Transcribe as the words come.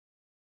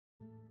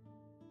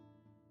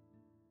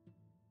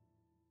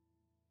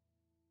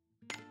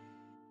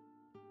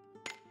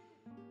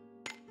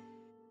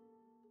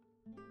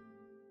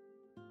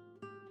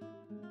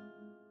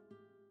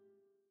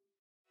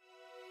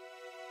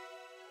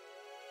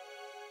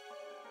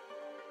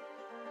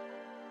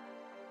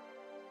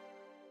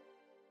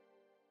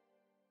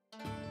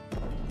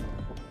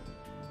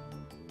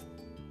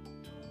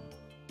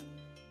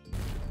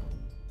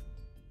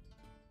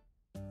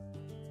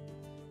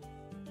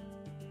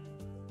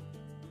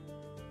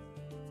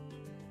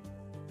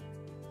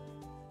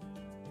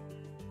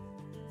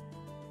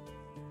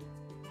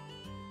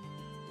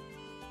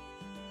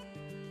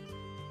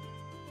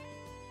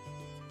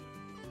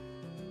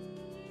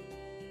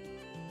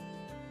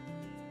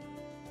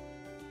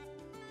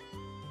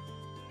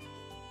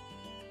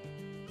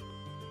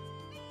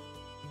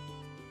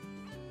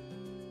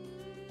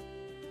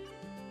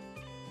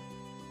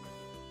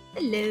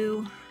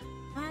Hello.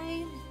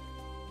 I'm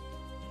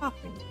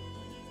talking to you.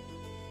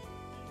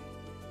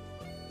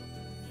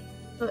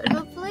 But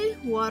hopefully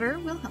water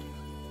will help.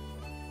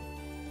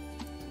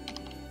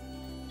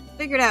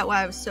 Figured out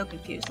why I was so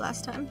confused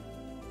last time.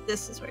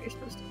 This is where you're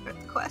supposed to start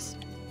the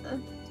quest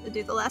to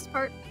do the last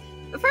part.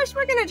 But first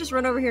we're gonna just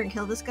run over here and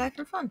kill this guy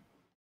for fun.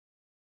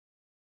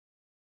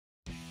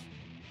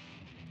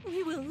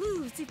 We will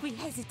lose if we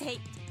hesitate.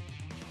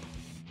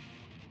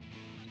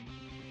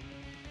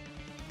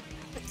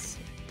 Let's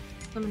see.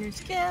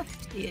 Summoner's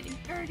Gift, Deity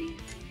Dirty,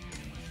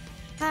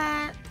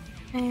 that,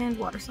 and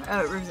Water Slide.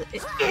 Oh,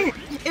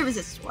 it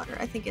resists water.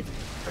 I think it's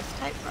first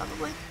type,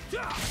 probably.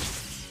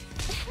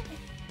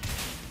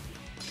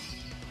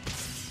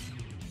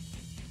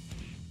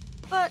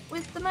 But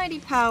with the mighty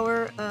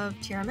power of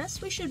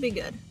Tiramis, we should be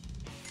good.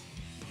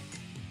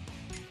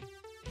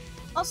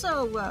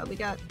 Also, we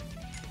got...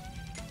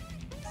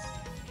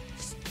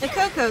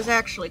 Nikoko's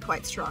actually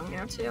quite strong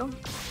now, too.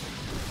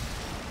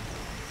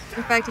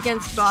 In fact,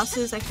 against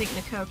bosses, I think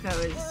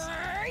Nikoko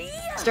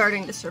is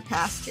starting to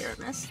surpass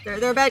Tiramis.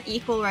 They're about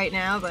equal right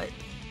now, but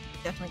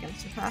definitely gonna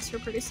surpass her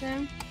pretty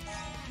soon.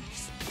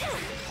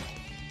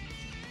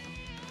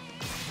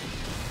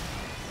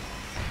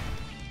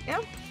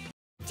 Yeah.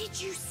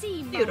 Did you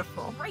see my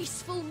Beautiful.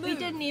 graceful move? We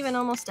didn't even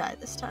almost die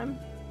this time.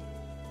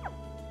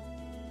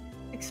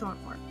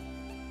 Excellent work.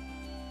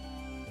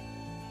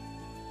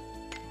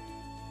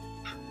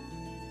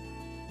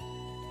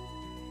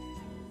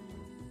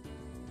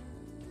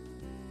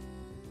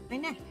 My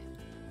neck.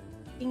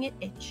 Making it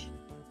itch.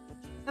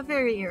 How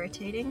very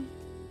irritating.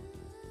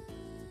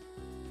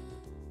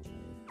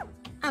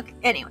 Okay,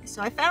 anyway,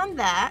 so I found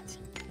that.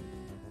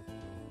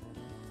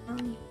 I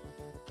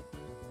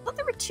thought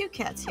there were two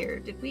cats here.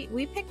 Did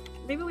we pick...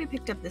 Maybe we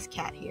picked up this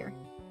cat here.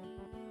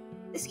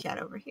 This cat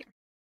over here.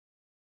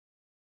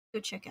 Go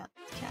check out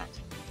this cat.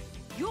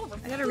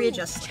 I gotta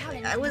readjust.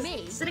 I was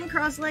sitting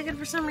cross-legged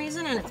for some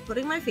reason, and it's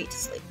putting my feet to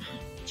sleep.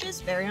 Which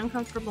is very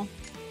uncomfortable.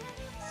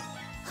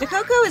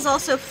 Nikoko is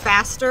also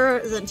faster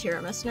than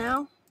Tiramis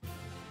now.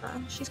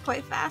 She's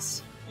quite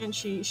fast, and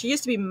she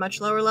used to be much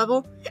lower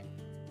level.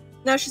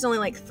 Now she's only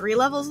like 3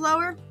 levels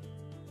lower.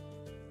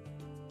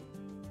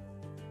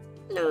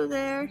 Hello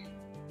there.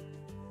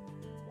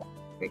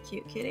 Very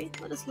cute kitty.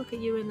 Let us look at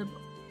you in the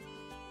book.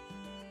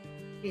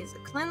 She is a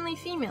cleanly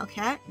female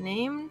cat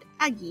named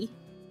Aggie.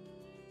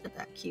 Look at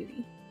that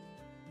cutie.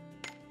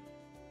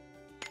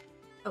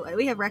 Oh,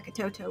 we have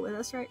Rakatoto with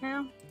us right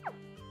now.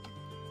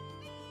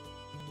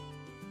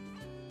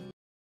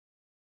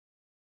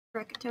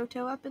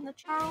 Rakatoto up in the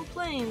Charl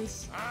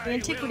Plains, the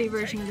Antiquity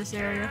version of this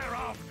area.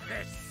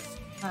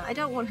 I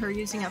don't want her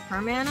using up her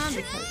mana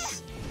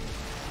because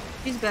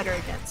she's better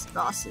against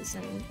bosses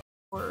and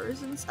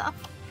horrors and stuff.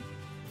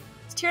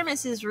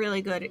 Tiramis is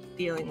really good at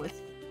dealing with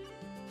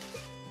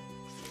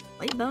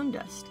light bone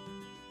dust.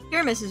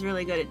 Tiramis is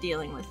really good at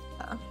dealing with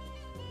the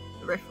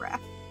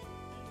riffraff.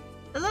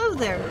 Hello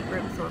there,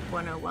 Grimthorpe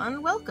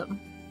 101. Welcome.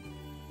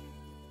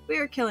 We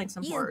are killing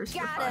some horrors for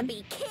fun. You gotta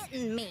be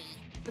kidding me!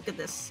 Look at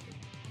this.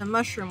 A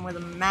mushroom with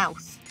a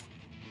mouth.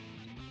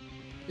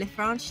 Le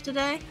Franche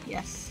today?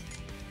 Yes.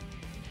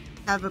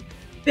 Have a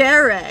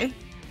beret.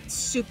 It's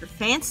super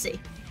fancy.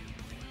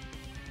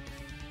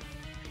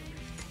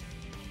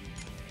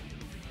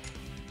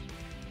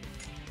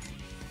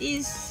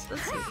 These...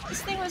 Let's see.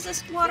 This thing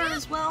resist water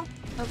as well?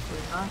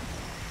 Hopefully not.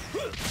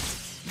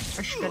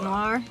 Tarshka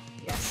Noir?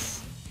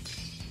 Yes.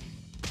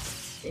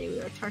 Okay, we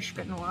are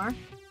Tarshka Noir.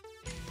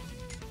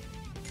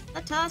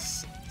 Let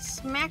us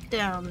smack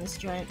down this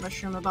giant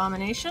mushroom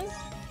abomination.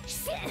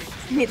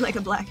 Need like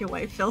a black and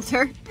white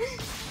filter.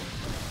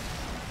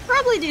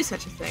 Probably do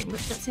such a thing, but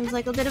that seems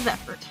like a bit of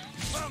effort.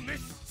 A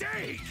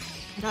mistake!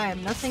 And I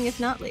am nothing if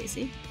not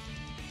lazy.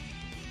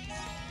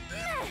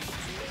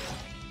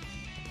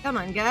 Come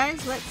on,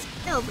 guys, let's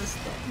kill this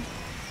thing.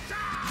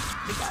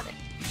 We got it.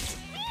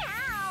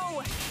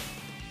 Meow!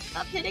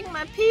 Stop hitting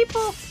my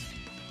people!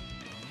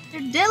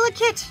 They're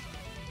delicate!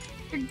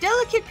 They're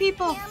delicate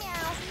people! Meow, meow.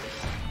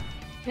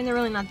 I mean, they're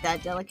really not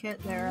that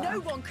delicate. They're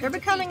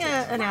becoming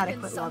an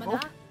adequate level.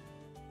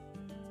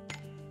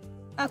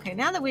 Okay,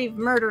 now that we've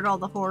murdered all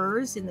the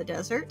horrors in the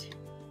desert,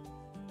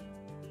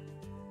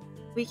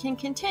 we can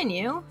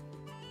continue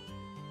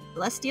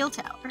Celestial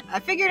Tower.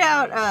 I figured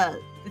out,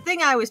 the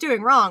thing I was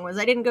doing wrong was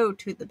I didn't go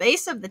to the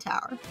base of the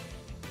tower.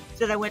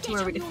 Instead I went to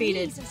where we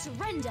defeated...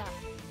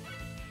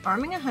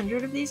 Farming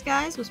 100 of these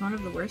guys was one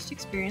of the worst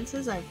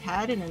experiences I've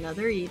had in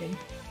another Eden.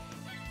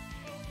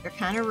 They're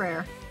kind of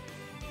rare.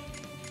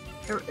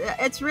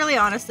 It's really,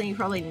 honestly,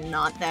 probably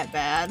not that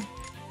bad.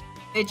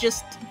 It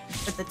just,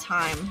 at the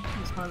time,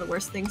 was one of the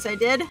worst things I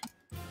did.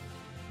 I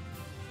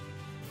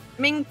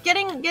mean,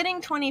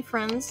 getting 20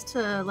 friends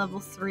to level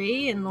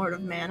 3 in Lord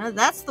of Mana,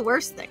 that's the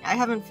worst thing. I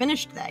haven't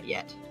finished that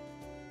yet.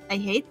 I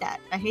hate that.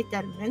 I hate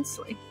that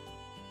immensely.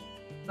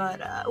 But,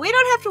 we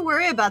don't have to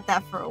worry about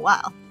that for a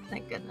while,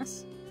 thank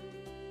goodness.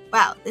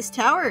 Wow, this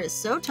tower is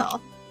so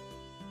tall.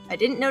 I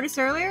didn't notice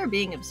earlier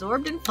being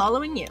absorbed in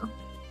following you.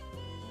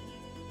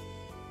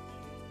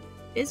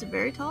 It is a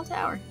very tall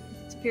tower.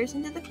 It's disappears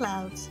into the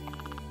clouds.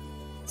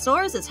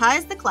 Soars as high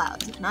as the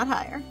clouds, if not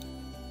higher.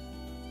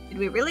 Did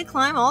we really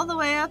climb all the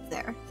way up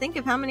there? Think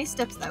of how many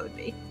steps that would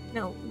be.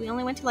 No, we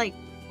only went to like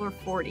floor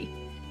 40.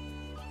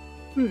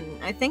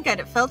 I think I'd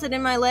have felt it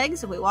in my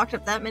legs if we walked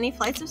up that many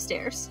flights of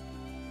stairs.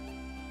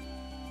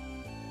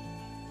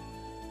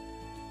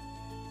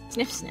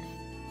 Sniff, sniff.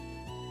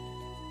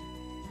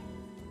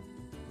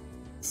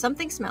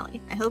 Something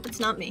smelly. I hope it's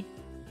not me.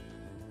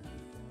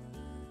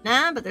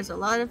 Nah, but there's a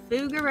lot of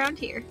foog around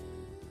here.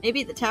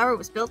 Maybe the tower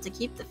was built to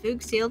keep the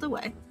foog sealed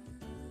away.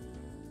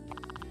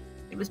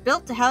 It was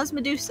built to house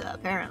Medusa,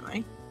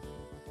 apparently.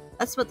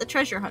 That's what the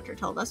treasure hunter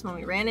told us when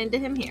we ran into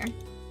him here.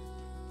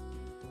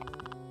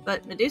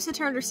 But Medusa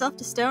turned herself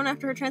to stone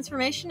after her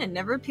transformation and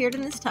never appeared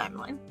in this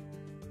timeline.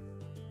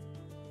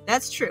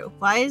 That's true.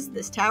 Why is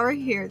this tower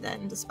here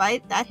then,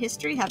 despite that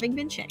history having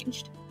been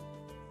changed?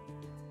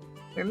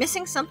 We're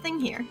missing something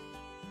here.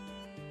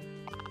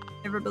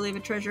 Never believe a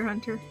treasure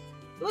hunter.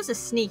 He was a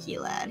sneaky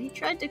lad. He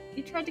tried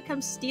to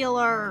come steal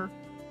our...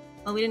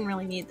 Well, we didn't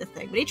really need the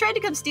thing, but he tried to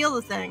come steal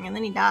the thing, and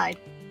then he died.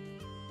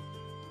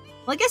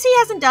 Well, I guess he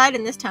hasn't died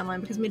in this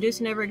timeline because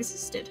Medusa never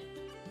existed.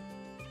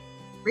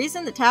 The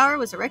reason the tower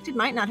was erected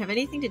might not have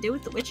anything to do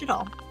with the witch at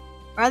all.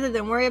 Rather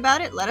than worry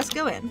about it, let us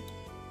go in.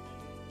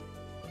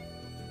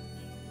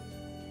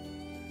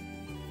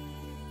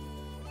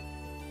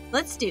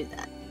 Let's do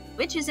that. The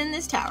witch is in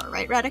this tower,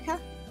 right, Radika?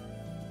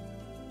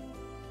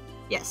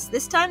 Yes,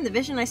 this time the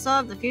vision I saw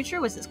of the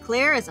future was as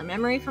clear as a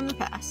memory from the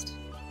past.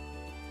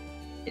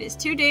 It is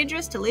too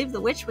dangerous to leave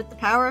the witch with the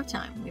power of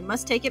time. We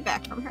must take it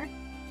back from her.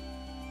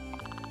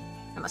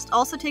 I must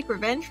also take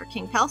revenge for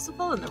King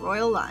Parsifal and the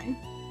royal line.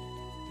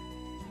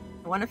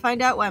 I want to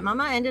find out why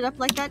Mama ended up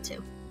like that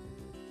too.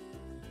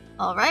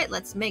 Alright,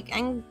 let's make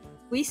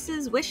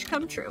Anguisse's wish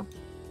come true.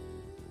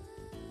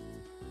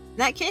 In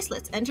that case,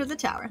 let's enter the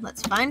tower.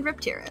 Let's find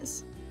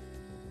Reptires.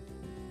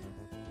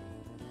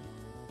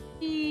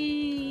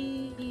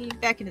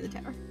 Back into the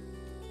tower.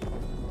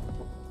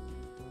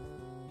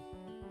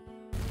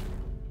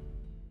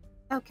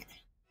 Okay.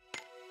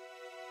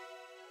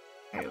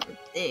 Right over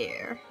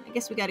there. I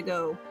guess we gotta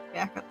go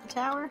back up the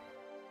tower.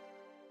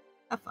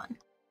 Have fun.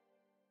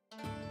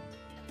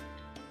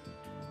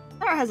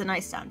 Tower has a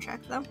nice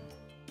soundtrack, though.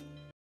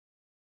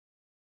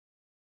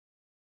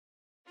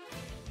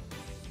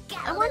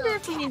 I wonder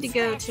if we need to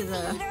go to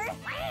the...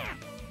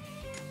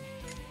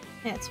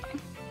 Yeah, it's fine.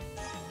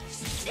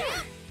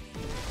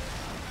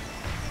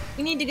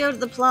 We need to go to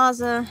the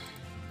plaza.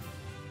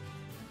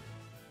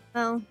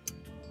 Well,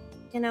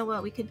 you know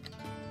what, we could...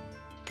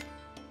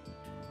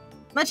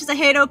 Much as I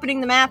hate opening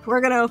the map,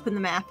 we're gonna open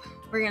the map.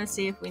 We're gonna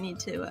see if we need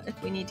to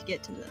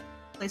get to the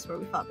place where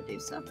we fought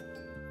Medusa.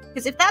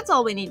 Because if that's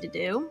all we need to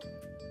do,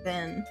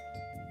 then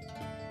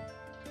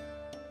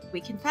we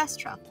can fast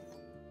travel.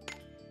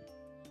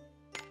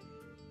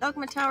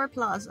 Dogma Tower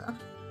Plaza.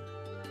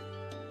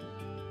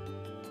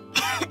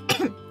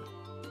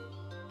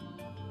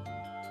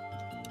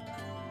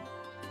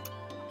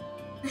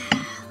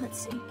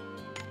 Let's see.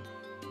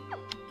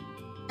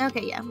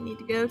 Okay, yeah, we need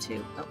to go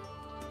to... Oh.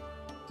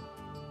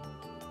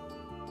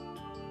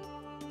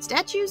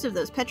 Statues of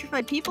those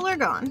petrified people are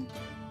gone.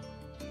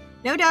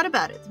 No doubt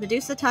about it, the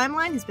Medusa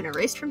timeline has been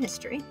erased from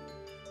history.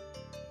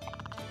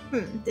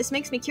 This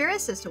makes me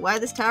curious as to why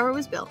this tower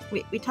was built.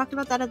 We talked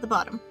about that at the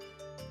bottom.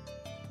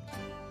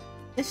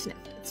 Sniff, sniff.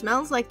 It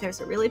smells like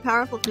there's a really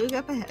powerful foog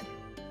up ahead.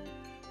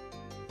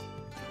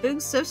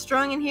 Foog's so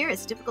strong in here,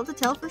 it's difficult to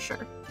tell for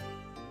sure.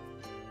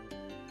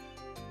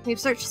 We've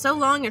searched so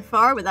long and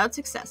far without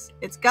success.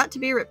 It's got to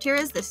be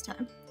Reptires this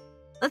time.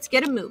 Let's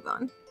get a move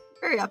on.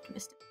 Very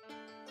optimistic.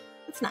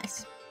 That's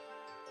nice.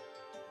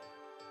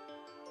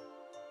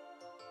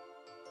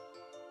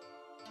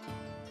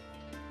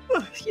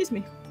 Oh, excuse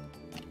me.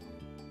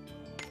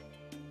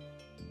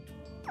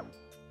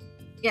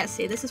 Yeah,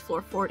 see, this is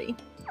floor 40.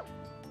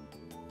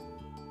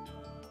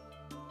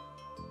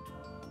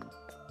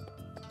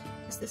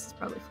 Guess this is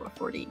probably floor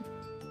 40,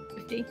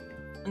 50.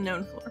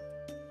 Unknown floor.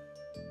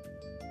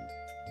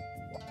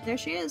 There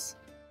she is.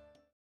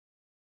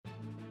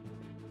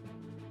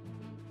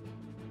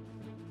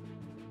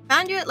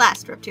 Found you at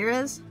last,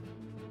 Reptires.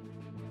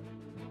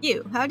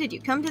 You, how did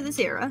you come to this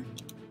era?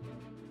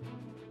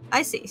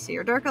 I see, so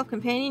your Dark Elf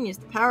companion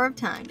used the power of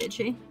time, did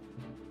she?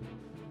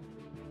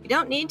 We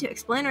don't need to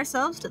explain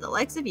ourselves to the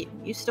likes of you.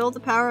 You stole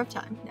the power of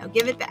time. Now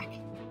give it back.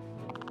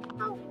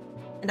 Oh.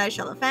 And I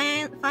shall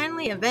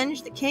finally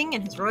avenge the king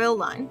and his royal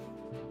line.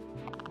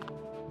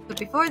 But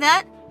before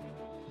that...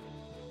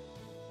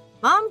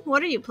 Mom,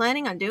 what are you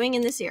planning on doing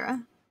in this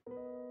era?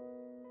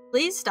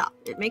 Please stop.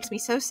 It makes me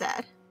so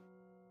sad.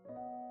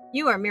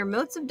 You are mere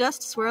motes of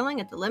dust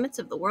swirling at the limits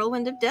of the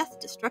whirlwind of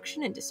death,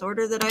 destruction, and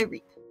disorder that I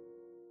reap.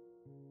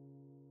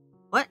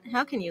 What?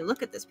 How can you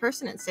look at this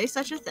person and say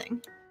such a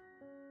thing?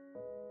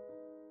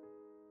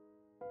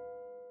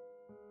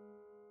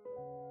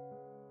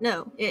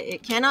 No,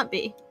 it cannot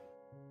be.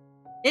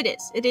 It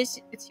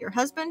is. It's your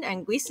husband,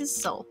 Anguisse's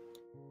soul.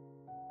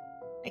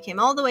 I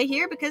came all the way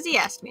here because he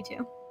asked me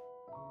to.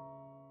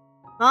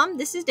 Mom,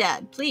 this is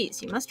Dad.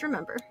 Please, you must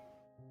remember.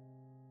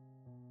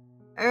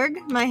 Erg,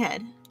 my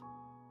head.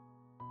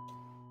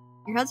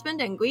 Your husband,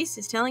 Anguisse,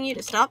 is telling you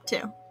to stop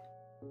too.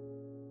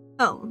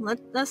 Home. Let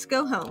us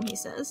go home, he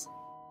says.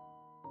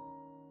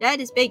 Dad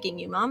is begging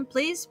you, Mom.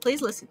 Please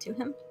listen to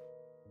him.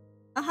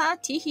 Aha,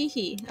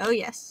 tee-hee-hee. Oh,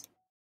 yes.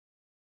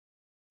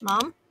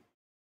 Mom?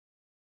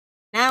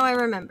 Now I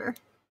remember.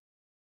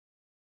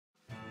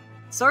 The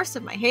source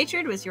of my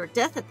hatred was your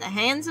death at the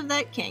hands of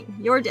that king.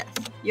 Your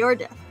death. Your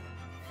death.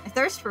 My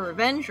thirst for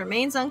revenge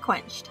remains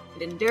unquenched.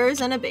 It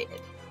endures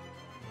unabated.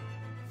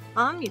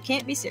 Mom, you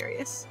can't be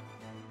serious.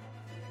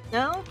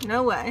 No,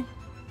 no way.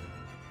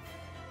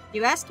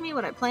 You asked me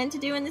what I planned to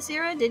do in this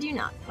era, did you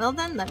not? Well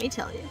then, let me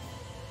tell you.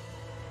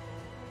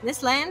 In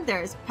this land,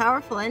 there is a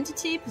powerful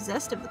entity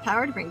possessed of the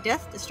power to bring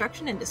death,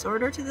 destruction, and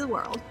disorder to the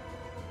world.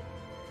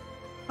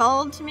 It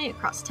called to me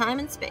across time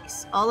and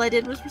space. All I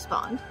did was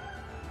respond.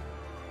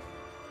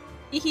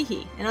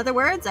 Hee. In other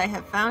words, I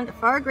have found a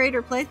far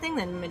greater plaything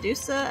than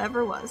Medusa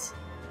ever was.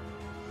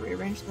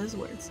 Rearrange those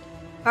words.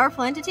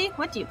 Powerful entity?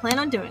 What do you plan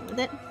on doing with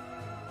it?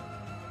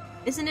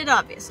 Isn't it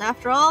obvious?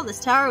 After all, this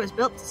tower was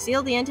built to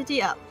seal the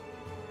entity up.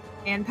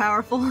 And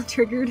powerful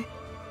triggered.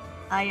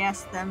 I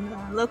asked them.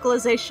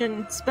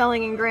 Localization,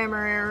 spelling, and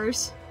grammar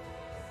errors.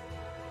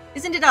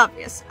 Isn't it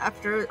obvious?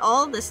 After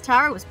all, this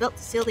tower was built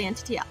to seal the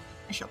entity up.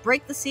 I shall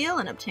break the seal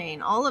and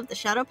obtain all of the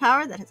shadow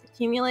power that has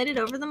accumulated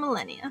over the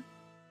millennia.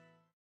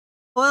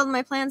 Foiled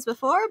my plans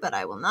before, but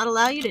I will not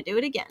allow you to do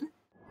it again.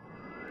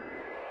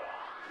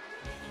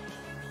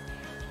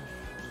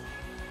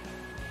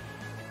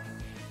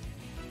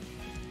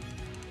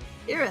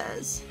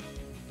 Heroes.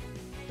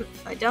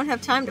 Oof, I don't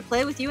have time to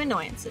play with you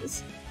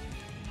annoyances.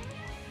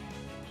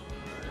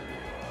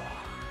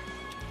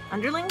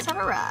 Underlings have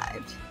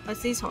arrived.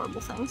 What's these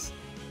horrible things?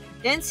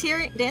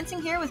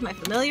 Dancing here with my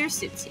familiars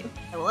suits you.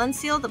 I will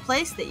unseal the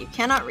place that you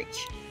cannot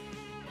reach.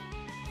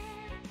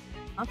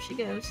 Off she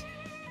goes.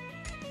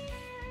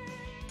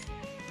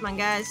 Come on,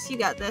 guys, you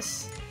got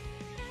this.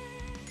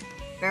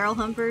 Barrel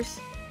humpers.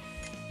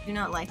 Do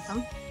not like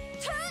them.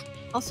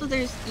 Also,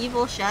 there's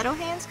evil shadow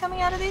hands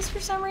coming out of these for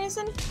some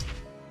reason.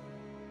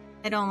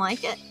 I don't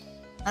like it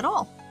at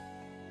all.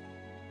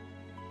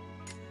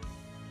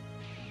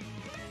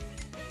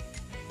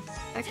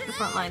 Back to the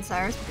front line,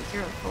 Cyrus, because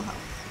you're at full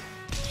health.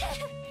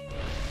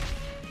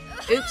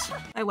 Oops,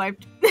 I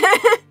wiped.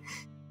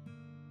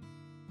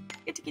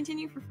 Get to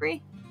continue for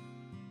free.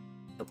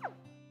 Nope.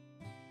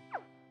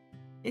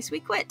 Guess we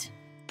quit.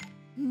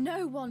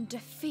 No one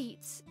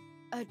defeats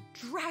a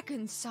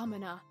dragon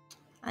summoner.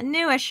 I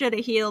knew I should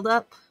have healed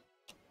up,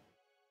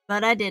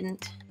 but I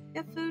didn't. We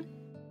have food?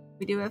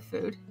 We do have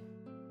food.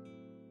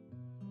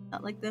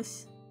 Not like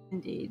this,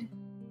 indeed.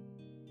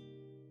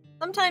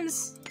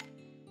 Sometimes,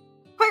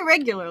 quite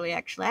regularly,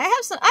 actually.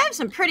 I have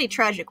some pretty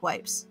tragic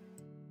wipes.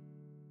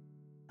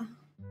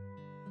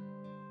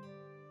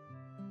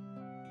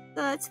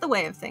 It's the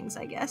way of things,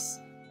 I guess.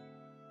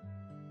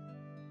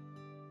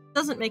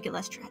 Doesn't make it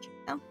less tragic,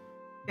 though.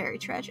 Very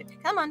tragic.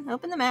 Come on,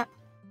 open the map.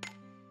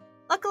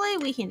 Luckily,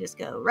 we can just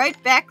go right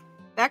back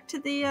to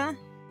the,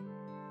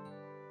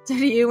 to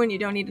you when you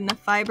don't need enough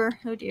fiber.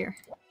 Oh dear.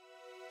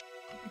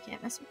 I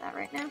can't mess with that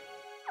right now.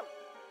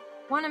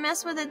 Wanna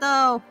mess with it,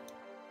 though!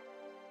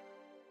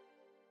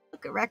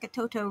 Look at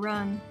Rakatoto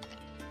run.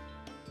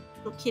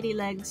 Little kitty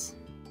legs.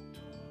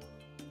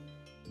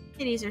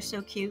 Kitties are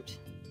so cute.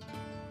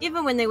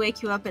 Even when they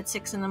wake you up at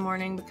 6 in the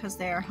morning because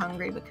they are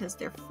hungry because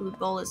their food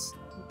bowl is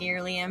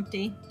nearly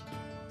empty.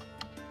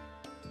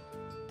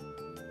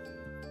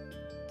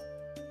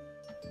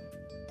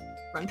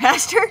 Run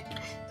past her.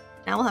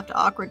 Now we'll have to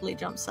awkwardly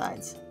jump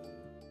sides.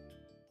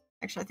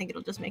 Actually, I think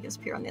it'll just make us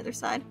appear on the other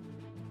side.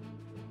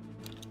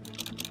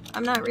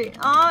 I'm not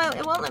oh,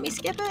 it won't let me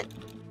skip it.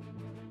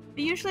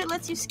 But usually it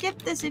lets you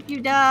skip this if you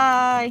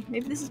die.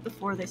 Maybe this is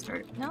before they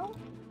started. No?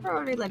 They're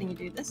already letting you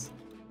do this.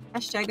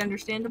 Hashtag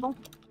understandable.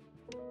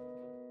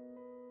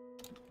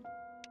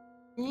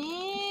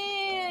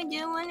 I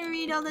don't want to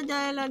read all the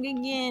dialogue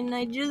again.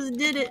 I just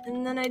did it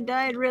and then I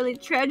died really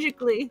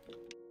tragically.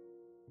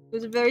 It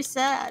was very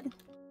sad.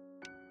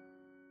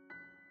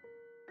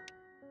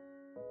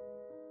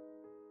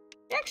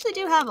 We actually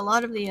do have a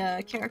lot of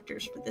the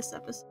characters for this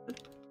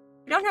episode.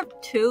 We don't have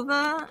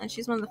Tuva, and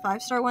she's one of the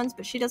 5-star ones,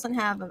 but she doesn't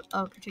have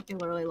a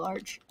particularly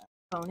large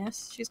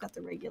bonus. She's got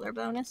the regular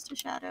bonus to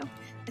Shadow.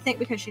 I think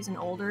because she's an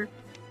older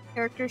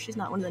character, she's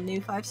not one of the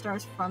new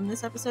 5-stars from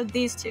this episode.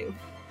 These two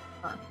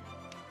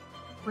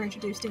were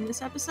introduced in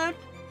this episode.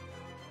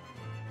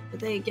 But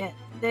they get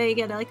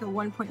like a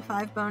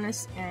 1.5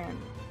 bonus, and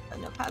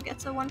Nopal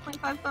gets a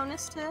 1.5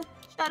 bonus to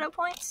Shadow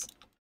points.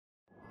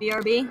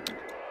 BRB.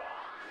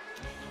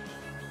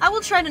 I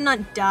will try to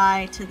not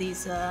die to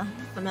these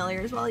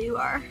familiars while you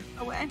are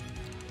away.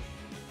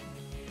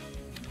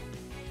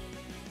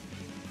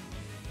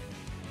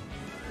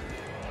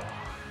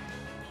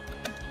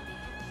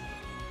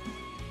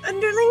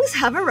 Underlings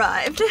have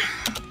arrived.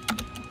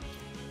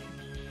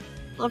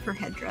 Love her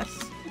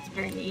headdress. It's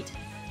very neat.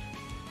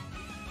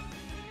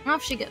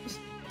 Off she goes.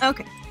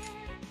 Okay.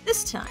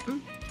 This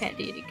time, Cat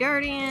Deity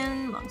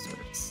Guardian, Longsword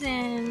of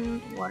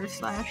Sin, Water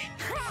Slash.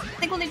 I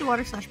think we'll need to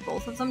Water Slash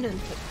both of them to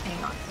put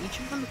pain on each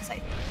of them, because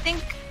I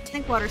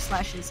think Water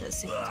Slash is a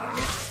single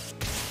target.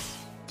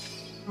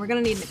 We're gonna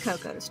need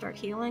Nikoko to start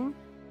healing.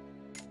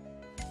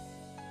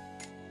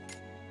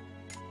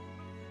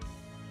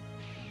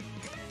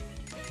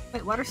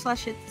 Wait, Water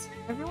Slash hits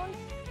everyone?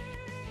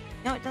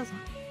 No, it doesn't.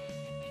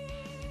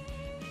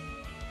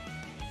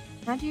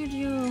 How do you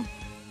do...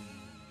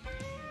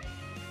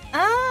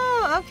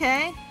 Oh,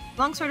 okay.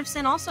 Longsword of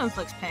Sin also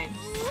inflicts pain.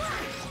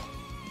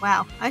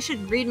 Wow, I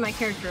should read my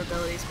character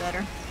abilities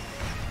better.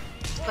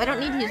 So I don't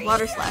need to use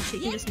Water Slash, he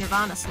can just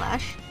Nirvana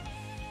Slash.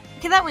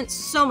 Okay, that went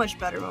so much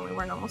better when we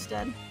weren't almost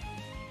dead.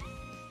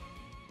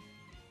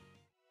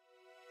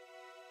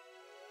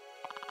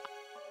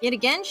 Yet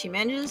again, she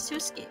manages to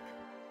escape.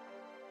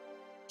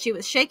 She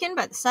was shaken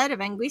by the sight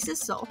of Anguisse's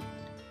soul.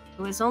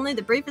 It was only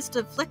the briefest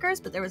of flickers,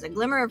 but there was a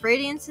glimmer of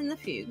radiance in the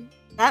fugue.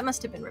 That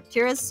must have been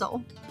Reptira's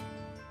soul.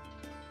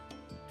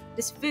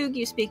 This fugue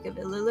you speak of,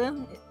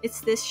 Ilulu, it's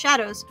this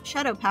shadow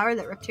power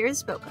that Reptira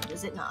spoke of,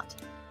 is it not?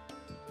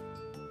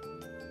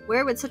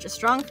 Where would such a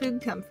strong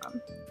fugue come from?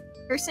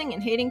 Cursing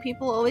and hating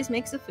people always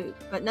makes a fugue,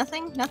 but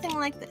nothing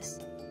like this.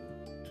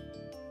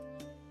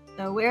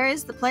 So where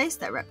is the place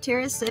that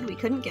Reptira said we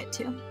couldn't get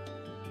to?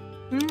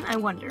 I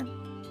wonder.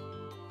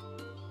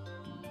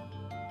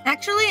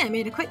 Actually, I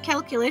made a quick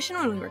calculation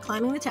when we were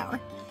climbing the tower.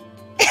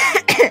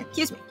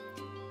 Excuse me.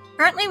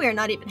 Currently, we are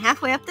not even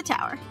halfway up the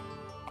tower.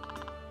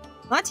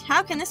 What?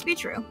 How can this be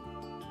true?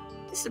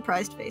 This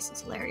surprised face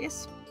is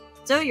hilarious.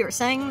 So are you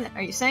saying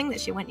that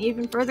she went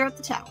even further up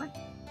the tower?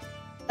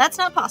 That's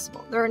not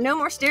possible. There are no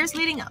more stairs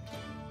leading up.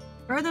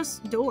 Where are those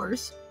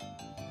doors?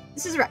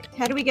 This is right.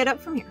 How do we get up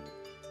from here?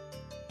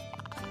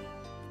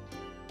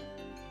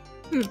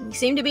 We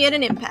seem to be at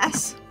an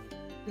impasse.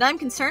 And I'm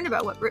concerned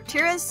about what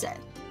Reptira has said.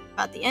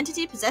 About the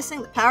entity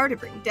possessing the power to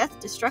bring death,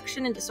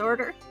 destruction, and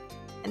disorder,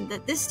 and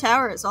that this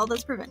tower is all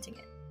that's preventing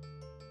it.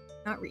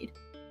 Not read.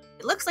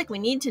 It looks like we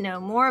need to know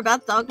more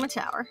about Dogma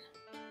Tower.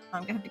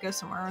 I'm gonna have to go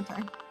somewhere, aren't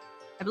I?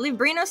 I believe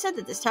Brino said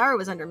that this tower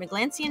was under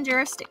Miglancian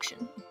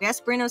jurisdiction. If we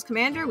ask Brino's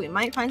commander, we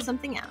might find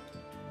something out.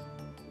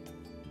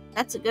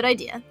 That's a good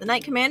idea. The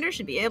Knight Commander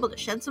should be able to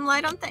shed some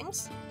light on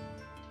things.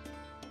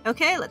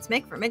 Okay, let's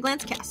make for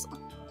Miglance Castle.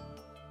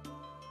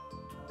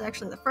 It's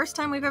actually the first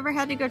time we've ever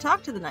had to go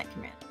talk to the Knight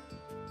Commander.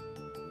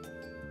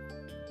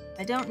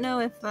 I don't know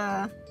if,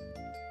 I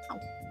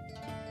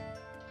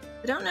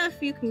don't know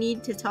if you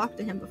need to talk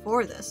to him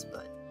before this,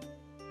 but...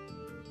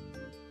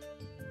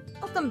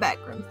 Welcome back,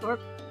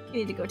 Grimthorpe. You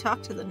need to go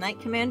talk to the Knight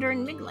Commander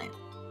in Miglant.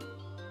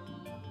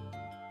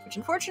 Which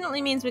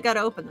unfortunately means we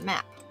gotta open the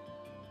map.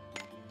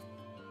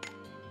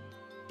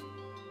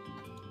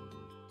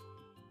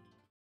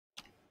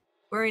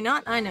 Worry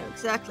not, I know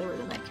exactly where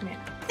the Knight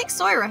Commander... I think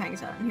Soira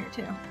hangs out in here,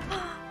 too.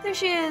 There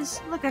she is!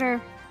 Look at her!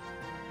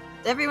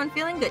 Is everyone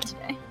feeling good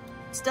today?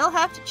 Still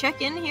have to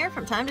check in here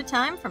from time to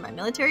time for my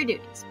military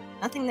duties.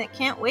 Nothing that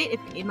can't wait if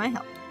you need my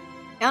help.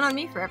 Count on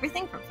me for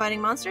everything from fighting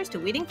monsters to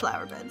weeding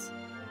flower beds.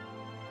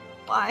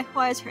 Why?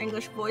 Why is her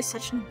English voice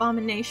such an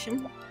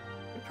abomination?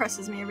 It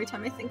depresses me every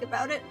time I think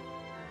about it.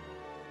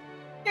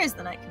 Here's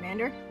the Knight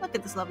Commander. Look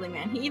at this lovely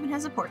man. He even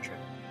has a portrait.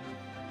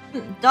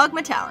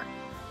 Dogma Tower.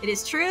 It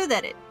is true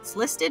that it's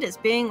listed as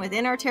being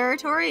within our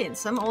territory in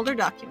some older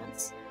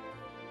documents.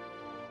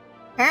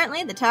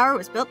 Apparently, the tower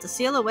was built to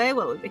seal away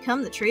what would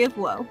become the Tree of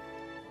Woe.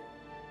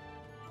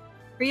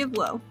 Tree of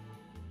Woe.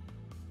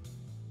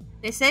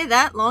 They say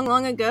that,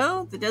 long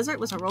ago, the desert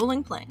was a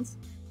rolling plains.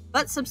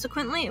 But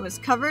subsequently, it was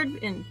covered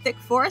in thick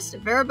forest, a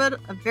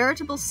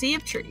veritable sea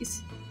of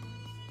trees.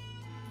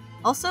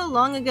 Also,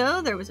 long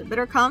ago, there was a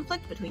bitter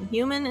conflict between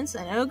humans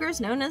and ogres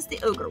known as the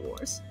Ogre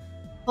Wars.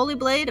 Holy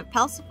Blade of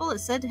Parsifal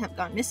is said to have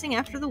gone missing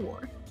after the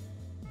war.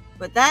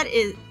 But that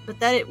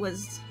it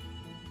was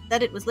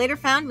later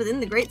found within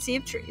the Great Sea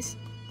of Trees.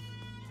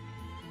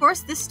 Of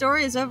course, this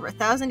story is over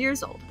 1,000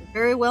 years old, and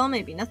very well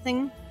may be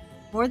nothing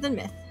more than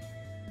myth.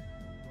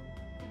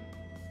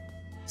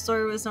 The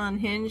story was on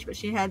Hinge, but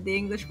she had the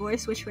English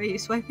voice. Which way are you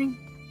swiping?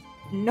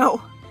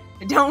 No,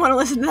 I don't want to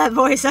listen to that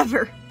voice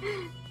ever.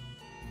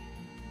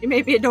 She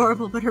may be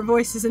adorable, but her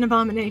voice is an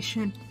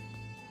abomination.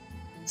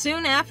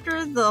 Soon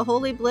after the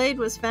Holy Blade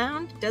was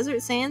found,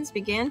 desert sands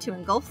began to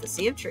engulf the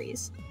Sea of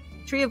Trees.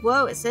 The Tree of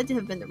Woe is said to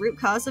have been the root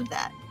cause of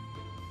that.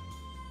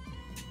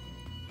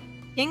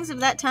 Kings of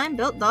that time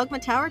built Dogma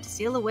Tower to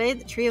seal away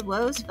the Tree of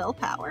Woe's fell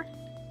power.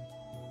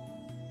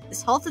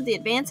 This halted the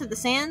advance of the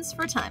sands,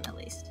 for a time at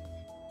least.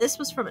 This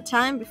was from a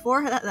time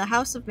before the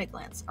House of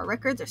Miglance. Our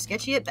records are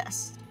sketchy at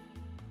best.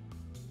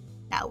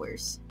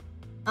 Towers.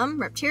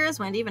 Reptira's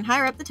went even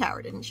higher up the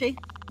tower, didn't she?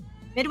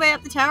 Midway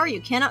up the tower, you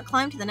cannot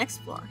climb to the next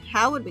floor.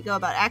 How would we go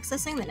about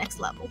accessing the next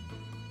level?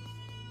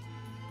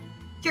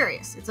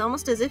 Curious. It's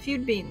almost as if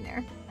you'd been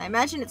there. I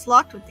imagine it's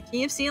locked with the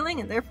key of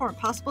sealing and therefore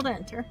impossible to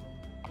enter.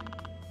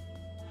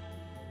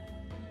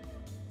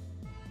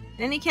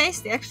 In any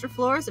case, the extra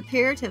floors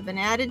appear to have been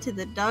added to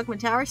the Dogma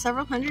Tower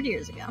several hundred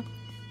years ago.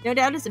 No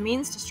doubt as a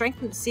means to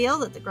strengthen the seal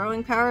that the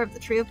growing power of the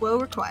Tree of Woe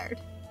required.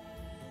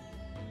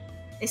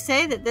 They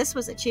say that this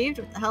was achieved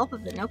with the help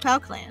of the Nopal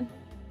clan.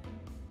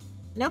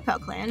 Nopal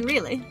clan,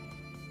 really?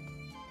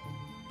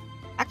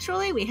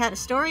 Actually, we had a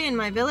story in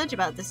my village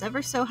about this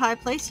ever so high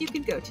place you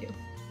could go to.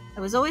 I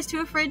was always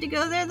too afraid to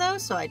go there though,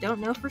 so I don't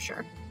know for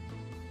sure.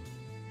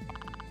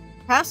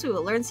 Perhaps we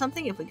will learn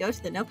something if we go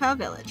to the Nopal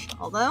village,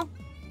 although...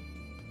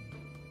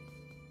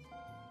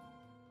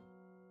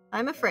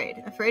 I'm afraid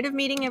of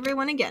meeting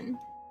everyone again.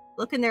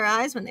 The look in their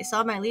eyes when they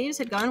saw my leaves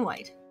had gone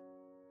white.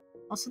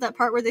 Also that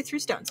part where they threw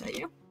stones at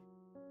you.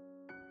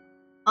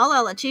 All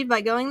I'll achieve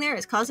by going there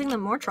is causing them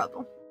more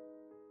trouble.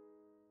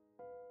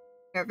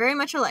 We are very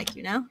much alike,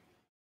 you know.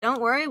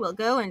 Don't worry, we'll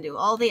go and do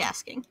all the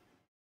asking.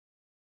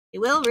 You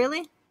will,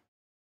 really?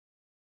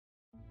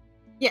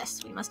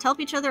 Yes, we must help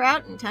each other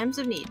out in times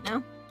of need,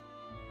 no?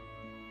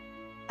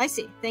 I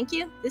see, thank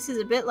you. This is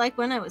a bit like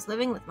when I was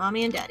living with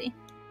Mommy and Daddy.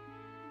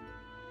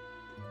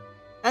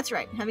 That's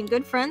right, having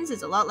good friends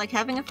is a lot like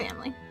having a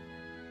family.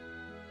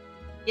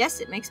 Yes,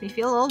 it makes me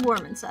feel all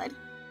warm inside.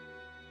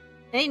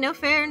 Hey, no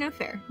fair, no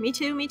fair. Me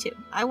too, me too.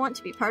 I want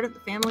to be part of the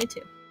family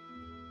too.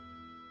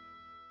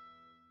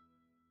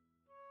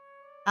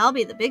 I'll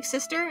be the big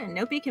sister, and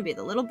Nopi can be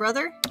the little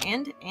brother,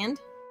 and...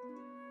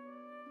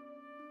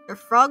 Sir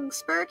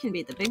Frogspur can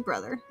be the big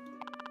brother.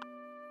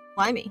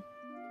 Why me?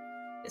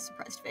 A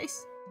surprised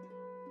face.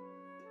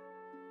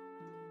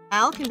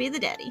 Al can be the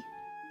daddy.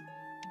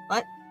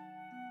 What?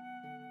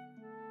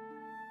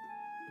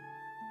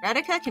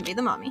 Radika can be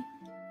the mommy.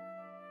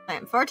 I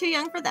am far too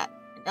young for that,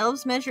 and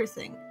elves measure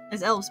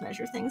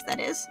things, that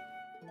is.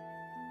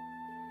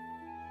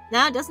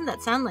 Now, doesn't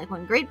that sound like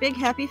one great big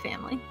happy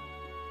family?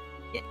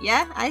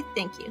 Yeah, I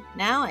thank you.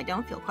 Now I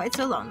don't feel quite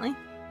so lonely.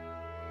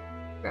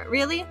 But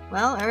really?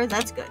 Well,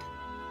 that's good.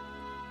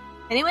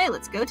 Anyway,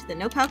 let's go to the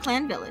Nopal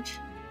clan village.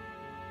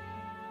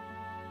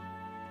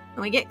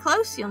 When we get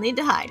close, you'll need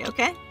to hide,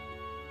 okay?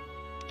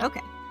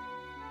 Okay.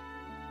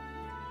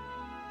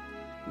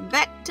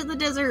 Back to the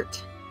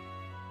desert.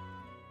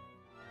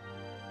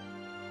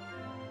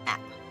 App.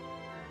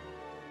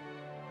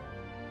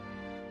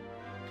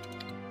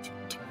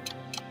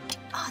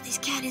 Oh, this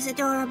cat is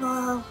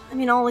adorable. I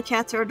mean, all the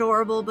cats are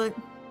adorable, but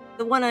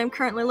the one I'm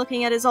currently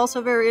looking at is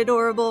also very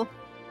adorable.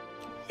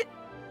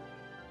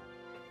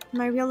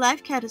 My real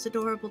life cat is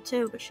adorable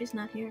too, but she's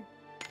not here.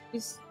 I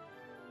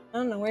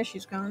don't know where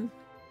she's gone.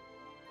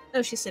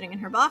 Oh, she's sitting in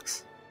her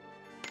box.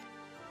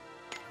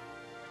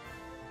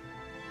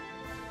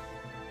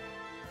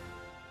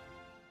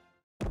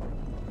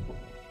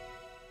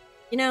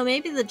 You know,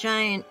 maybe the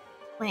giant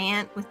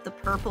plant with the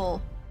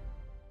purple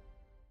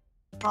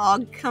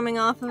fog coming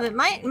off of it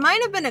might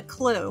have been a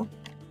clue.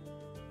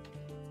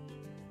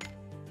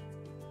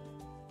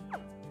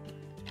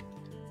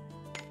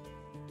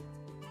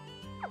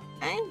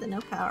 Okay, the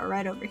Nopal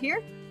right over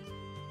here.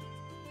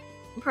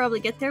 We'll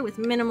probably get there with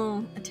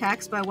minimal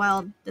attacks by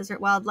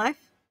desert wildlife.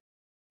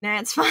 Nah,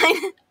 it's fine.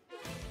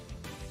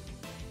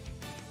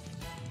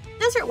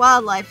 Desert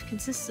wildlife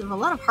consists of a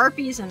lot of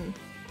harpies and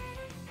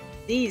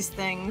these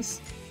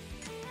things.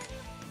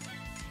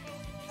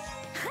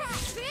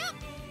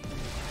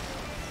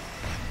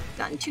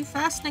 Gotten too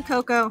fast,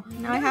 Nikoko.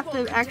 Now I have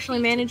to actually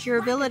manage your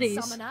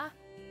abilities.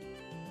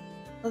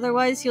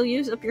 Otherwise, you'll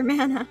use up your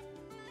mana.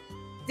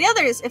 The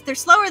others, if they're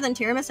slower than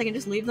Tiramis, I can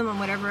just leave them on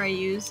whatever I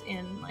use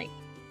in, like,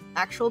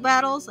 actual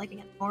battles, like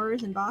against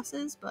horrors and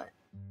bosses, but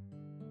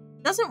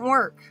it doesn't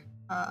work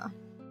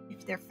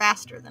if they're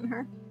faster than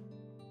her.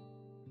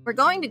 We're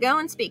going to go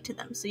and speak to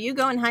them, so you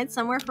go and hide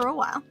somewhere for a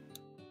while.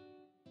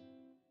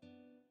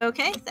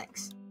 Okay,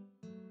 thanks.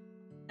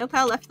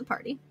 Nopal left the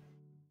party.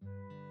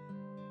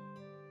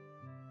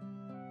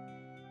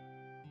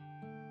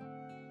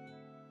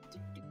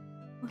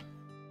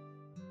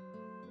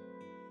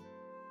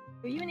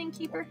 Are you an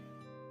innkeeper?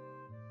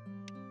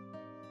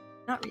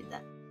 Not read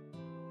that.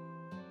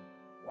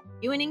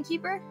 You an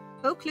innkeeper?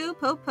 Po-clu,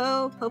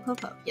 po-po,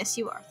 po-po-po. Yes,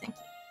 you are, thank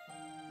you.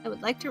 I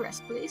would like to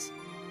rest, please.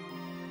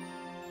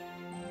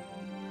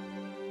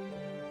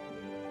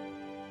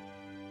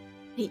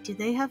 Wait, do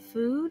they have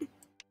food?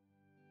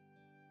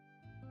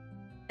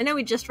 I know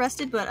we just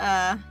rested, but,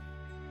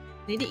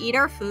 we need to eat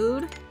our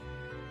food.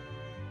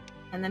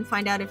 And then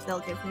find out if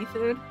they'll give me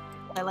food.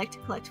 I like to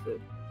collect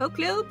food.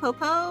 Po-clu,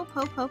 po-po,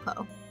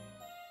 po-po-po.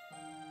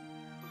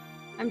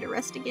 Time to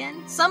rest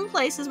again. Some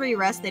places where you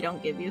rest, they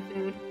don't give you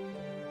food.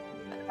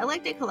 But I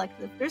like to collect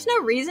them. There's no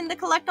reason to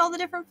collect all the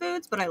different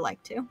foods, but I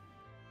like to.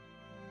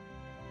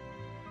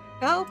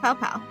 Go, pow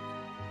pow.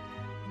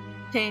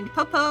 Obtained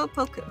Popo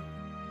Poku.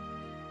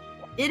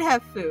 Did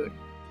have food.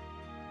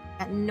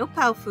 Got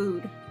Nopal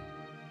food.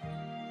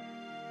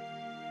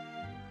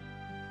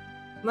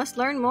 Must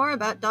learn more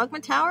about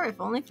Dogma Tower,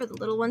 if only for the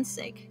little one's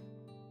sake.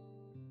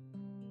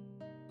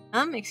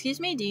 Excuse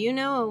me, do you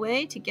know a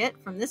way to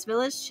get from this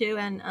village to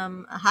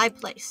a high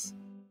place?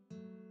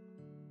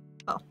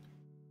 Oh.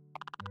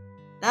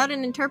 Without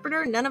an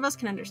interpreter, none of us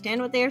can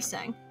understand what they are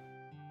saying.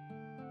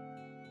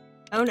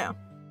 Oh no.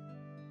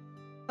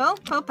 Oh,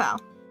 Popow.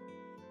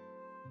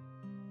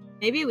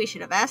 Maybe we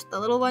should have asked the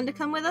little one to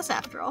come with us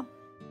after all.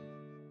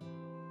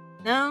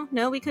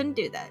 No, we couldn't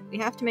do that. We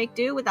have to make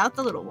do without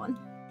the little one.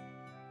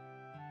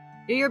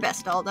 Do your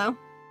best, Aldo.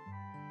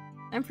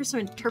 Time for some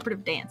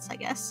interpretive dance, I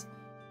guess.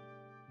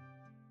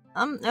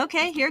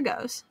 Okay, here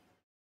goes.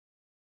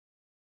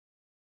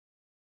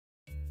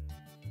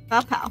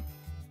 Pow pow.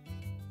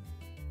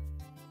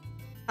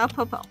 Pow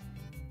po po.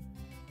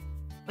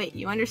 Wait,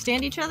 you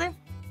understand each other?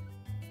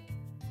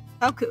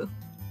 Pow coo.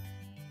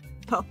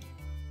 Po.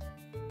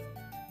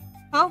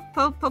 Po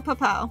po po po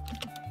pow.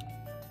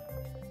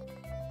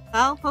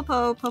 Pow po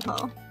po po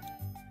po.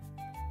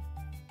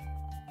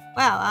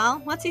 Wow, Al,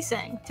 what's he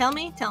saying? Tell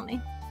me.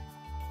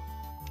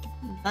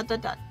 Dot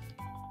dot dot.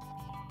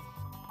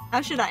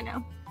 How should I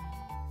know?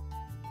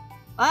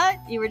 What?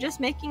 You were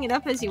just making it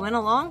up as you went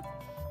along?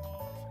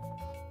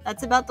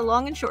 That's about the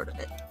long and short of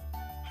it.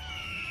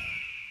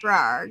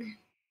 Brarg.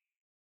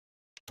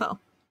 Po.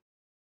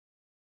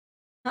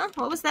 Huh?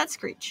 What was that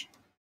screech?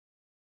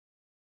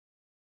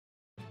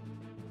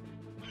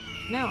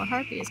 No, a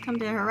harpy has come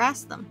to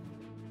harass them.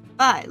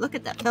 Bye, look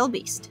at that fell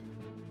beast.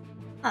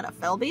 Not a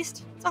fell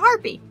beast, it's a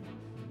harpy.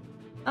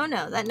 Oh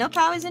no, that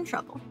Nopal is in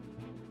trouble.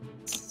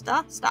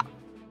 Stop.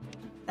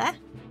 That?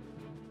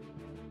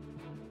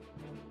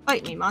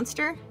 Fight me,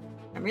 monster.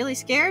 I'm really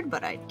scared,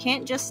 but I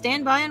can't just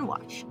stand by and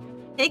watch.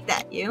 Take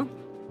that, you.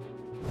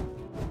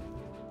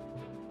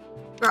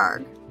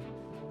 Brarg.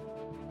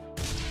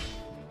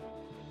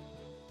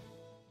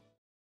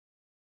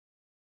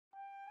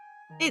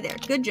 Hey there,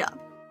 good job.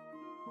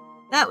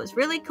 That was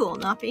really cool,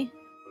 Noppy.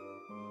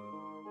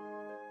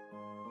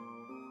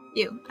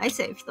 I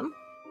saved them.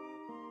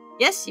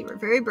 Yes, you were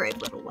very brave,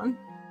 little one.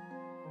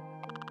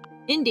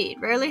 Indeed,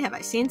 rarely have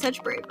I seen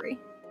such bravery.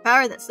 The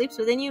power that sleeps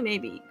within you may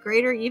be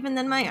greater even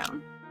than my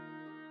own.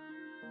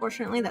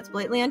 Fortunately, that's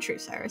blatantly untrue,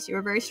 Cyrus. You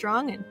are very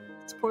strong, and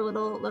this poor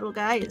little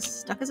guy is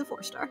stuck as a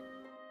 4-star.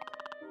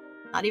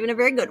 Not even a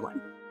very good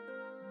one.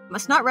 I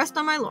must not rest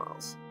on my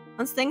laurels.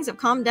 Once things have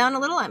calmed down a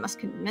little, I must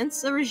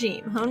commence a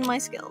regime, hone my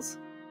skills.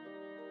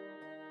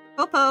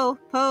 Po-po,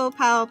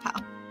 po-pow,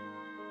 pow.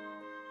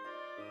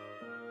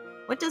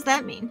 What does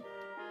that mean?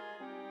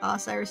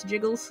 Cyrus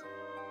jiggles.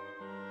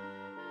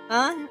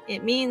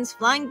 It means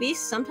flying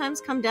beasts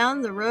sometimes come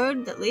down the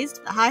road that leads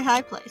to the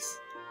high place.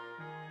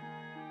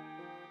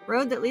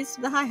 Road that leads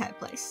to the high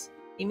place.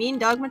 You mean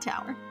Dogma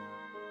Tower.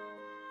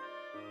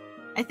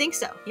 I think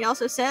so. He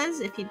also says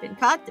if he'd been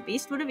caught, the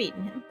beast would have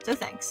eaten him, so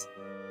thanks.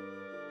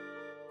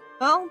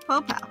 Po,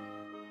 po, pow.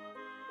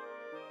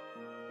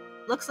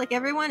 Looks like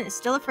everyone is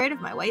still afraid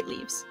of my white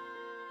leaves.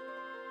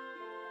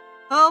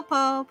 Po,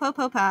 po, po,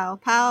 po, pow,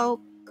 pow,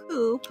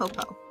 coo, po,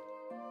 po.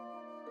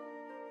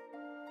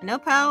 A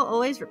Nopal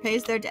always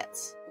repays their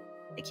debts.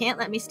 They can't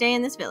let me stay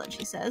in this village,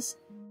 he says.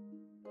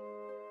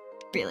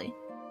 Really?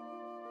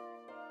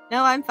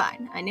 No, I'm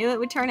fine. I knew it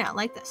would turn out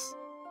like this.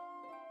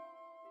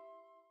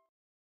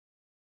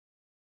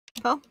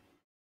 Po.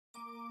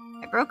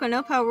 I broke a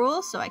Nopal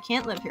rule, so I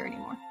can't live here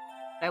anymore.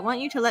 But I want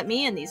you to let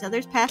me and these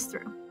others pass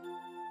through.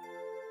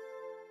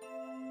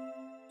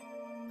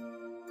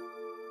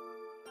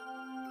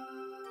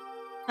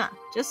 Huh,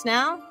 just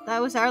now?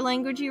 That was our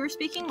language you were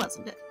speaking,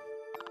 wasn't it?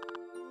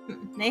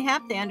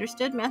 Mayhap they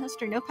understood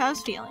Master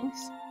Nopal's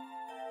feelings.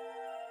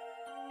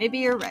 Maybe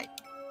you're right.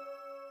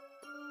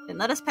 Then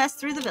let us pass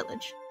through the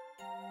village.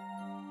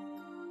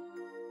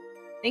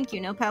 Thank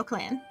you, Nopal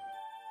clan.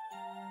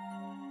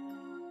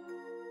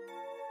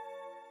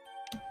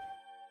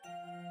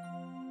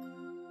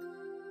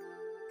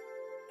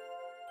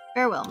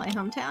 Farewell, my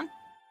hometown.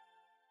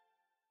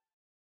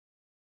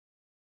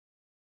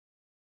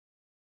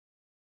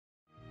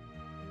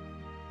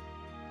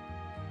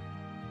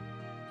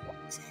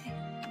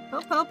 Po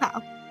po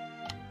pow.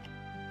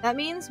 That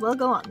means we'll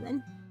go on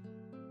then.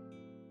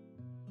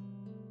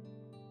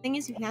 Thing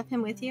is, if you have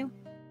him with you,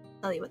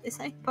 I'll tell you what they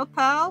say. Po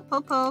pow,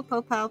 po po,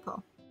 po pow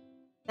po.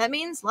 That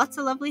means lots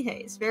of lovely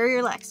haze. Very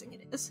relaxing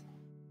it is.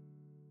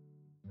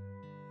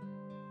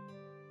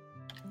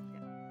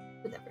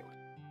 With everyone.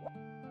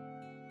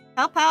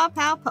 Pow pow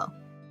pow po.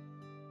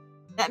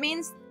 That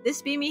means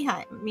this be me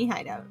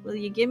hideout. Will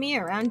you give me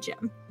a round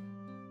gem?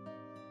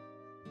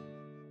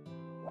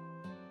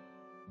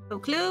 Po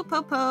clue,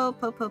 po po,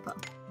 po po po.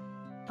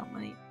 Don't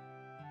want to.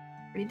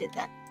 Already did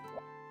that.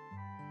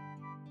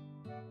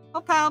 Po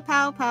pow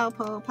pow pow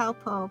po pow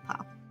po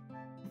pow.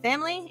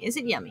 Family, is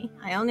it yummy?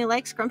 I only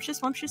like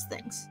scrumptious wumptious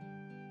things.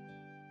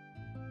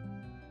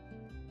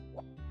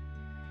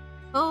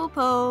 Po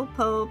po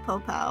po po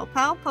pow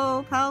pow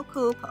po pow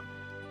coo po.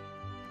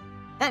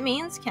 That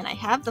means, can I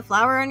have the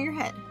flower on your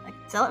head? I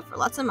can sell it for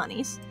lots of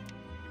monies.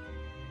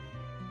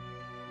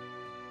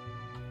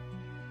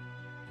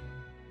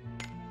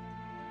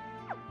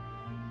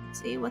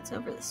 See what's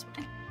over this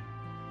way.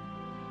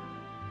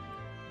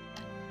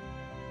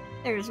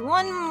 There's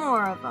one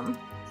more of them.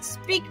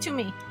 Speak to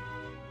me.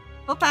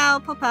 Po-pow,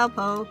 po-pow,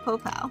 po,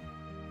 po-pow.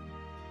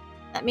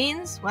 That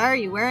means, why are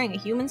you wearing a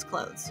human's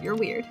clothes? You're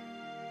weird.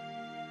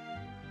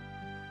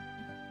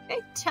 Okay,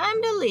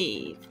 time to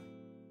leave.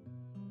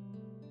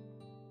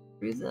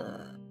 Through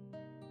the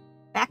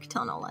back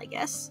tunnel, I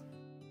guess.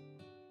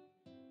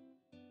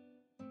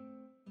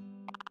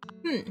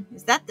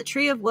 Is that the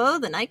Tree of Woe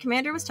the Knight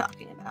Commander was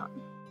talking about?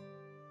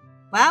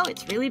 Wow,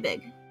 it's really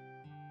big.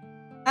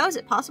 How is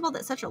it possible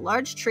that such a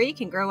large tree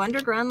can grow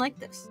underground like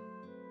this?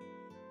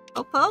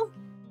 Popo?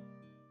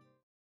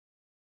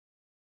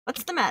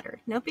 What's the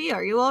matter? Nopi,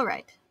 are you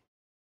alright?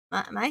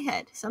 My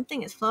head.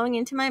 Something is flowing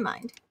into my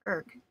mind.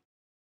 Erg.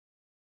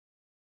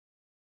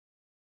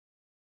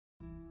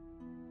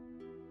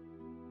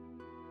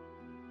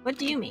 What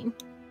do you mean?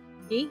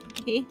 He?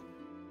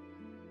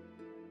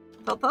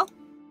 Popo?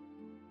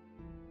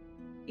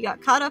 He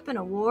got caught up in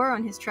a war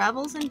on his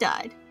travels and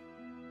died.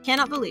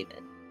 Cannot believe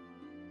it.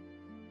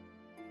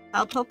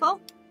 Pal Popo?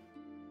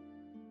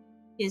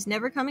 He is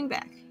never coming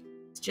back.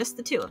 It's just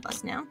the two of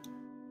us now.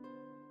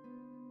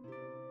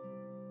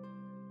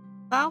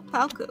 Pao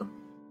Palku.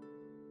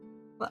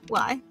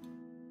 Why?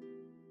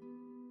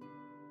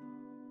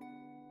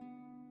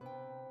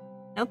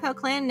 Nopal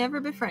clan never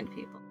befriend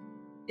people.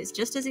 It's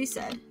just as he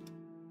said.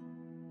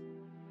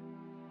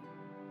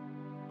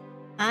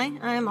 I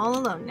am all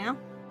alone now.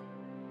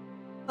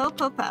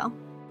 Pow.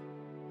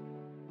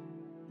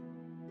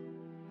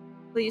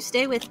 Will you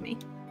stay with me?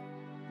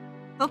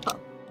 Popo.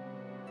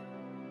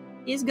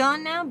 He is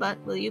gone now,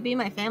 but will you be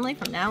my family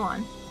from now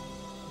on?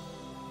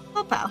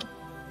 Pow.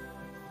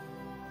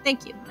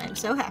 Thank you, I am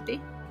so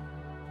happy.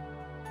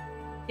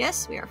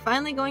 Yes, we are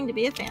finally going to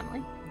be a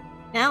family.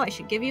 Now I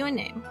should give you a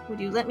name. Would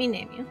you let me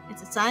name you?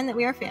 It's a sign that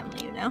we are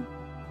family, you know.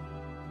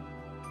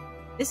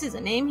 This is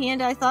a name he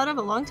and I thought of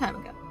a long time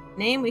ago. A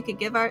name we could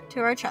give to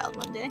our child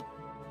one day.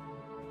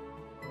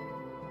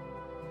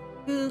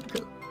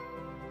 Cuckoo.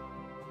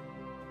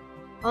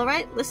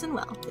 Alright, listen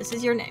well. This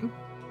is your name.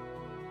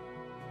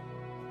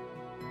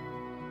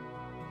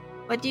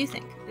 What do you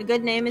think? A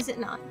good name, is it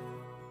not?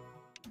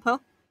 Po?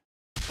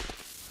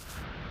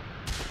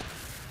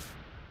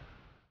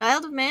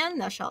 Child of man,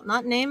 thou shalt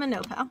not name a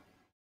Nopal.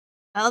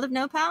 Child of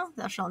Nopal,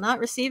 thou shalt not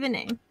receive a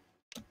name.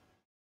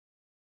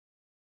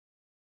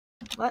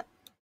 What?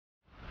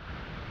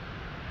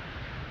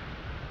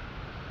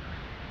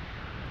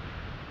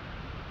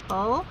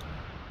 Oh?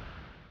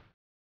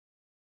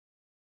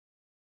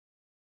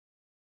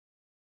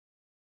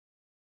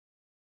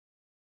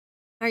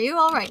 Are you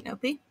alright,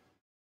 Nopi?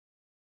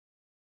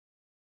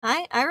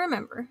 I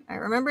remember. I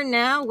remember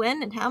now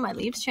when and how my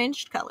leaves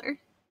changed color.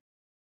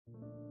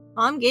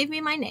 Mom gave me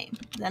my name,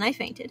 then I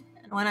fainted,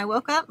 and when I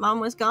woke up, Mom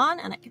was gone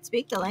and I could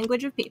speak the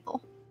language of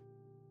people.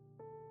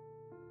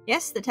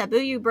 Yes, the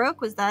taboo you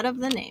broke was that of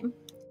the name.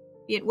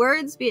 Be it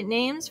words, be it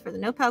names, for the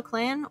Nopal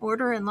clan,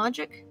 order and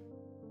logic,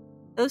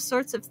 those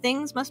sorts of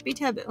things must be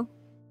taboo.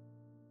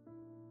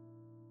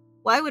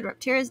 Why would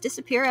Reptiras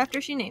disappear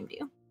after she named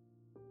you?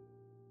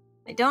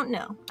 I don't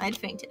know. I'd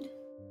fainted.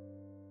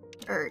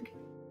 Erg.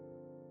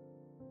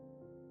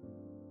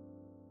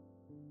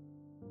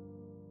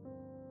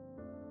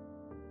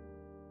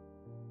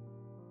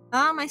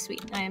 Ah, my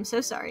sweet, I am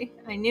so sorry.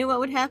 I knew what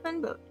would happen,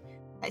 but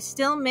I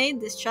still made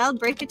this child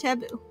break a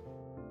taboo.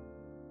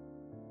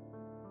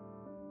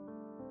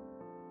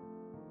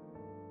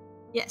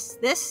 Yes,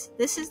 this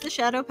is the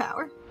shadow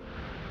power.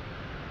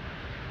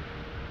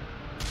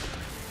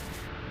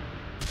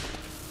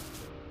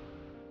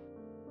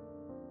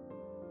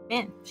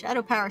 Man,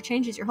 shadow power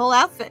changes your whole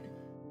outfit.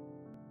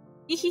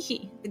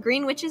 Hee. The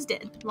green witch is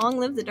dead. Long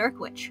live the dark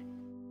witch.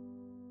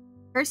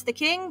 Curse the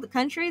king, the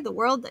country, the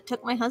world that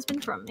took my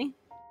husband from me.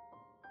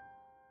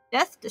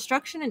 Death,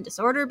 destruction, and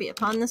disorder be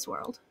upon this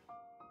world.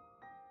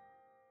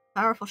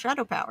 Powerful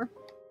shadow power.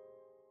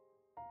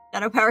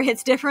 Shadow power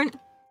hits different.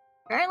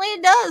 Apparently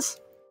it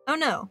does. Oh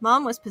no,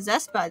 Mom was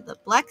possessed by the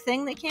black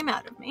thing that came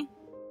out of me.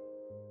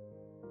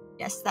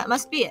 Yes, that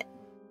must be it.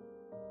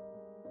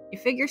 You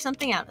figure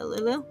something out,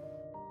 Ululu?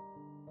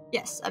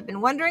 Yes, I've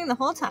been wondering the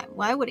whole time,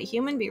 why would a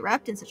human be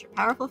wrapped in such a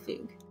powerful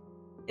foog?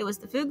 It was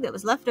the foog that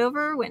was left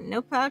over when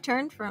Nopi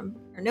turned from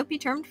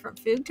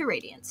foog to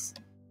radiance.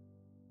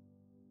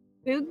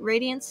 Foog,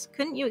 radiance,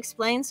 couldn't you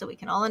explain so we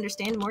can all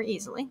understand more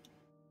easily?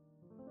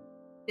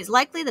 It is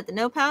likely that the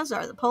Nopals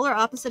are the polar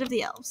opposite of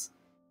the elves.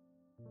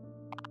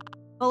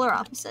 Polar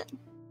opposite?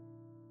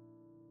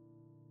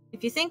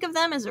 If you think of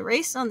them as a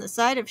race on the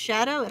side of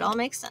shadow, it all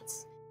makes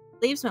sense.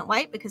 Leaves went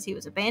white because he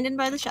was abandoned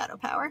by the shadow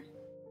power.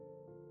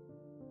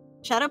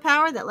 Shadow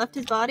power that left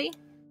his body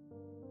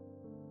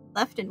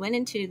left and went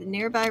into the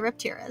nearby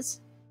Reptiras.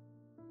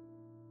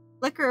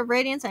 Flicker of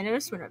radiance I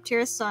noticed when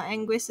Reptiras saw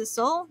Anguis's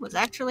soul was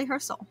actually her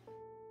soul.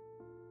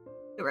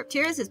 The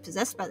Reptiras is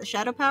possessed by the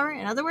shadow power.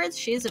 In other words,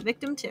 she is a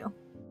victim too.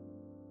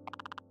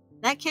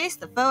 In that case,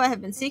 the foe I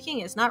have been seeking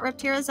is not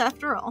Reptiras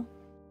after all.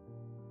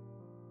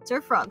 Sir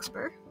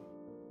Frogspur.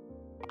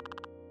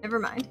 Never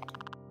mind.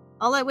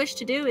 All I wish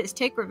to do is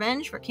take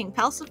revenge for King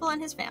Palsifal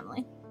and his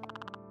family.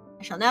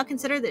 I shall now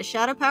consider this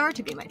shadow power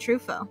to be my true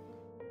foe.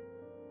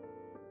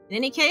 In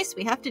any case,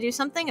 we have to do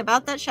something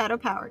about that shadow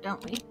power,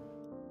 don't we?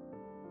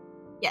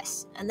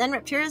 Yes, and then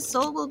Reptira's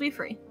soul will be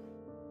free.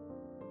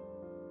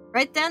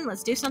 Right then,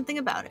 let's do something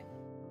about it.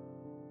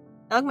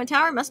 Dogma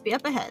Tower must be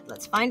up ahead.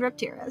 Let's find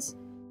Reptiras.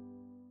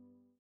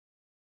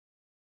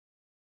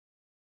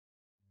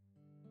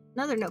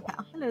 Another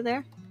Nopal. Hello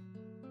there.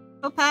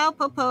 Popao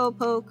Popo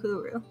Po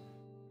Kuru.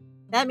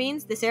 That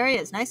means this area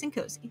is nice and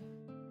cozy.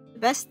 The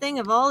best thing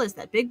of all is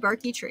that big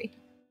barky tree.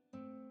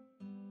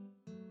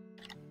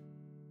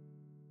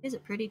 It is a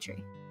pretty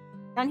tree.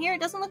 Down here,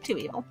 it doesn't look too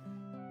evil.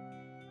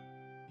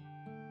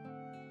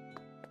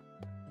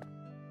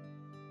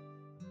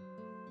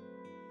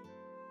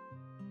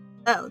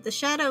 Oh, the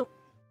shadow.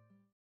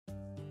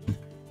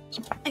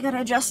 I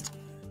gotta adjust.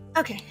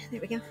 Okay, there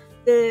we go.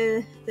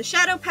 The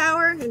shadow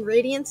power and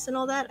radiance and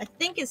all that, I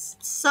think, is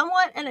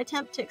somewhat an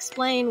attempt to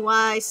explain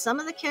why some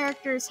of the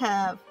characters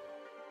have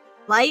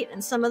light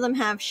and some of them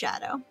have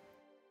shadow.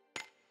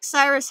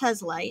 Cyrus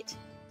has light.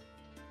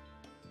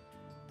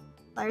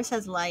 Cyrus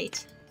has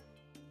light.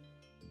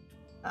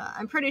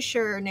 I'm pretty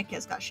sure Nick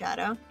has got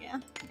shadow. Yeah,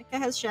 Nika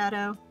has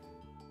shadow.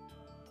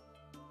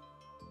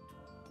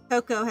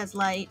 Coco has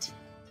light.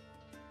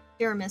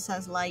 Pyramus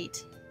has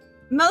light.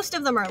 Most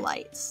of them are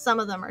light. Some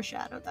of them are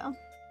shadow, though.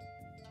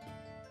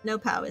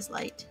 Nopal is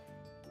light.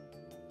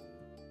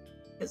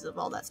 Because of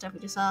all that stuff we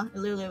just saw.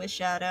 Ilulu is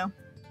shadow.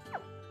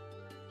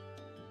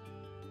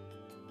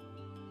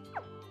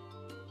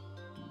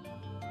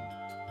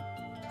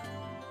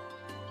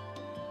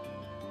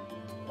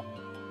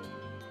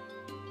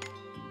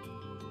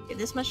 Okay,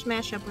 this must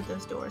match up with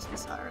those doors we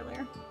saw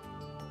earlier.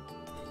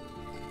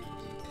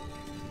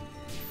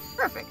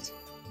 Perfect.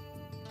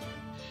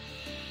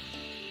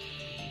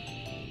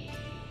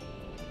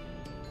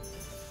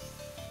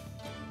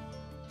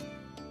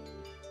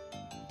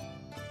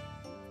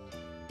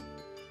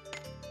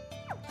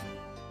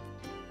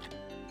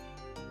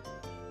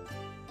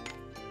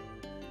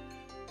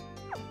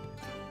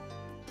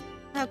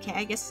 Okay,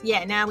 I guess,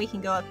 yeah, now we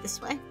can go up this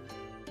way.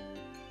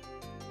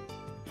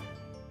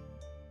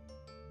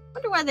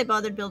 Wonder why they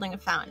bothered building a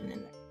fountain in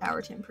the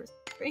tower to improve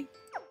the tree.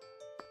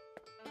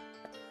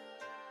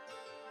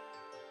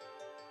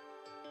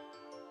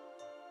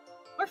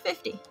 Or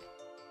 50.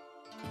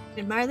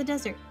 Admire the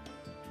desert.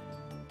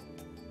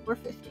 Or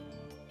 50.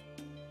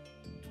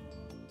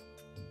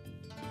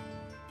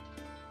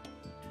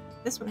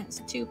 This one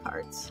has 2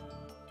 parts.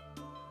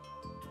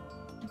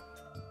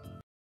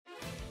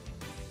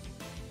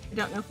 I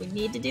don't know if we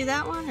need to do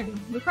that one, or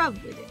we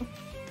probably do.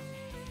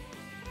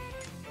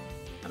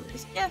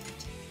 Summoner's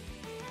Gift.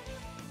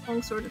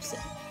 Long Sword of Sin.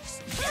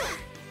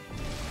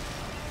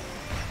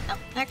 Oh,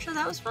 actually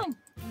that was fine.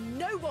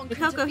 No one The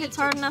can Coco defeat hits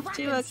hard a enough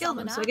to dragon kill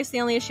them, so I summoner. guess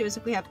the only issue is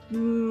if we have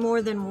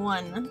more than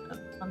one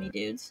of Mummy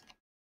dudes.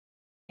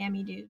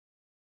 Yummy dude.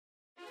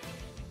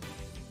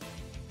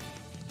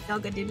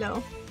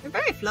 Delgadillo. They're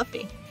very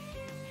fluffy.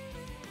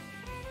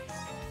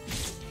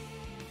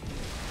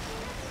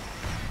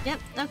 Yep,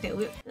 okay,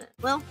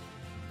 well,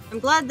 I'm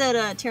glad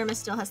that Pyramus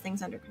still has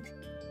things under control.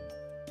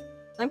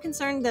 I'm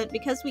concerned that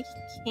because we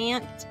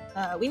can't,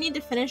 we need to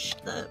finish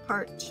the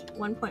part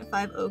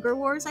 1.5 Ogre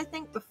Wars, I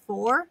think,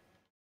 before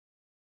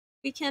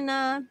we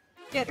can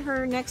get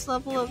her next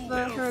level of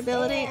her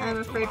ability. I'm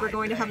afraid we're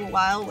going to have a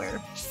while where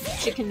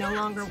she can no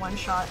longer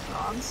one-shot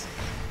mobs.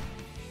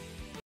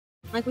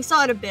 Like, we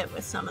saw it a bit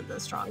with some of the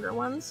stronger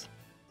ones.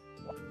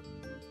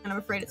 And I'm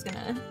afraid it's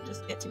gonna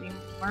just get to be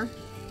more.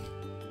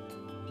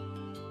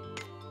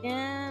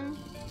 Again.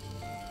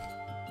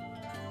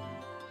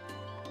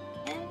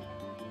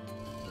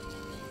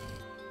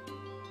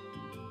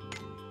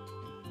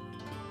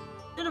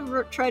 Should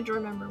have tried to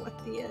remember what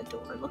the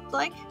door looked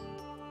like.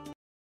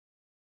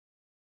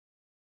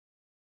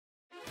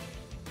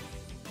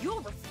 You're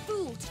a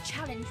fool to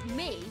challenge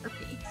me.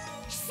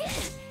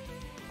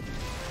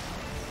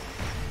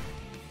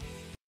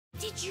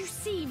 Did you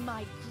see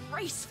my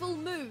graceful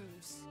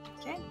moves?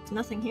 Okay, there's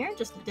nothing here,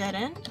 just a dead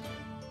end.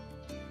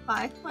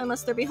 Why? Why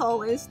must there be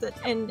hallways that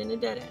end in a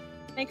dead end?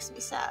 Makes me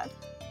sad.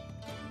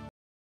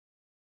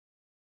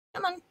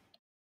 Come on.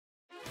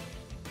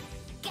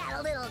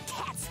 Got a little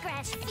cat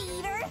scratch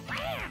fever?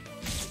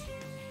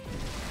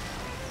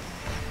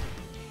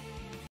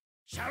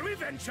 Shall we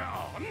venture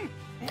on?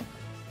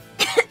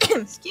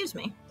 Excuse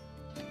me.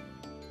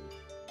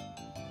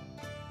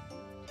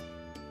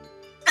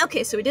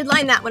 Okay, so we did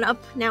line that one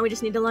up. Now we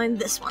just need to line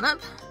this one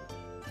up.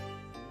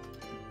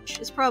 Which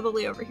is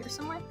probably over here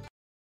somewhere.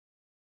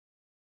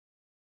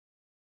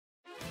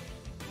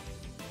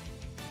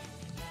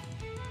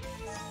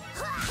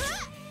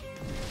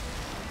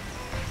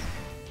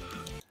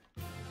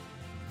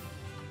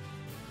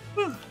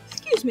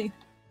 Excuse me.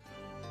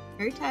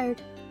 Very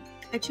tired.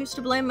 I choose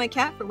to blame my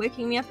cat for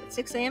waking me up at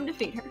 6 AM to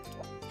feed her.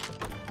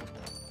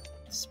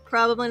 It's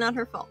probably not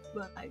her fault,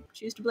 but I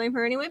choose to blame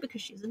her anyway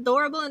because she's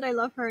adorable and I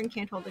love her and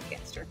can't hold it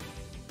against her.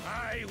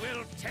 I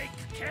will take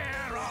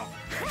care of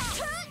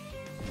this.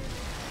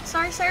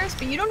 Sorry, Cyrus,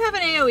 but you don't have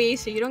an AoE,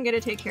 so you don't get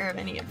to take care of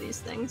any of these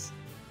things.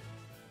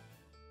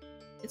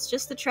 It's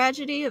just the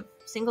tragedy of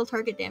single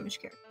target damage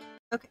character.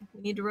 Okay,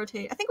 we need to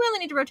rotate. I think we only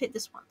need to rotate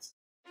this once.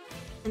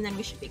 And then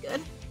we should be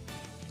good.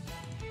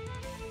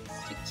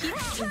 To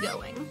keep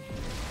going.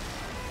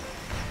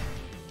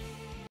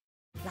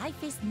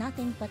 Life is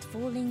nothing but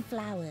falling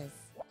flowers.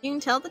 You can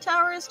tell the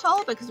tower is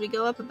tall because we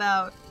go up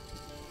about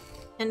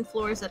 10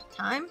 floors at a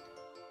time.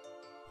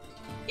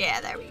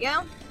 Yeah, there we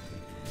go.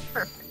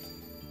 Perfect.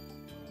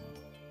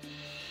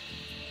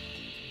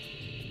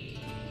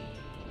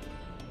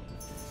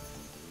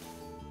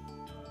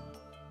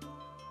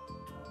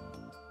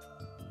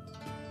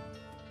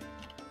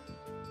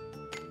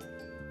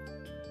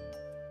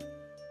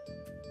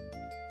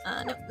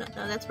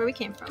 No, that's where we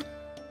came from.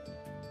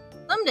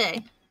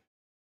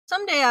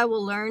 Someday I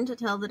will learn to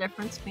tell the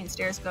difference between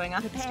stairs going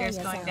up and stairs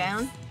going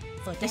down.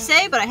 I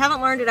say, but I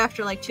haven't learned it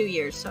after like 2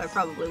 years, so I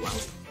probably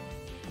won't.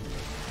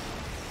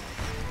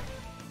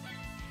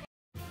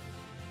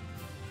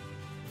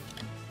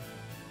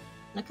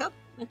 Not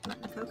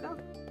Nakoko.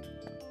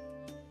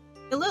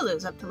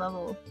 Lulu's up to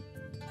level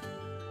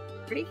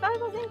 35,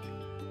 I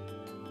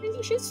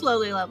think. She's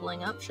slowly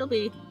leveling up. She'll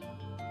be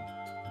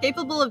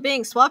capable of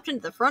being swapped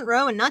into the front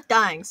row and not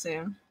dying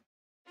soon.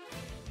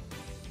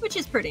 Which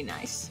is pretty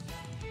nice.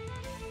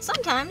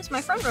 Sometimes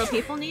my front row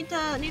people need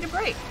a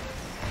break.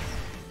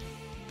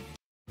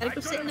 Gotta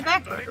go sit in the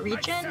back row to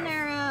regen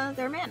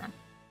their mana.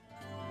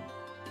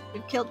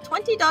 We've killed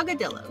 20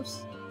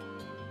 Dogadillos.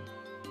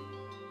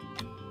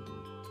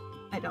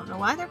 I don't know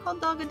why they're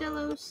called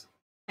Dogadillos.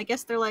 I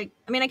guess they're like...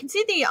 I mean, I can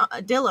see the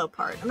Dillo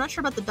part. I'm not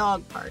sure about the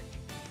dog part.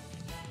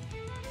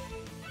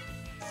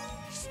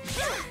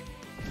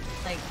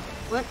 Like,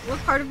 what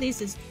part of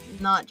these is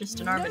not just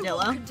an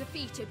armadillo? No one can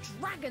defeat a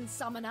dragon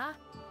summoner.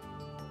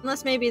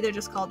 Unless maybe they're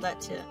just called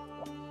that too.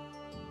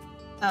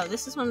 Oh,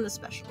 this is one of the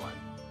special ones.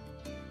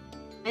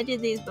 I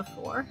did these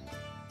before.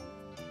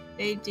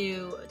 They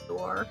do a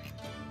door.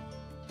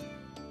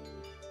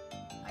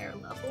 Higher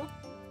level.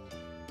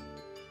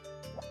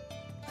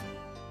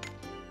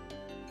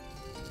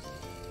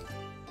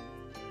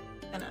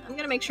 I'm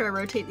gonna make sure I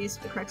rotate these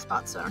to the correct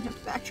spots so I don't have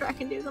to backtrack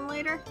and do them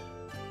later.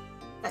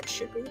 That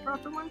should be the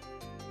proper one.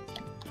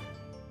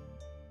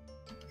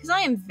 Because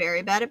I am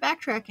very bad at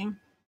backtracking.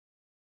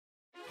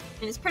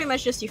 And it's pretty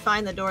much just you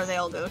find the door they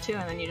all go to,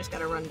 and then you just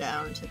gotta run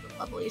down to the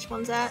level each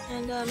one's at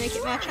and make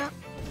it match up.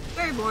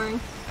 Very boring.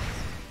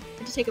 I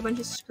had to take a bunch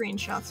of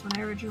screenshots when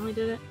I originally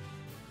did it.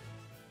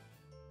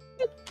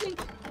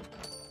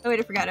 Oh wait,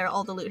 I forgot,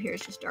 all the loot here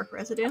is just dark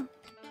residue.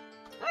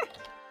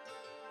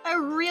 I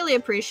really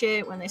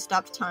appreciate when they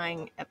stopped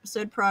tying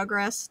episode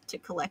progress to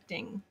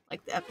collecting,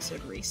 like, the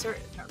episode research,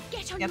 or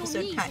the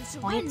episode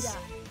points.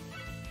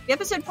 The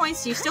episode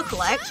points you still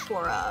collect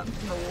for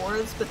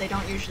rewards, but they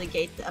don't usually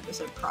gate the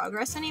episode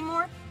progress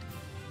anymore.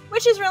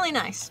 Which is really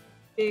nice,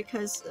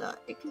 because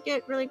it can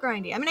get really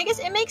grindy. I mean, I guess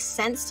it makes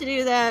sense to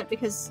do that,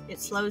 because it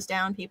slows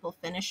down people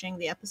finishing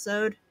the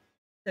episode.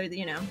 So,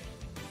 you know.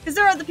 Because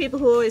there are the people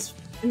who always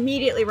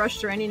immediately rush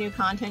through any new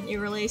content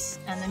you release,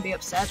 and then be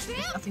upset that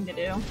there's nothing to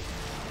do.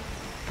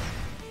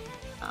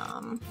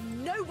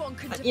 No one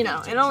can but, you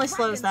know, it only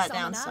slows that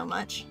down so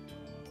much.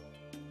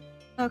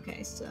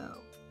 Okay, so...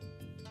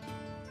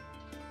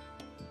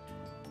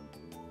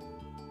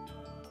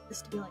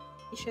 this to be like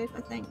shape, I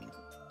think.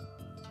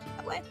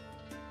 That way.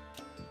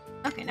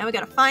 Okay, now we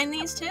gotta find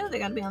these two. They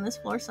gotta be on this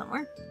floor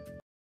somewhere.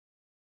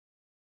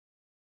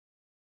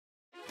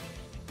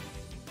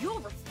 You're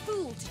a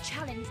fool to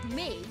challenge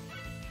me.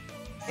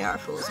 They are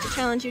fools to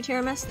challenge you,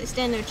 Tiramis. They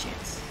stand no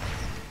chance.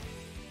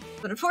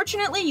 But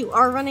unfortunately, you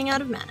are running out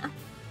of mana.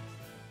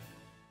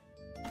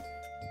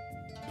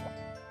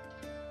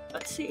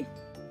 Let's see.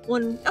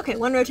 One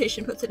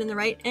rotation puts it in the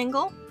right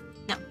angle.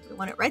 No, we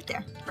want it right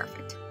there.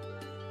 Perfect.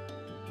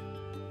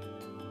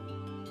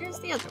 Here's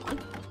the other one.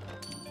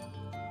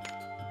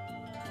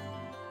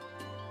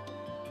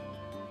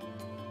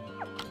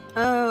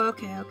 Oh,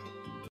 okay.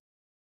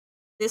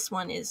 This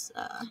one is,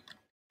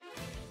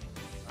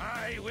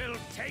 I will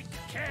take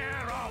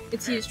care of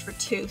it's used for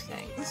two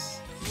things.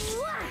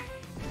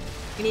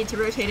 We need to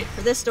rotate it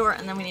for this door,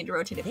 and then we need to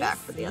rotate it back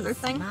for the other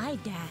thing. My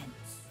dance.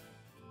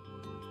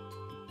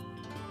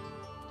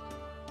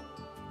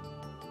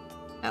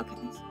 Okay,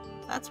 so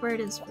that's where it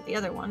is for the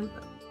other one,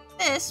 but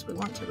this, we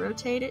want to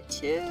rotate it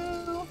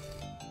to...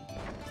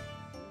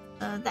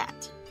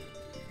 that.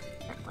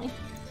 Apparently.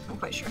 I'm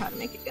quite sure how to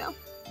make it go.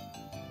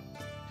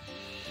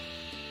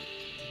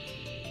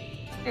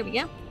 There we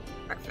go.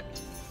 Perfect.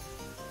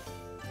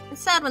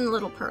 It's sad when the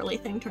little pearly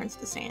thing turns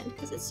to sand,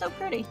 because it's so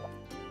pretty.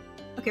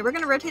 Okay, we're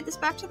gonna rotate this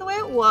back to the way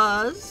it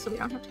was, so we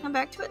don't have to come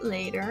back to it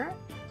later.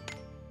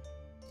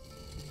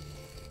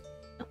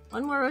 Oh,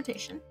 one more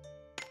rotation.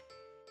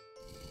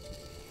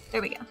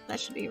 There we go. That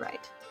should be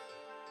right.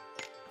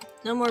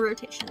 No more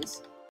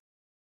rotations.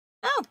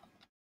 Oh!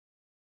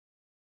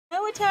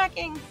 No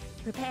attacking!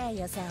 Prepare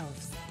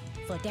yourselves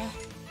for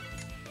death.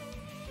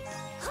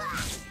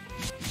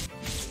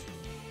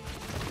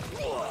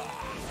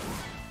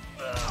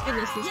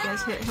 Goodness, these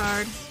guys hit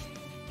hard.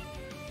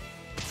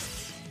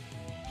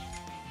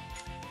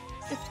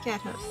 Shift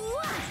Cat Hook.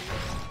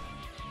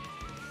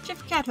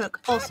 Shift Cat Hook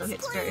also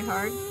hits very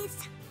hard.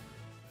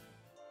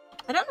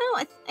 I don't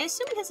know, I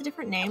assume it has a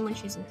different name when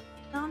she's in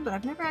zone, but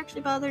I've never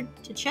actually bothered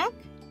to check.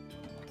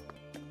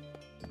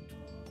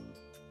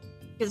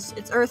 Because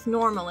it's Earth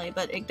normally,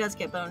 but it does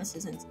get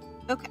bonuses in...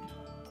 Okay.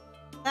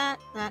 That,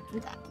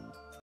 and that.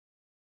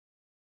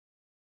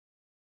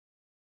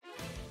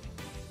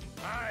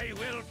 I I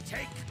will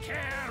take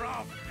care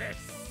of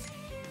this.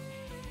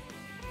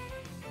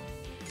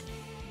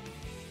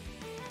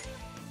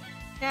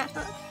 Cat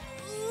hook.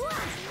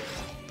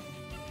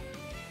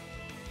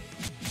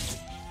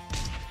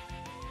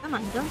 Come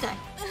on, don't die.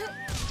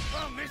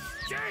 A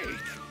mistake!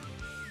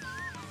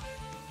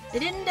 They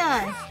didn't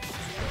die.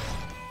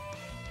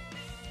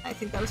 I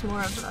think that was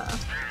more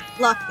of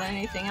luck than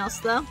anything else,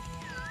 though.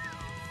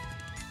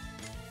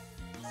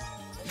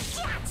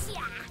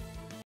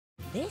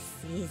 This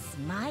is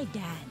my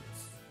dance.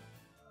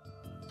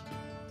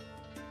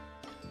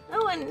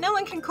 No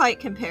one can quite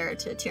compare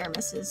to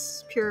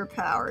Tiramis's pure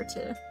power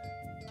to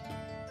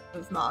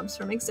move mobs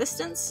from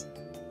existence.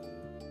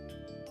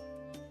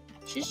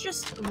 She's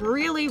just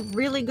really,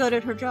 really good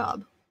at her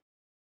job.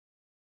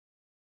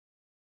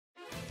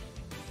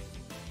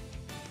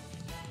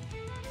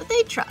 But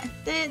they try.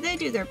 They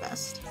do their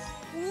best.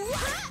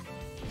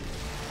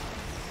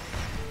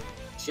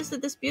 It's just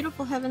that this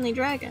beautiful heavenly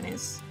dragon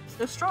is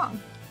so strong.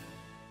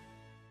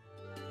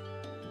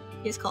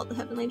 He's called the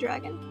Heavenly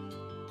Dragon.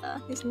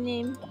 His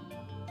name...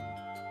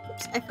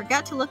 Oops, I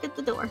forgot to look at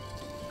the door.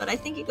 But I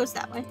think it goes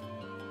that way.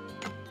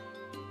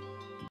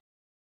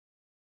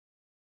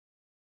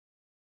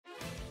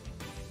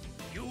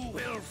 You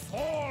will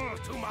fall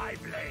to my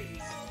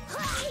blade.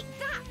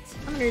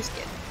 Summoner's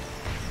Gift.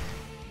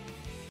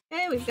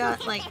 Okay, we've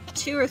got like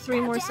 2 or 3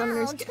 more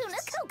Summoner's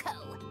Gifts.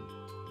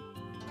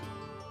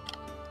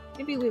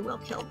 Maybe we will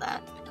kill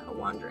that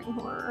Wandering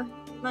Horror.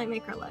 Might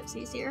make our lives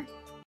easier.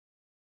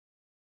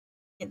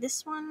 Okay,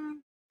 this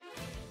one...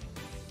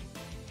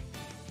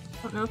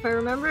 Don't know if I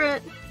remember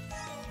it.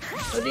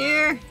 Oh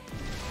dear!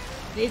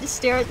 I need to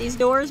stare at these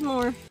doors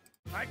more.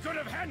 I could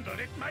have handled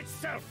it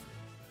myself.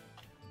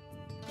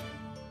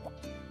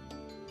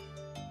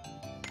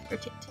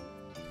 Rotate.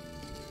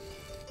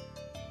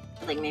 I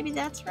feel like maybe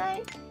that's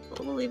right.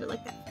 We'll leave it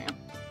like that for now.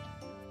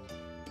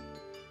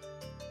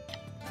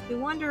 If we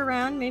wander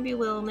around, maybe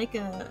we'll make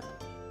a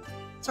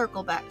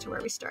circle back to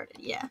where we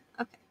started. Yeah,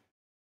 okay.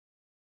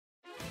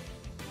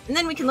 And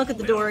then we can look at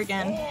the door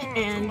again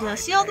and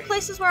see all the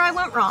places where I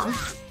went wrong.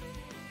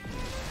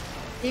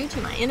 Due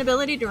to my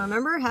inability to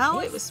remember how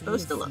it was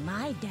supposed to look.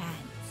 My dance.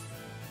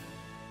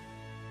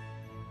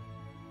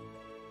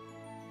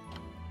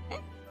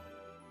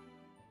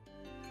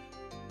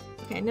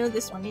 Okay, I know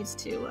this one needs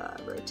to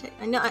rotate.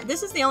 I know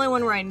this is the only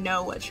one where I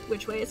know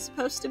which way it's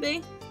supposed to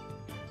be.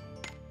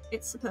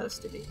 It's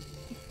supposed to be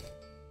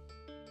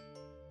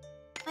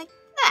like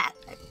that.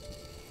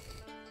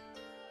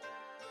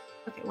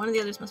 Okay, one of the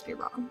others must be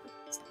wrong.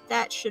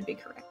 That should be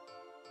correct.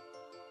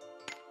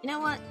 You know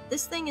what?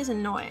 This thing is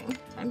annoying.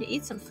 Time to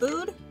eat some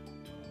food.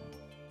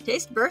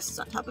 Taste bursts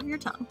on top of your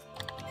tongue.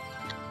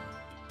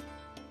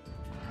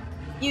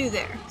 You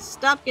there.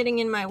 Stop getting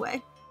in my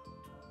way.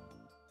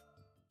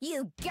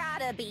 You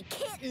gotta be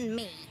kidding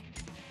me!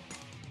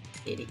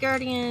 Deity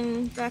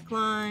Guardian,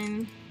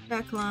 backline,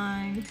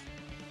 backline,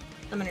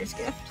 Summoner's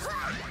Gift.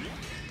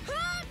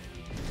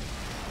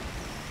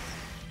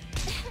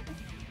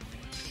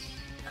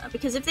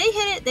 Because if they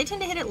hit it, they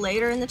tend to hit it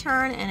later in the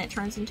turn and it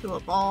turns into a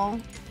ball.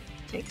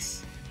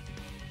 Takes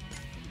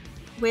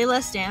way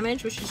less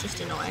damage, which is just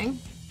annoying.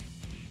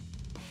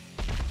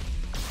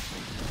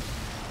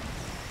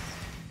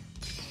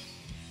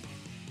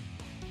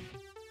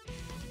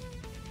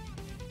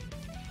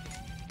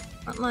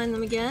 Frontline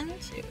them again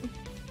to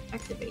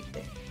activate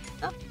their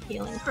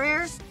Healing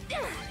Prayer.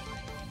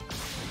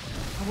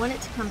 I want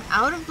it to come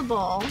out of the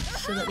ball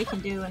so that we can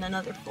do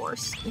another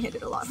force and hit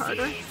it a lot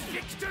harder.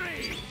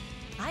 Victory!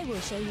 I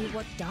will show you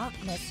what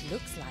darkness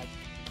looks like.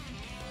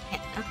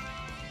 Yeah, okay.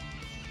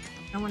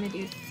 I want to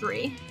do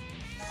 3.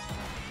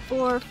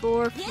 4,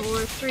 4, 4,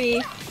 3,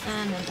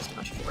 and then just a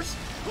bunch of 4s.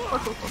 4, 4,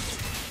 4,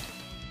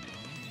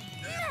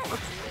 4.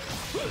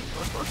 4,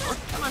 4, 4,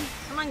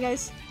 4. Come on,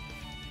 guys.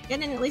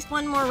 Get in at least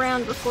one more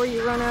round before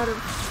you run out of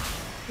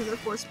the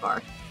force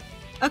bar.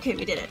 Okay,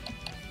 we did it.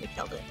 We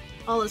killed it.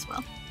 All is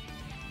well.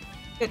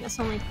 Goodness,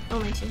 only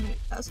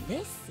 200,000.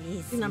 This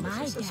is These numbers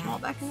my were so dance. small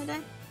back in the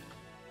day.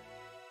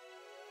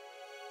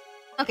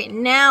 Okay,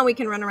 now we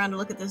can run around and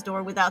look at this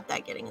door without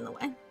that getting in the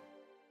way.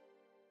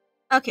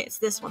 Okay, it's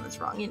this one that's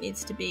wrong. It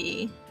needs to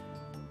be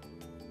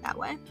that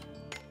way.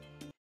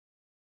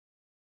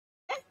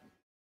 Okay.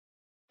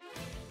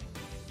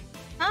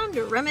 Time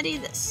to remedy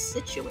this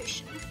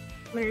situation.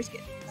 Summoner's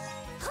Gift.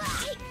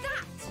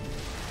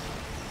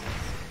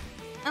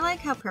 I like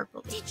how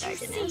purple this Did you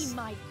dragon is. see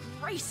my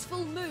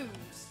graceful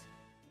moves?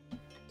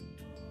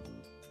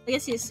 I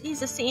guess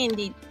he's a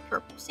sandy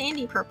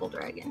purple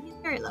dragon. He's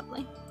very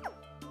lovely.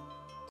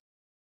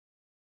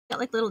 Got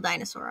like little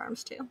dinosaur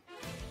arms too.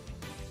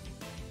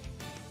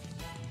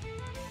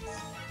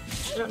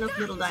 I don't know if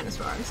little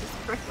dinosaur arms is the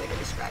correct way to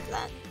describe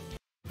that.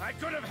 I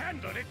could have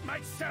handled it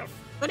myself.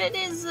 But it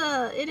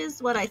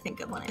is what I think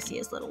of when I see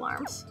his little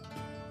arms.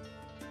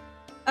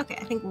 Okay,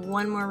 I think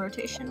one more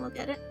rotation will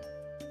get it.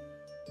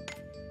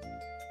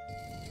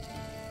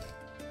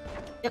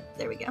 Yep,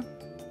 there we go.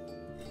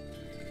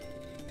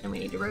 And we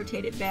need to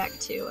rotate it back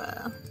to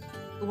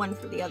the one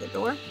for the other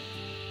door.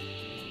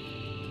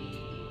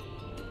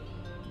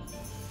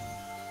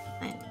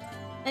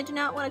 I do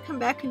not want to come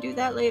back and do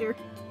that later.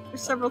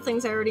 There's several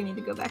things I already need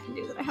to go back and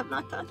do that I have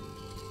not done.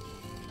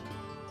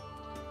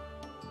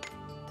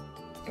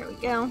 There we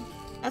go.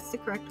 That's the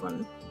correct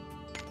one.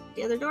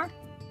 The other door?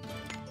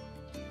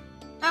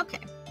 Okay.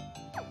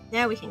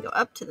 Now we can go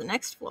up to the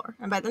next floor.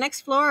 And by the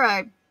next floor,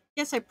 I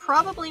guess I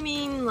probably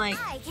mean, like...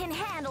 I can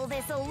handle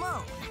this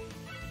alone.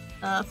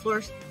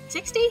 Floor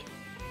 60?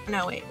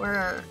 No, wait,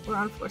 we're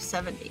on floor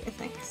 70, I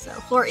think. So,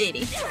 floor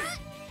 80.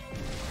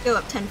 Go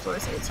up 10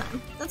 floors at a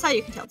time. That's how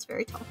you can tell it's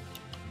very tall.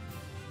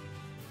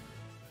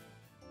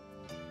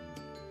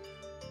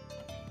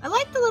 I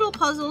like the little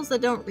puzzles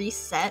that don't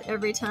reset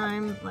every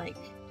time, like...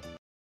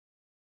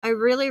 I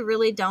really,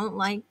 really don't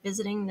like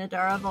visiting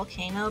Nadara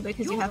Volcano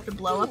because you have to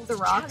blow up the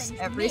rocks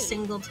every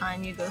single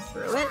time you go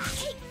through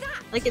it.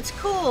 Like, it's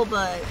cool,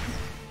 but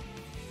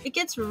it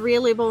gets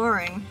really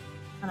boring,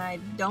 and I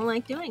don't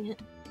like doing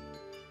it.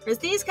 Whereas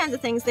these kinds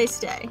of things, they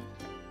stay.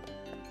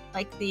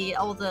 Like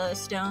all the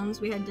stones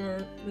we had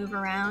to move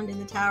around in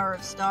the Tower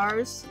of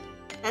Stars,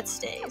 that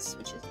stays,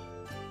 which is...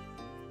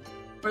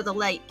 Or the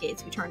light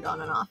gates we turned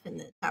on and off in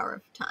the Tower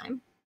of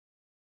Time.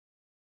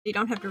 You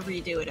don't have to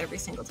redo it every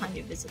single time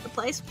you visit the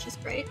place, which is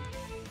great.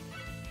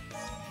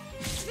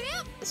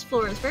 This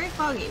floor is very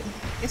foggy.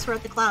 I guess we're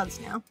at the clouds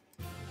now.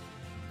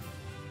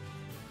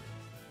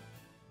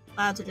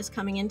 Clouds are just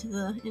coming into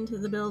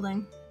the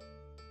building.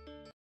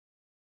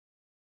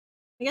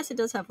 I guess it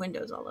does have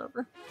windows all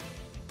over.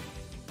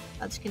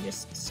 Clouds can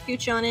just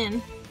scooch on in.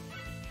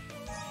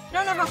 I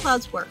don't know how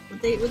clouds work.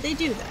 Would they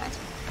do that?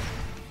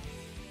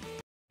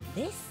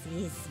 This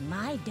is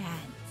my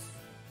dance.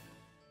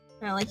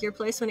 Kind of like your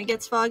place when it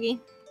gets foggy.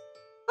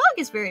 Fog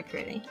is very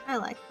pretty. I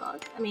like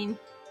fog. I mean,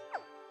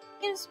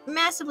 it's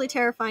massively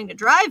terrifying to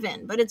drive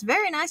in, but it's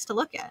very nice to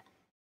look at.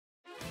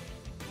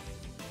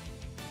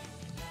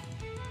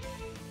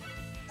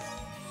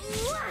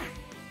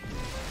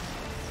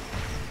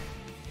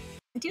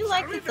 I do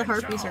like that the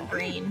harpies are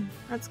green.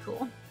 That's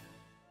cool.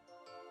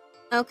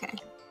 Okay.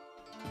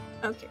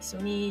 Okay, so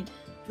we need...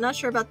 I'm not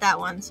sure about that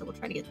one, so we'll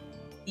try to get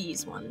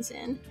these ones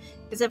in.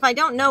 Because if I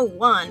don't know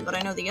one, but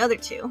I know the other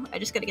two, I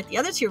just gotta get the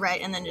other two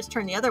right and then just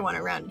turn the other one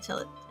around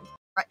until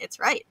it's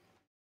right.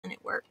 And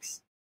it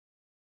works.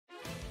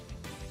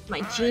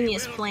 My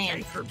genius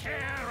plan for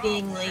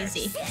being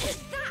lazy.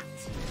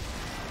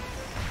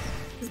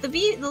 Because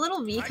the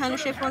little V kind of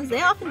shaped ones,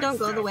 they often don't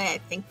go the way I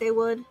think they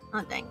would.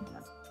 Oh dang,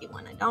 that's the V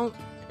one. I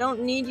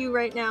don't need you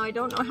right now. I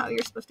don't know how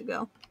you're supposed to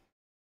go.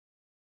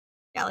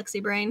 Galaxy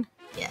Brain?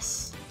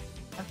 Yes.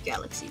 I have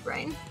Galaxy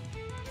Brain.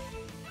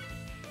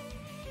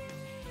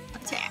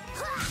 Attack.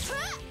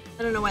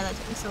 I don't know why that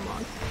took me so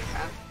long.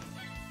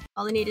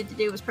 All I needed to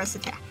do was press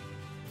attack.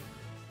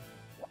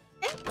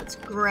 Okay, let's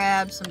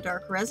grab some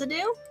dark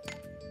residue.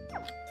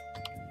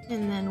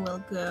 And then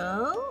we'll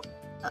go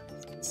up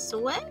this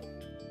way.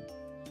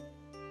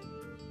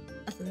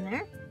 Nothing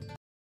there.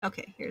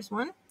 Okay, here's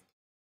one.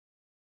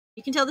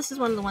 You can tell this is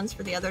one of the ones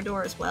for the other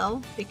door as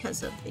well,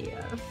 because of the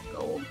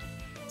gold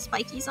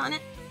spikies on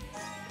it.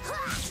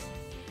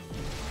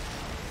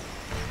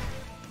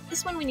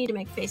 This one we need to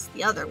make face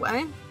the other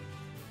way.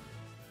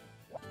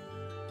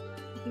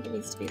 I think it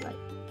needs to be like...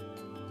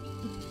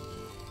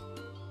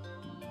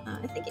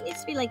 I think it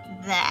needs to be like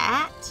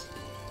that.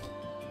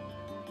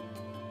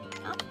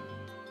 Oh.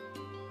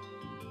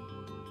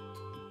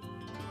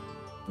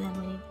 And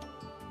then we need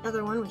the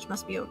other one, which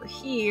must be over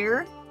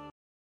here.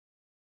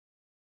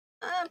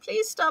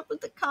 Please stop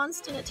with the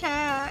constant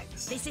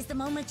attacks. This is the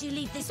moment you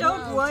leave this I don't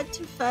world. want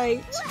to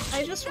fight.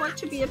 I just want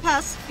to be a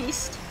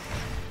pacifist.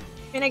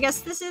 I mean, I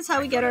guess this is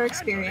how we get our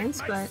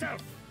experience, but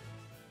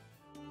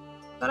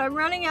I'm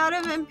running out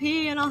of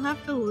MP and I'll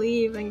have to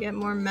leave and get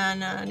more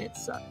mana, and it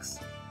sucks.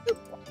 Oop.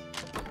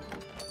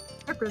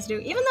 Dark residue.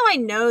 Even though I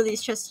know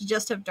these chests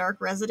just have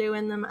dark residue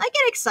in them, I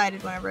get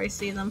excited whenever I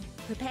see them.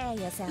 Prepare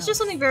yourself. There's just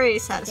something very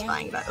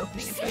satisfying about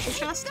opening a treasure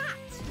chest.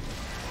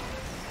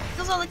 It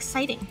feels all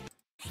exciting.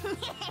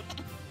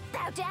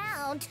 Bow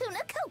down, Tuna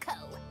Coco.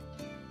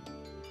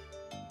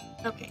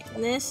 Okay,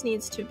 and this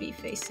needs to be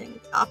facing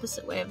the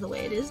opposite way of the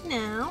way it is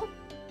now.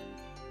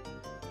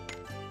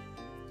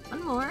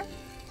 One more.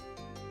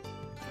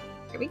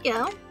 There we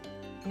go.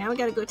 Now we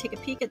gotta go take a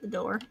peek at the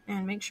door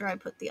and make sure I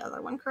put the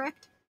other one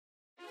correct.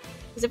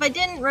 Because if I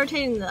didn't,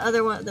 rotating the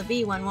other one, the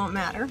B one, won't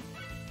matter.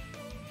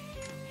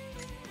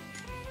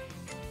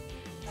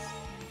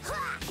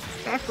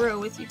 Back row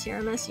with you,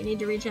 Tiramis. You need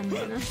to regen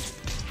mana.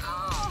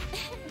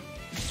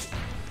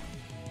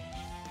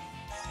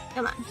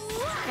 Come on.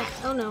 Yeah.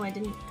 Oh no, I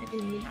didn't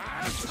need.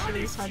 I should have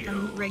just had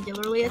them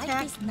regularly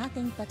attack. Life is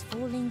nothing but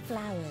falling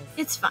flowers.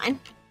 It's fine.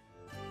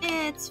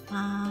 It's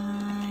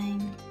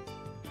fine.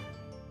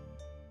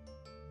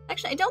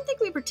 Actually, I don't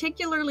think we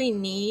particularly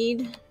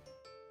need...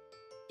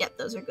 Yep,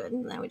 those are good.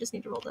 Now we just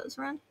need to roll those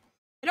around.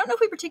 I don't know if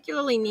we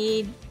particularly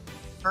need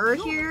her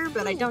here,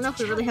 but I don't know if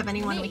we really have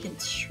anyone we can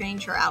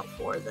change her out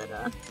for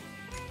that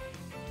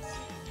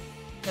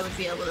would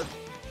be able to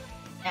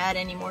add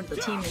any more to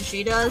the team than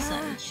she does,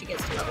 and she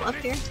gets to level up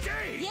here.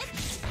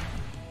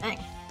 Dang.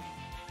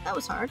 That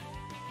was hard.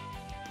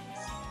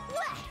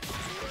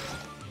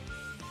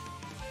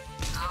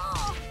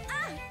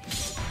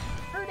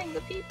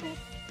 the people.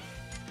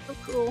 So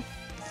cool.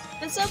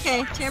 It's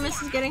okay.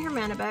 Taramis is getting her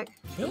mana back.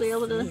 She'll be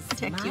able to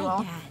protect you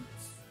all.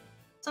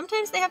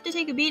 Sometimes they have to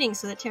take a beating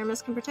so that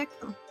Taramis can protect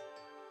them.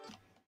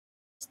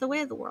 It's the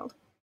way of the world.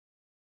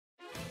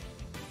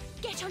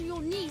 Get on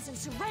your knees and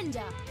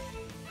surrender.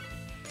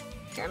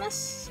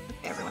 Taramis.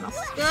 Okay, everyone else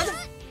is good.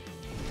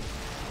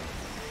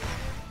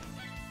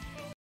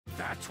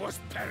 That was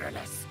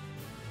perilous.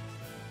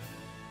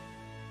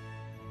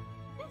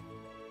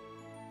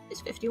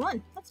 It's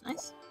 51. That's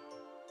nice.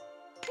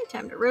 Okay,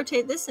 time to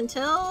rotate this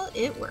until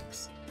it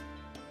works.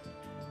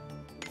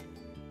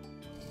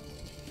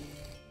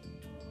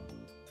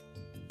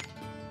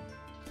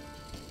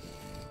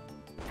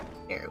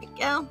 There we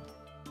go.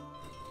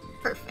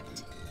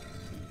 Perfect.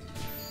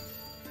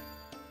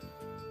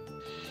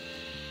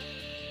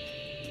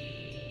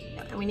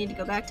 Now, and we need to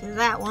go back to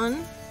that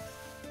one.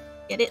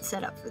 Get it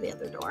set up for the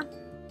other door.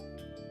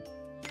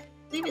 I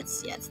believe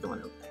it's, yeah, it's the one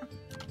over there.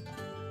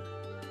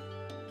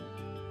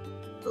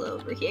 Go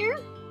over here.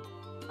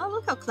 Oh,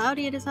 look how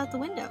cloudy it is out the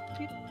window.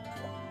 Beautiful.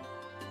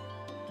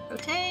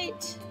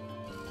 Rotate.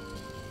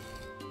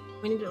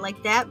 We need it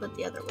like that, but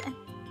the other way.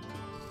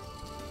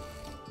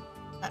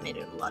 That made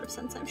it a lot of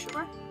sense, I'm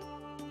sure.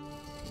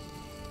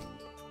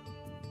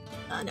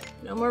 No,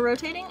 no more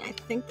rotating. I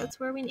think that's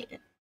where we need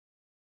it.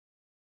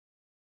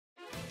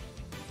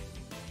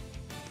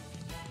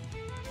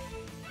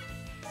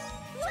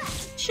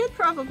 Should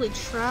probably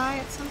try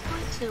at some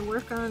point to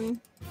work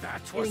on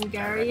getting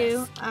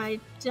Garyu. I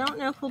don't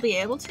know if we'll be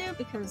able to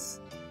because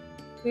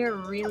we are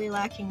really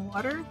lacking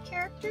water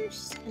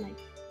characters, and I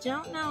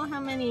don't know how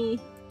many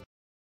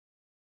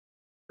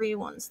free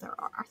ones there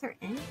are. Are there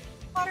any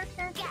water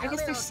characters? I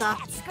guess there's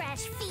Saki. I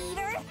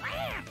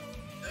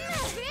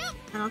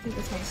don't think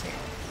that's how you say it.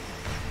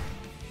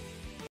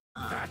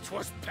 That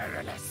was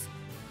perilous.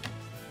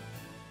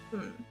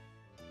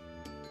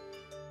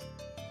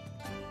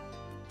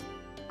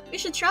 We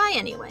should try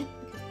anyway,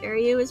 because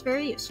Garyu is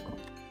very useful.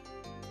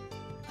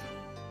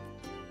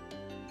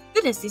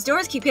 Goodness, these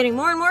doors keep getting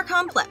more and more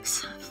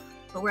complex.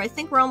 But I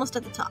think we're almost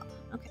at the top.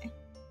 Okay.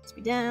 Let's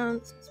be down,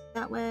 let's be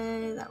that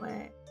way, that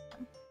way.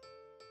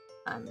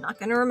 I'm not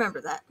gonna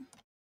remember that.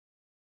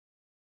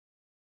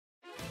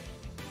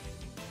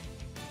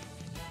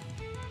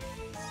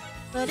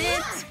 But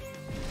it's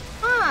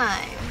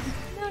fine.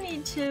 No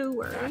need to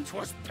worry. That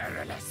was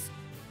perilous.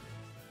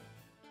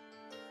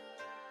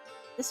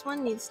 This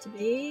one needs to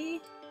be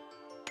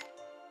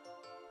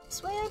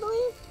this way, I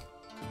believe.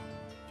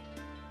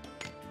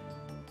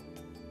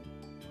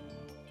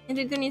 And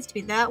it either needs to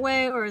be that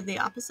way or the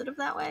opposite of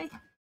that way.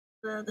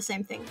 The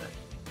same thing, but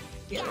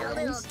the other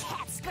ones.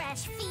 Cat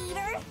scratch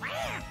feeder.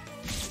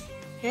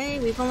 Okay,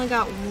 we've only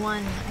got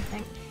one, I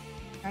think,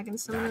 Dragon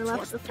Summoner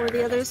left before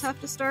the others have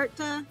to start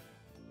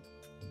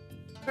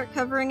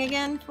covering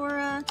again for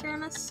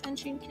Taramis, and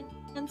she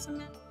can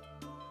submit.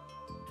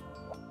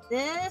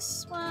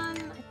 This one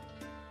I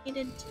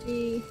needed to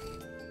be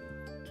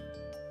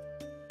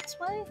this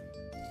way.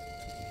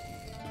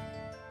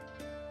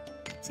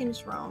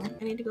 Seems wrong.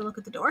 I need to go look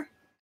at the door.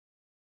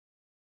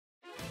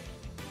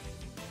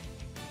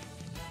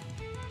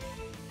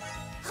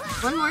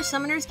 One more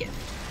Summoner's Gift.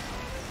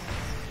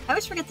 I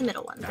always forget the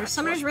middle one. There's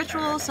Summoner's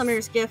Ritual,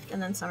 Summoner's Gift,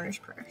 and then Summoner's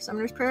Prayer.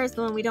 Summoner's Prayer is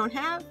the one we don't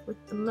have, with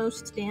the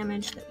most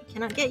damage that we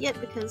cannot get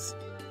yet because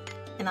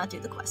we cannot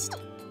do the quest.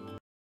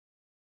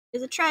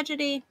 It's a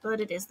tragedy, but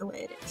it is the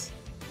way it is.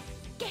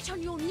 Get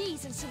on your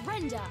knees and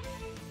surrender.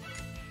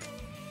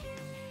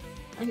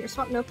 I hear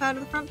swap Nope out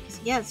of the front because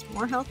he has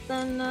more health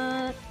than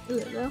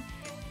Lulu.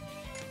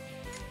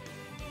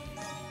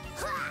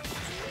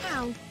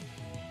 Ow.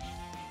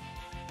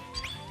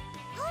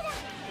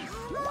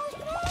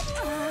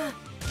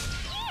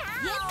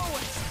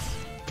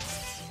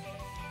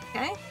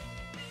 Okay.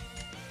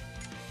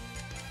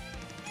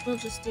 We'll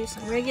just do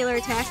some regular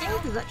attacking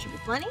because that should be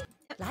plenty.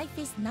 Yep. Life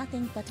is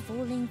nothing but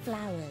falling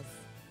flowers.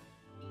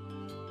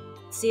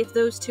 See if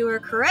those two are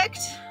correct.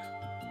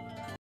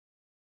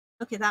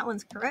 Okay, that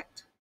one's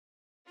correct.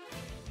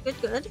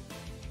 Good, good.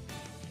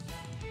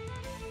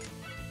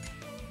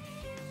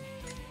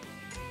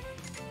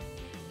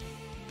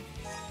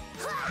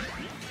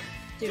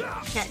 Do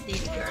our cat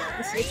deity guard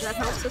and see if that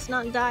helps us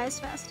not die as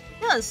fast.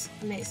 It does.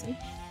 Amazing.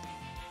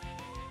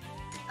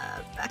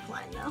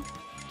 Backline though.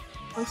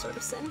 Some sort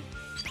of sin.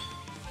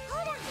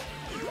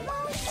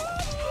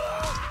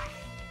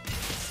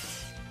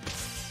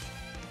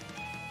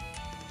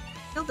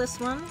 Kill this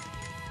one.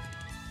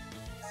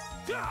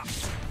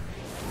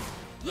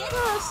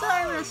 Oh,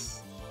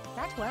 Cyrus!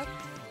 That worked.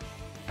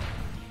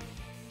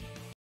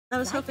 I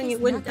was hoping it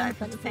wouldn't die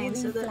from the pain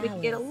so that we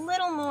could get a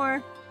little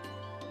more.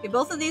 Okay,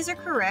 both of these are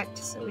correct,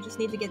 so we just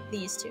need to get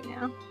these two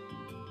now.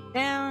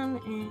 Down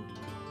and...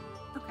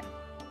 okay.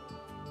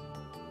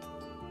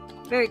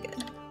 Very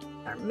good.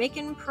 Are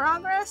making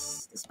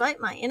progress, despite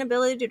my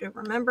inability to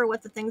remember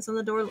what the things on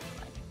the door look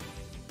like.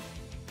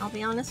 I'll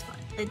be honest, when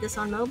I played this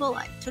on mobile,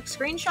 I took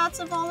screenshots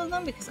of all of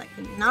them because I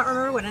could not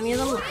remember what any of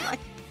them looked like.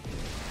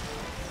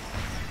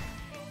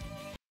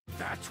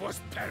 That was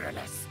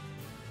perilous.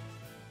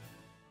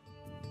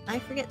 I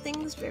forget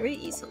things very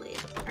easily.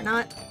 They're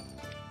not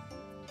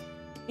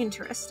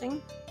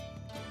interesting.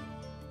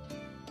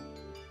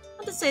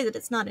 Not to say that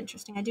it's not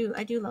interesting. I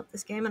do love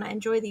this game, and I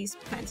enjoy these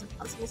kinds of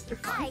puzzles. They're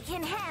fun. I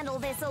can handle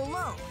this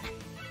alone.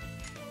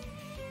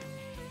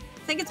 I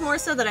think it's more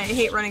so that I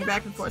hate running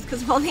back and forth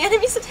because of all the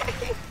enemies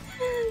attacking.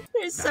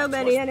 There's so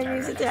many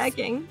enemies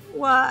attacking.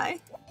 Why?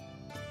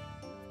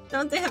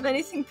 Don't they have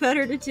anything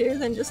better to do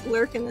than just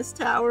lurk in this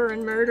tower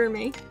and murder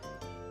me?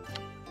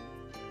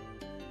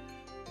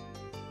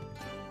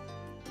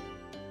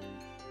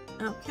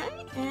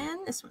 Okay, and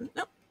this one.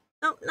 Nope.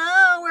 Nope,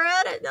 no, we're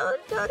at it.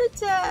 Don't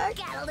attack.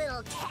 Got a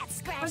little cat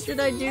scratch. What did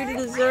I do to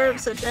deserve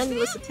such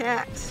endless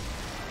attacks?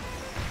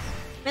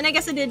 I mean, I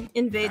guess I did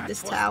invade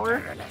this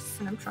tower,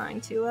 and I'm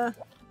trying to,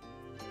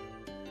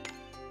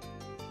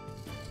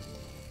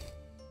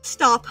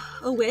 stop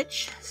a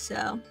witch,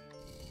 so...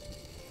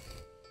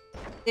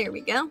 There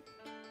we go.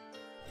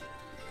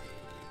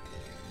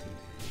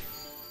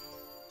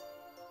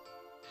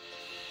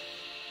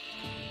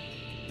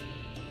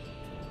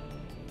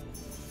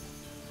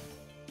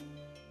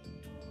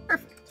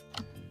 Perfect.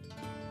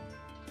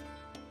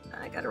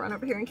 I gotta run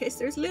over here in case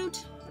there's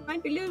loot. There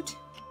might be loot.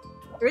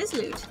 There is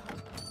loot.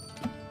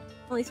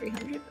 Only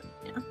 300, but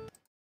yeah.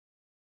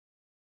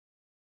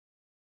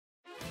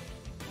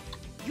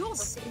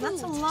 Let's see,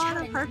 that's a lot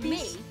of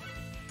harpies.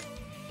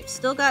 We've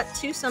still got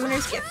 2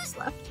 summoners gifts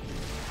left.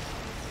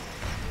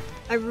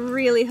 I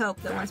really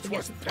hope that once we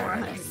get to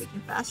 400 we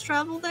can fast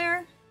travel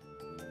there.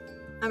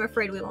 I'm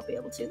afraid we won't be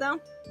able to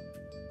though.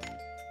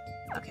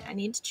 Okay, I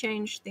need to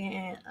change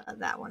the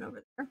that one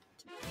over there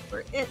to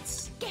where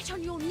it's Get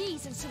on your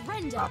knees and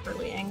surrender.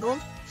 properly angled.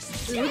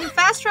 We can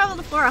fast travel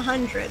to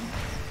 400,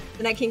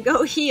 then I can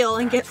go heal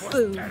and get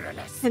food,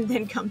 and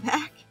then come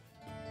back.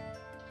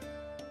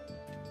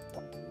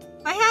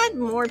 If I had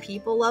more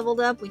people leveled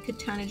up, we could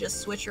kind of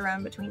just switch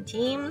around between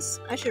teams.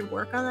 I should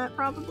work on that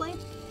probably.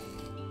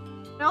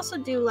 I also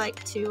do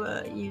like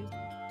to use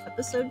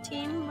episode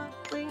team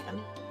mostly.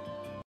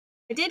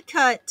 I did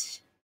cut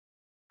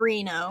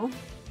Brino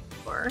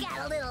for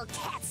Got a little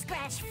cat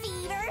scratch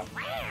fever.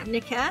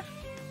 Nika.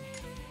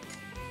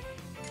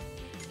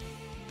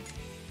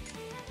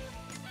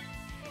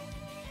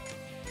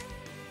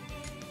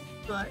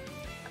 But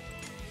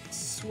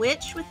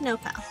switch with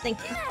Nopal. Thank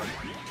you.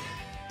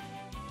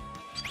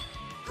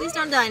 Please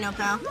don't die,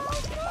 Nopal.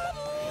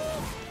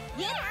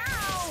 Yow!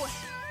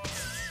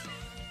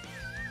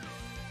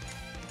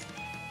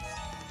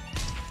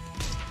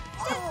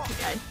 Oh, he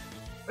died.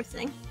 Poor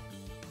thing.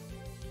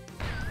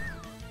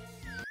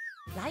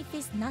 Life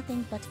is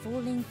nothing but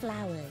falling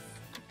flowers.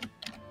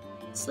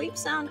 Sleep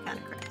sound kind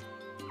of crazy.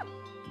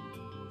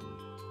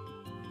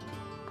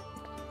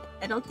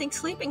 I don't think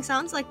sleeping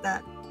sounds like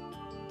that.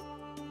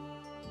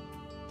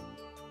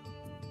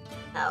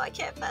 No, I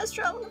can't fast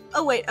travel.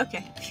 Oh wait,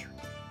 okay. Phew.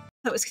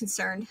 I was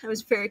concerned. I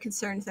was very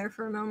concerned there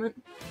for a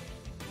moment.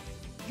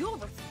 You're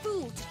a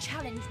fool to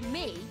challenge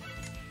me.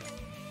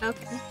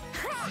 Okay.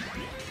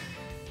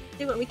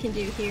 See what we can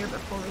do here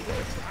before we go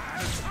to...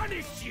 I'll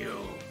punish you!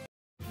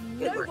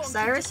 Good work,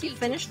 Cyrus. You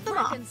finished them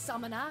off.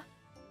 Summoner.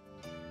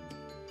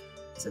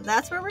 So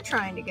that's where we're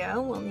trying to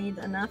go. We'll need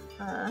enough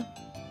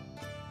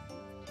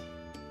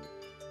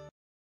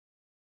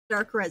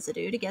dark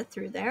residue to get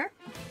through there.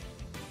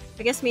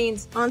 I guess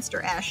means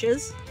monster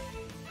ashes.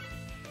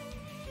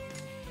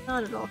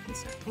 Not at all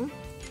concerning.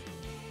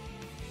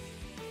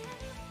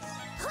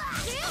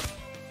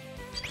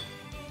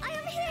 I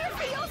am here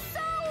for your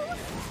soul.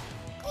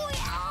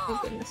 Oh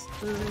goodness,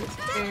 it's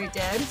very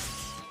dead.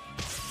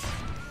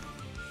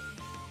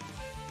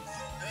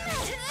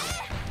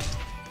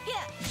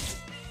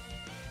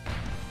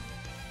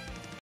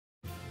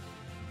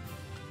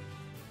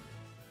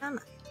 Come on.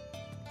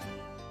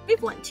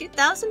 We've won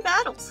 2,000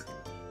 battles.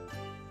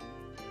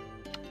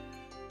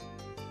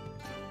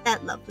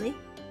 That lovely.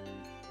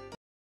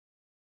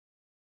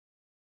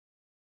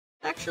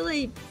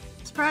 Actually,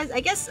 surprised. I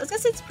guess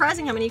it's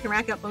surprising how many you can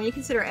rack up when you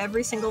consider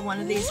every single one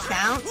of these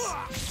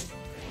counts.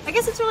 I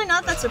guess it's really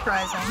not that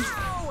surprising.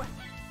 Ow!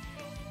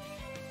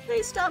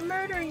 Please stop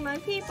murdering my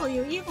people,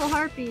 you evil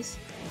harpies.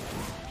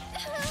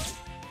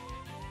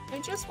 I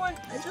just want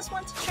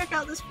to check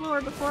out this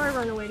floor before I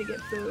run away to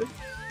get food.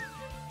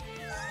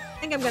 I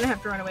think I'm gonna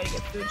have to run away to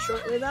get food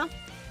shortly, though.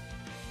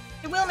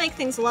 It will make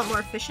things a lot more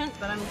efficient,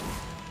 but I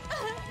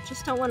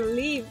just don't want to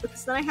leave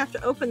because then I have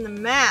to open the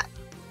map.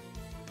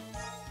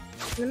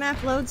 And the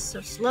map loads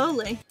so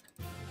slowly.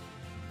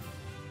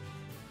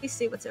 Let me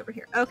see what's over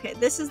here. Okay,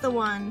 this is the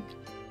one.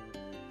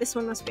 This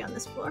one must be on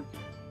this floor.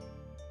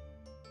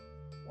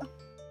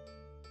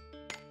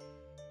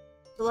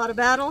 A lot of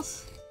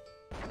battles.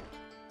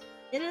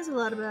 It is a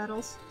lot of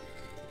battles.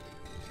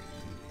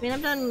 I mean,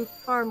 I've done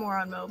far more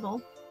on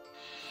mobile.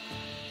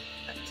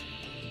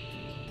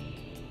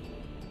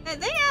 But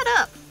they add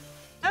up!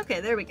 Okay,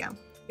 there we go.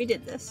 We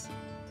did this.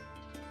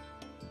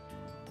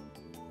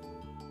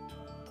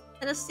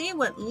 Let us see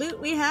what loot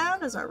we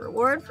have as our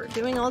reward for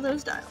doing all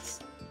those dials.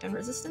 And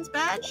resistance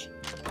badge.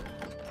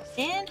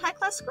 And high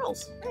class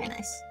scrolls. Very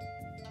nice.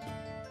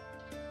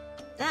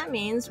 that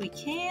means we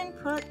can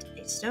put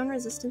a stone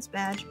resistance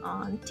badge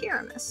on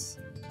Tiramis.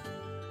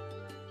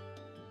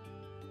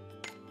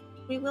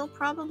 We will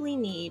probably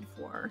need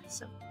for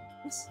some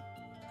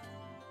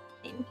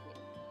things.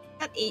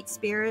 Got 8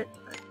 spirit,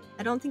 but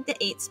I don't think the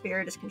 8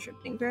 spirit is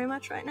contributing very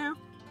much right now.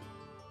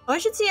 Oh, I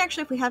should see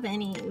actually if we have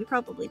any. We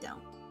probably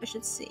don't. I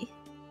should see.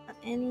 Have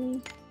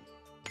any?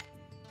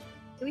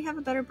 Do we have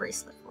a better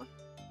bracelet for?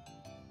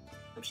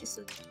 Oh, she's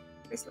the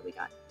bracelet we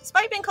got.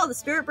 Despite being called the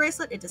spirit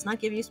bracelet, it does not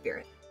give you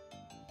spirit.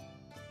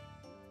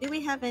 Do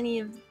we have any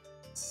of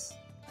this?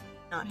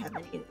 Not have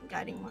any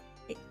guiding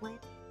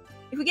lamp.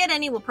 If we get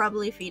any, we'll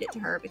probably feed it to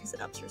her because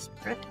it ups her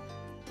spirit.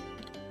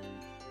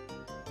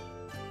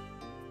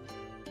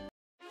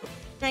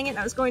 Dang it,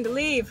 I was going to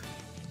leave.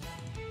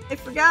 I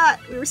forgot.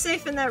 We were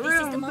safe in that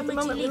room, but the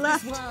moment we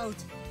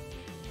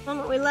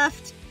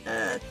left,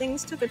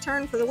 things took a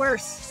turn for the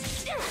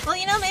worse. Well,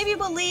 you know, maybe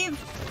we'll leave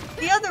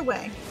the other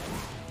way.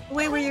 The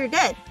way where you're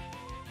dead.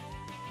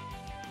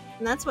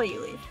 And that's why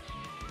you leave.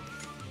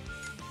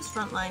 Just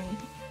frontline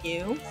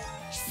you.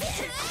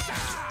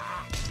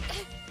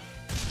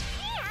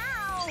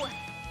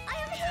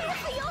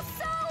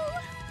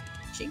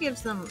 She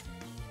gives them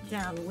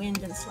down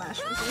wind and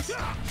slash resist.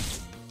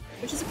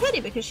 Which is a pity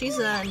because she's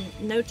a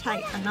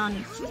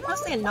she's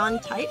mostly a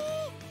non-type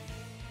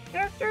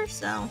character,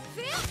 so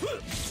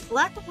the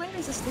lack of wind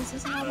resistance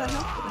isn't all that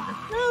helpful to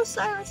her. No,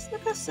 Cyrus,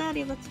 look how sad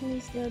he looks when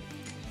he's dead.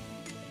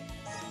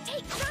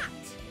 Take that!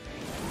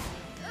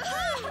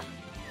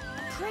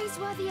 A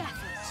praiseworthy effort.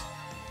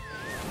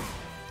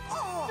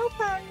 No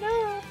power,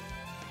 no.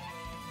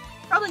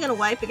 Probably gonna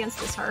wipe against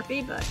this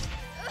harpy, but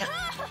yeah.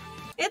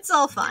 It's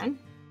all fine.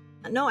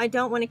 No, I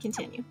don't want to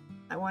continue.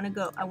 I want to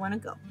go. I want to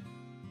go.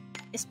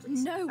 Yes,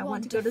 please. No, I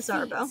want to go to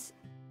Zarbo.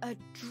 A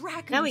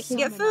dragon now we can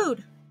get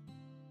food.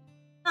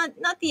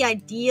 Not the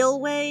ideal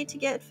way to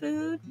get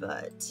food,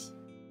 but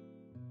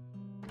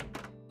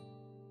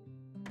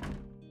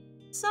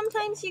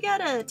sometimes you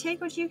gotta take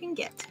what you can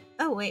get.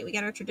 Oh wait, we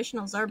got our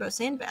traditional Zarbo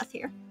sand bath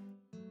here.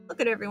 Look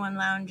at everyone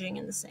lounging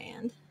in the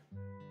sand.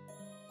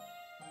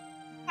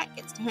 Cat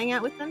gets to hang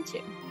out with them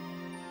too.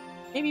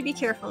 Maybe be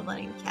careful of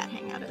letting the cat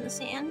hang out in the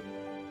sand.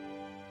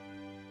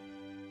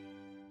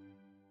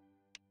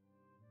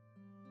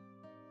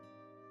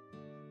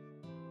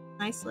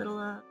 Nice little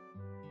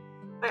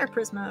fire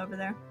prisma over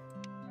there.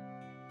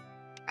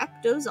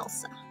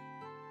 Raptozulsa.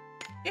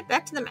 Get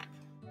back to the map.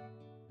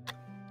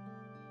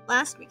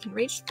 Last, we can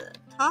reach the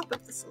top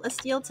of the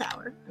Celestial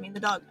Tower. I mean, the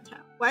Dogma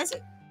Tower. Why is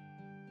it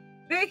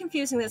very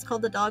confusing that it's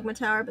called the Dogma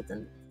Tower, but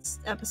then this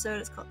episode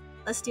is called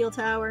Celestial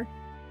Tower?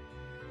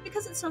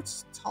 Because it's so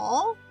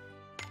tall?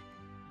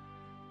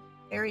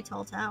 Very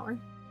tall tower.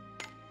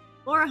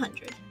 Floor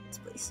 100. Yes,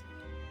 please.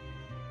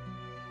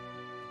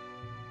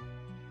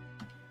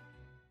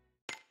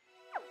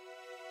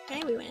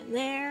 Okay, we went in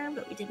there,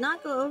 but we did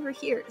not go over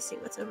here to see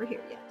what's over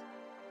here yet.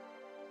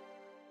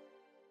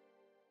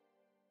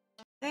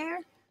 There.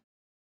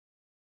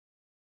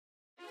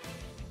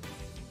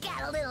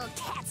 Got a little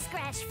cat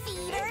scratch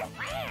fever.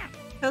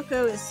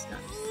 Coco is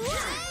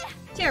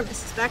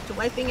Tiramis is back to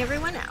wiping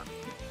everyone out.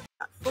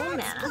 Got full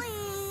mana.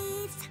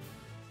 Please.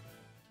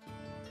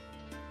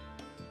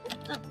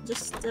 Oh,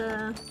 just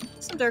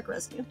some dark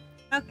residue.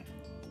 Okay.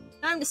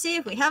 Time to see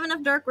if we have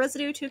enough dark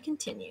residue to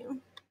continue.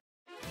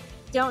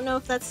 Don't know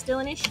if that's still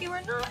an issue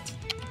or not,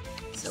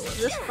 so we'll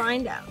just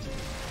find out.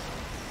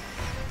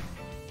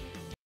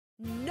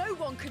 No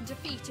one can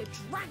defeat a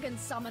dragon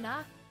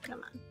summoner.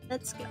 Come on,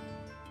 let's go.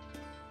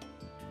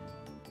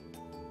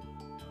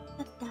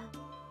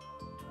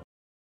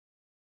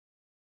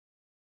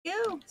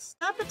 Go!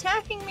 Stop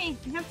attacking me!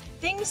 I have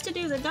things to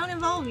do that don't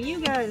involve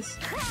you guys.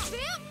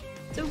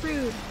 So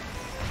rude.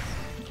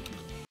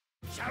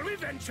 Shall we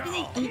venture?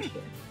 What do they eat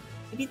here?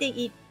 Maybe they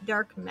eat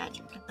dark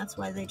magic, and that's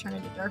why they turn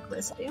into dark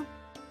residue.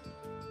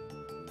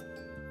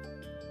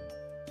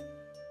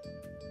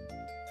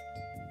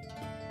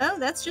 Oh,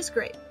 that's just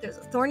great. There's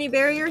a thorny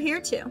barrier here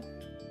too.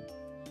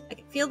 I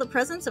can feel the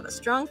presence of a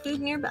strong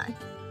food nearby.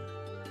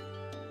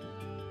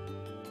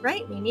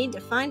 Right, we need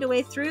to find a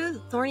way through the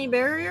thorny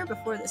barrier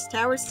before this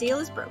tower's seal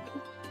is broken.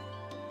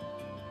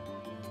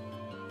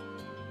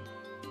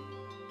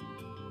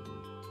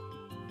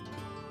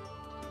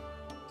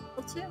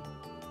 Level 2.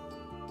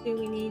 Do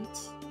we need...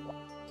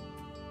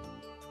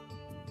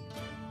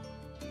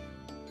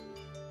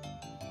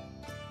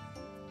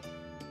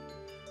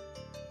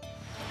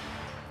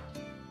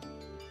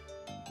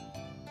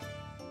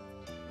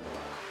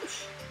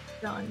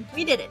 Done.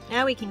 We did it.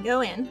 Now we can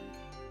go in.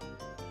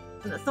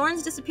 When the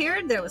thorns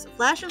disappeared, there was a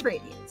flash of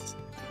radiance.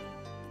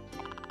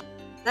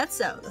 That's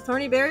so. The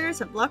thorny barriers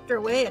have blocked our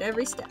way at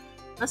every step.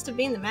 Must have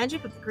been the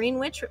magic of the Green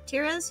Witch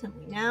Reptiras, whom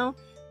we now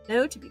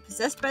know to be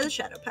possessed by the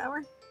Shadow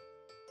Power.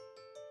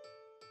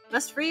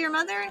 Must free your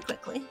mother, and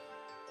quickly.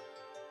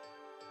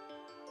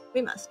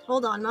 We must.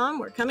 Hold on, Mom.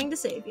 We're coming to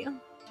save you.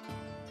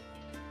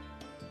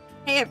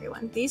 Hey,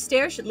 everyone. These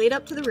stairs should lead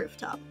up to the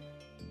rooftop.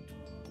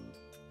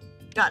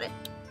 Got it.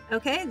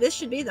 Okay, this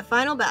should be the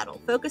final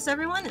battle. Focus,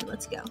 everyone, and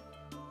let's go.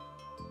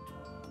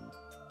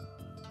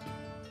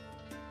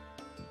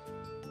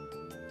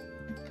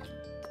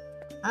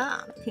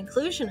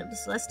 conclusion of the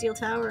Celestial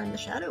Tower and the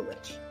Shadow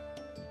Witch.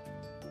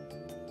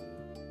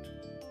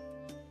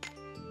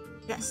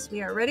 Yes,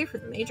 we are ready for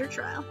the major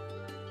trial.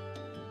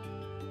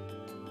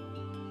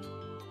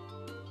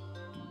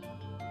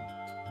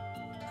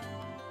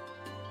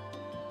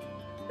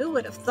 Who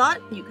would have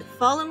thought you could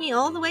follow me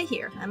all the way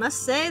here? I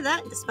must say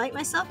that, despite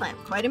myself, I am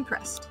quite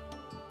impressed.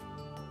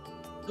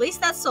 Release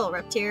that soul,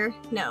 Reptire.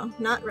 No,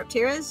 not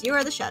Reptira's. You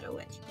are the Shadow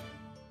Witch.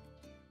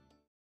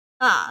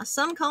 Ah,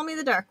 some call me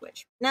the Dark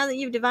Witch. Now that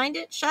you've divined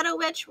it, Shadow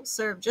Witch will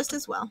serve just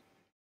as well.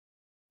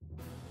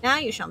 Now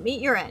you shall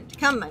meet your end.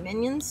 Come, my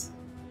minions.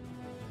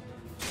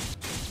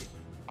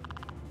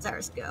 Let's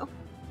ours go.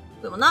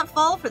 We will not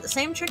fall for the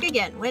same trick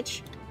again,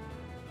 Witch.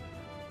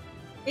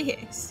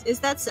 Hehe, is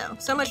that so?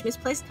 So much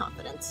misplaced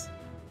confidence.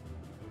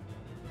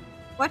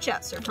 Watch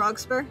out, Sir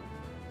Frogspur.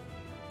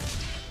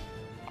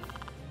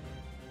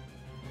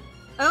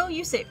 Oh,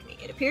 you saved me.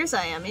 It appears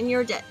I am in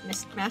your debt,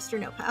 Master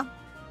Nopow.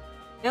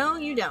 No,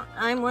 you don't.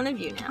 I'm one of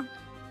you now.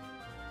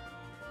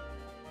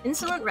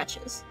 Insolent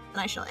wretches,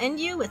 and I shall end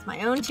you with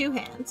my own 2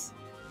 hands.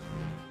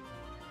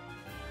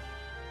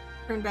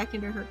 Turn back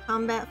into her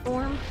combat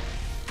form.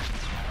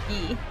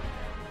 Ye.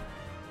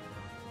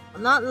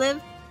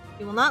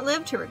 You will not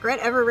live to regret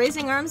ever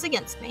raising arms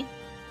against me.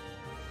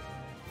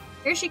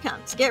 Here she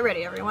comes. Get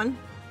ready, everyone.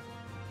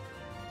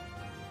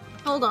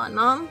 Hold on,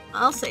 Mom.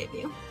 I'll save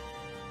you.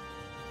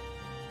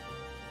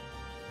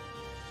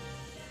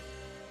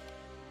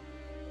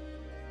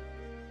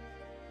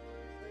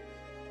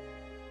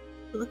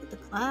 Look at the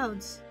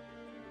clouds.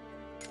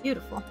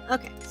 Beautiful.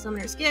 Okay,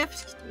 Summoner's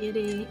Gift,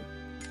 Deity.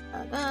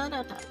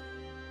 No.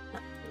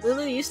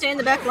 Lulu, you stay in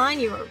the back line.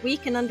 You are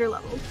weak and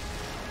underleveled.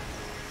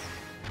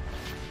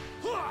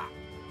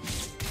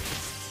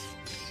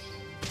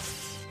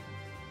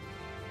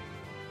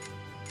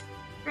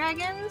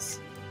 Dragons.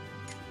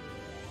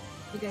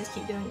 You guys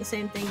keep doing the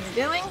same thing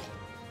you're doing.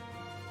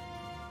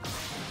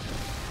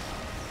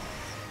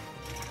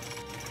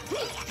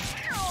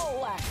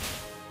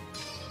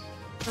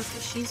 Okay,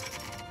 she's...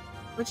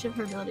 Which of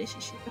her abilities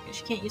is she? Okay,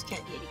 she can't use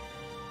Cat Deity.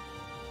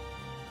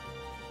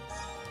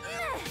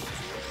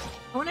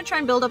 I want to try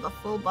and build up a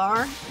full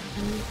bar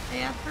and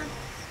pay at her.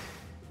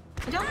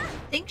 I don't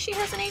think she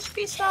has an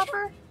HP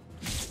stopper.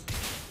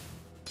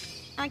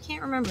 I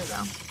can't remember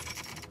though.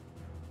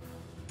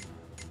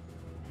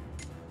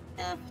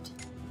 Gift.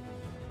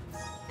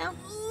 No.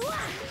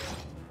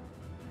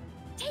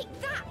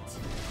 Take that.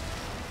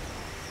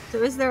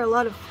 So is there a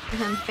lot of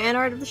fan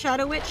art of the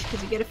Shadow Witch?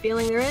 Because you get a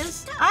feeling there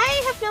is.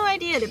 I have no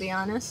idea, to be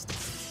honest.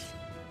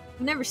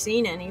 I've never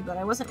seen any, but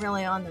I wasn't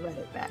really on the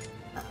Reddit back.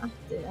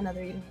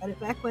 Another Eden Reddit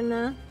back when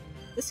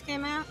this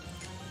came out.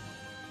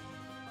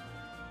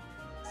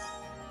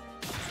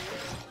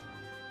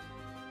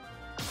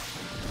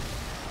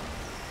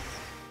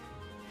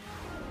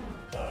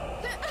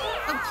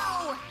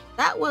 Oh,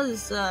 that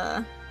was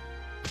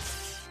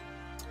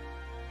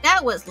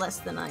less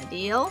than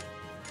ideal.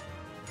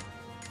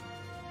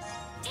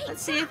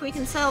 Let's see if we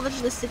can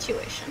salvage this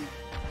situation.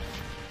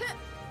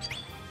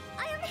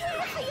 I am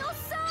here for your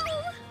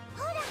soul.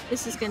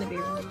 This is going to be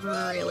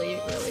really,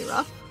 really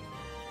rough.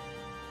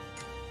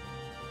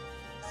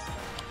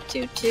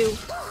 2-2.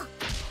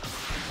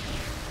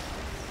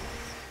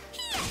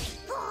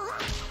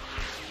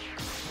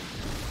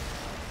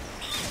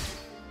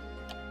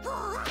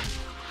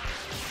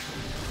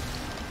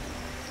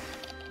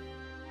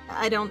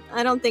 I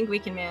don't think we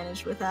can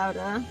manage without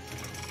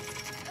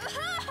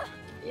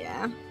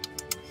yeah.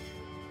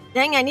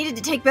 Dang, I needed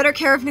to take better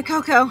care of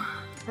Nikoko.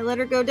 I let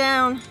her go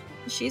down.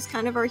 She's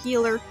kind of our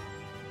healer.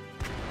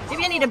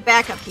 Maybe I need a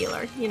backup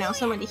healer. You know,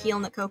 someone to heal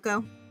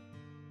Nikoko.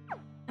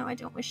 No, I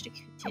don't wish to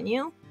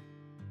continue.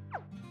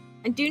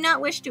 I do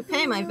not wish to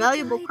pay my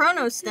valuable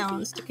Chronos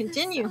Stones to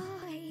continue.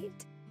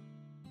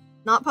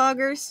 Not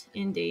poggers?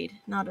 Indeed,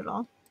 not at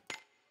all.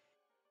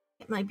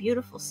 Get my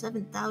beautiful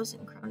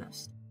 7,000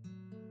 Chronos.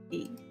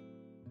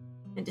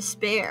 And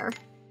despair.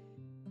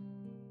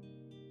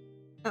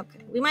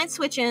 Okay, we might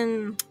switch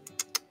in.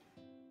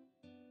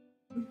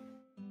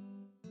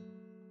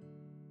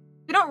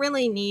 We don't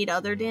really need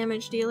other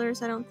damage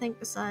dealers, I don't think,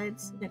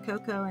 besides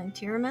Nikoko and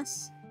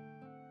Tiramis.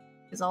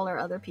 Because all our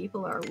other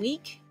people are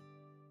weak.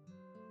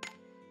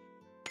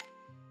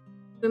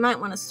 We might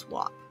want to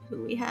swap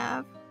who we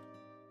have.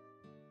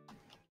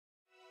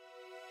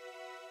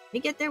 Let me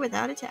get there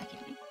without attacking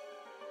me.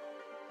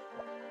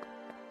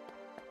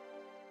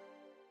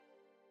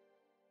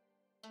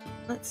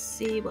 Let's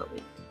see what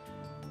we...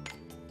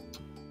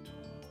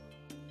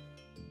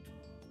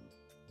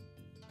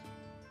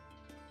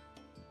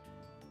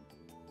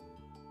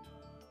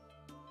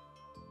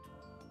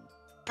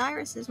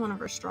 Iris is one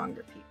of our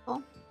stronger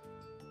people.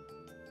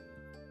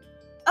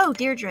 Oh,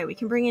 Deirdre. We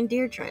can bring in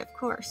Deirdre, of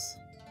course.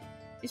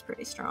 She's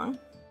pretty strong.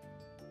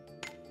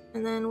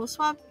 And then we'll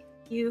swap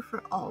you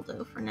for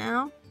Aldo for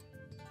now.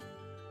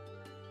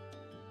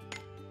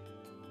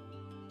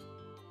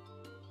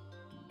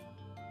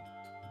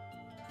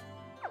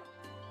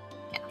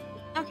 Yeah.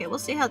 Okay, we'll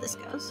see how this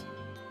goes.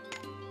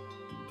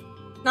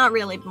 Not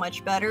really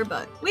much better,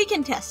 but we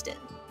can test it.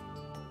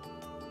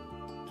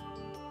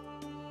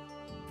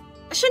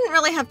 shouldn't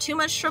really have too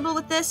much trouble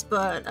with this,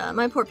 but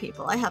my poor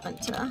people, I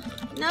haven't,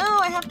 no,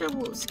 I have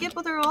to skip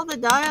with all the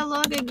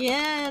dialogue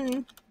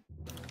again.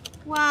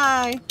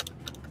 Why?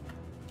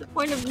 The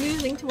point of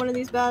losing to one of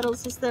these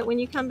battles is that when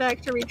you come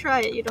back to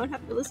retry it, you don't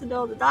have to listen to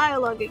all the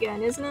dialogue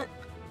again, isn't it?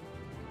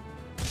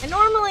 I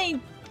normally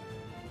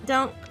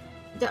don't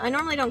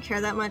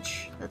care that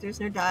much that there's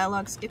no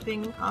dialogue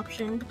skipping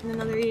option in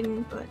Another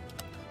Eden, but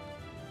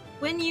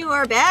when you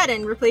are bad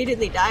and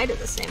repeatedly die to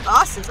the same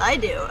boss as I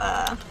do,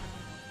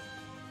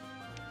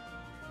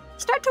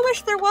 start to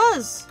wish there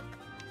was.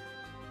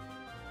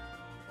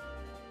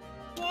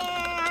 Yeah,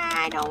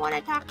 I don't want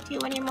to talk to you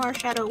anymore,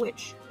 Shadow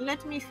Witch.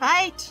 Let me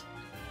fight.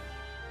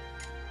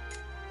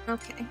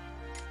 Okay.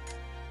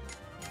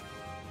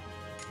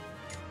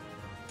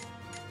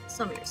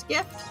 Summoner's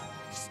Gift.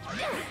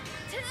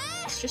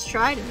 Let's just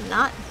try to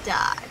not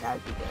die.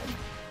 That'd be good.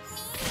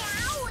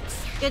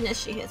 Goodness,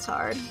 she hits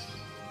hard.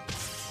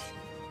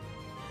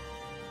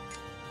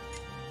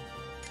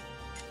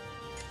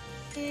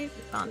 Save,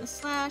 on a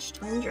slash,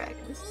 Twin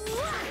Dragons.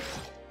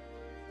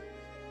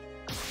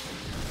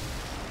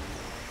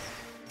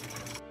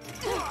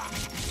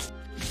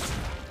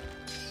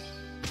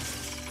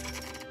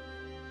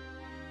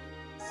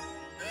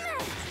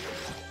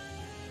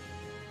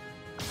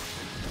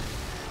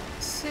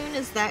 As soon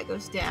as that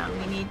goes down,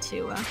 we need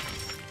to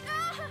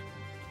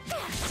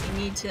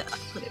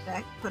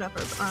put up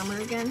our armor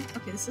again.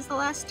 Okay, this is the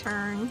last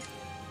turn.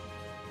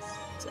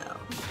 So,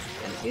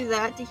 gotta do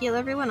that to heal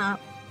everyone up.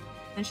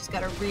 And she's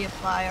gotta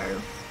reapply our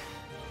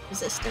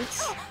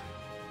resistance.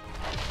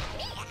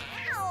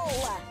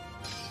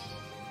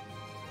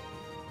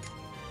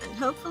 And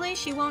hopefully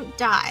she won't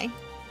die.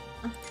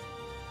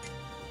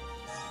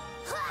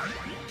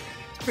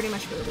 It's pretty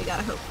much what we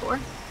gotta hope for.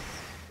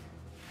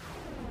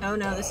 Oh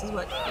no, this is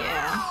what,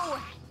 yeah.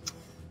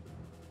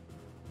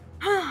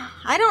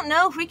 I don't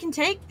know if we can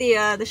take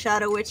the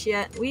Shadow Witch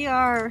yet. We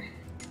are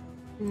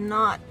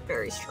not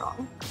very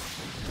strong.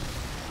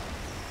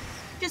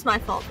 Which is my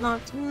fault,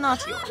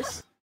 not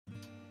yours.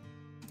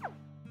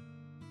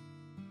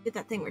 Did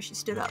that thing where she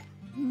stood up.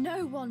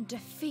 No one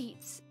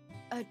defeats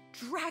a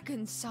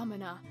dragon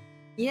summoner.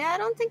 Yeah, I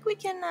don't think we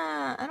can,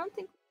 I don't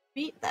think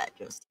we beat that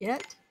just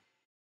yet.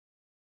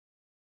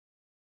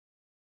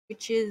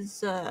 Which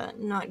is,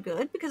 not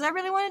good, because I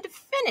really wanted to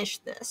finish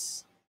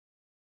this.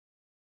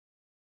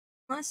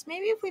 Unless,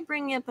 maybe if we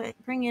bring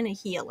in a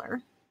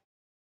healer.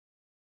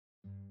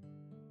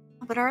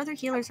 But our other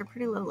healers are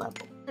pretty low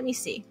level. Let me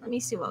see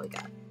what we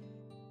got.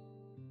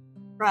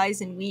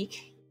 Rise and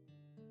weak.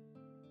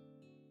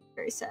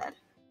 Very sad.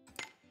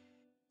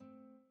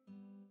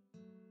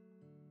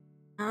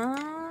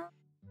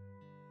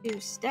 Two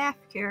staff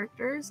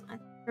characters. I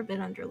think they're a bit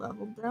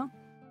underleveled though.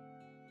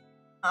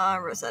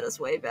 Rosetta's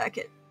way back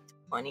at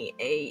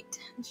 28.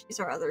 She's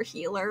our other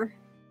healer.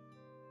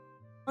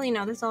 Well, you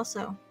know, there's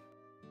also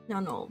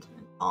Nunold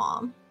and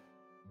Palm.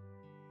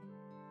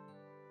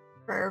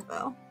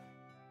 Vervo.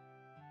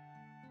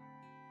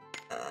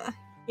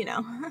 You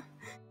know,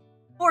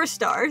 4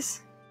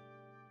 stars.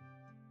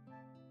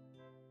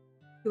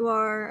 Who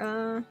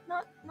are,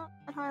 not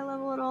at high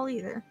level at all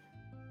either.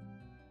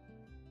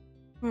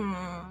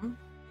 Can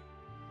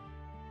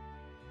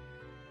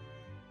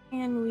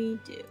we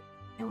do?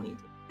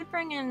 Could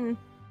bring in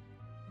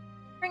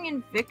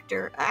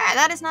Victor. Ah,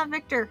 that is not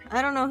Victor.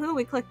 I don't know who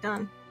we clicked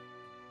on.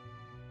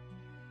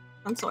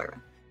 I'm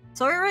Soira.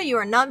 Soira, you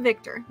are not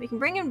Victor. We can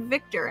bring in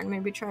Victor and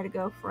maybe try to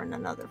go for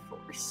another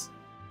force.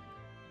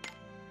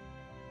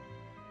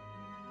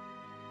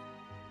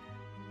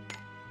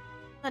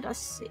 Let us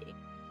see.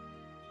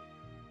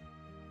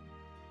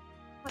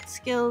 What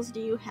skills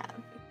do you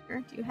have,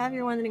 Victor? Do you have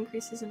your one that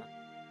increases in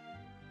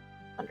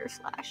Thunder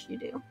Slash? You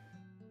do.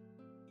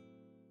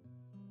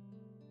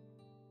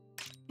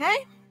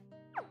 Okay.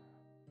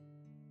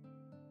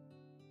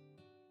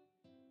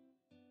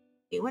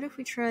 Okay, what if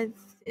we tried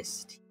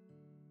this?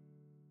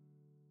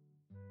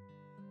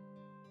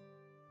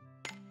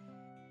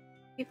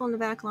 People in the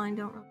back line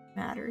don't really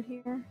matter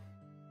here.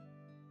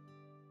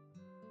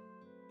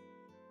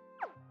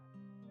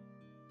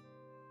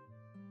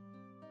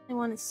 I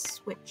want to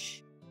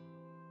switch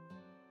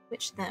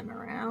them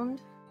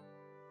around.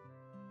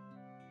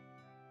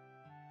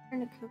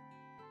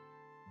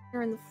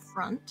 They're in the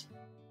front.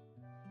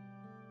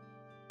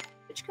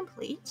 Switch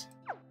complete.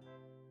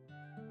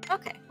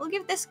 Okay, we'll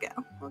give this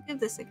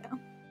a go.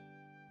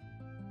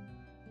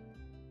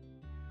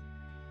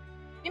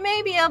 We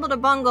may be able to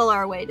bungle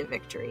our way to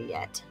victory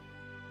yet.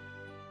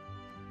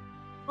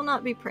 Will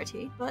not be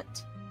pretty,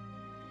 but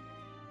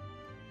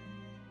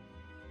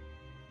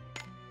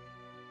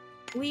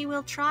we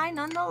will try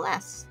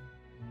nonetheless.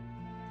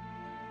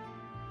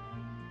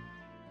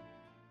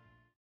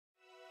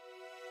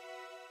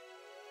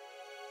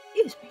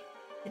 Excuse me.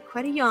 I had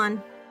quite a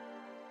yawn.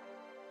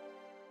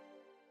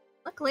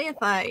 Luckily, if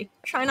I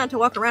try not to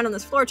walk around on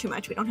this floor too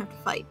much, we don't have to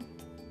fight.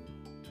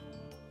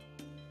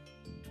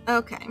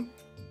 Okay.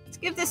 Let's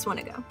give this one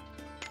a go.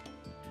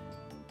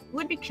 It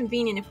would be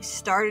convenient if we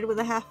started with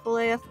a half full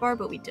AF bar,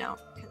 but we don't,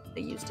 because I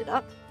used it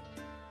up.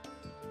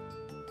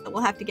 So but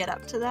we'll have to get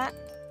up to that.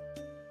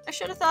 I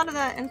should have thought of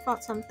that and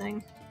fought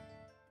something.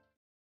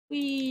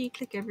 We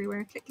click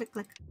everywhere. Click, click,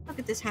 click. Look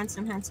at this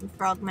handsome, handsome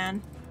frog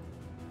man.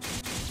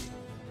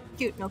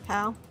 Cute, no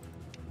pal.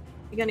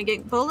 You gonna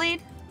get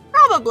bullied?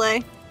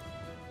 Probably.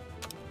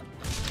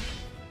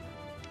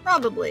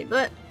 Probably,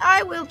 but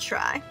I will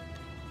try.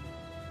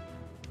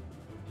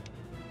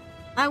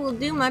 I will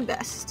do my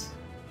best.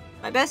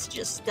 My best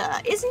just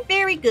isn't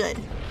very good.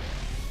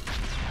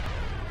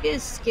 He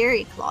has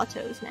scary claw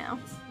toes now.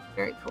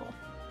 Very cool.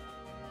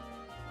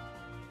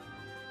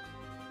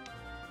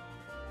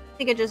 I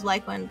think I just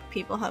like when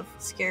people have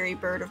scary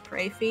bird of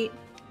prey feet.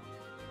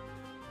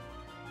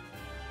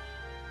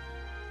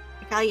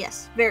 Like, ah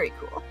yes, very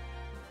cool.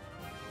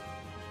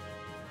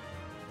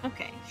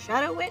 Okay,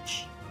 Shadow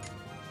Witch.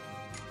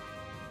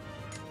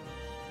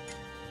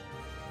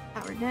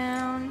 Power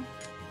down.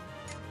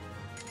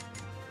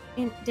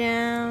 Int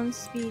down,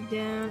 speed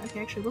down.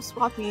 Okay, actually, we'll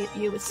swap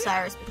you with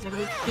Cyrus because I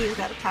believe he's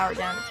got a power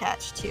down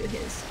attached to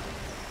his.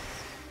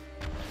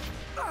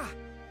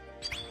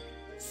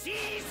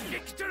 Seize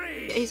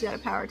victory! Yeah, he's got a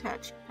power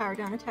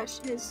down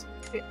attached to his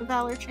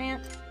Valor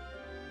chant.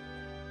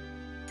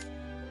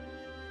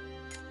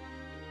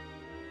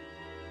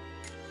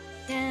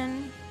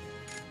 Again,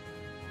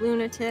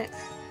 Lunatic.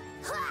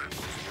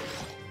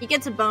 He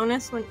gets a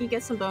bonus when he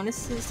gets some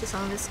bonuses to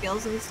some of his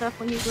skills and stuff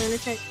when he's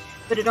Lunatic.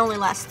 But it only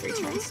lasts 3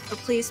 turns. So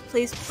please,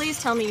 please,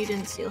 please tell me you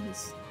didn't steal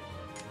his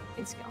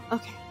main skill.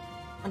 Okay.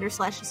 Under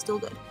Slash is still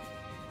good.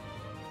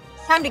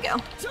 Time to go.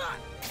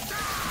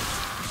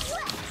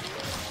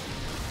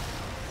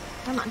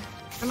 Come on.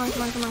 Come on,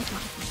 come on, come on, come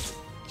on.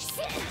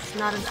 It's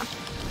not enough.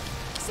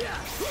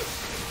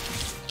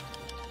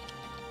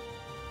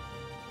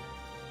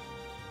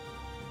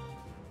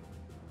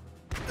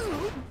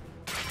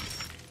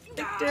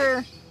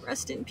 Victor,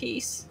 rest in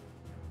peace.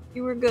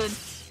 You were good.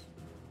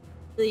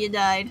 Till you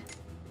died.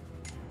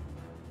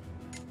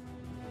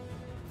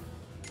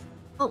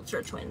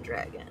 Ultra Twin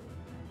Dragon.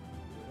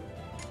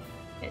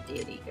 A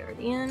Deity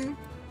Guardian.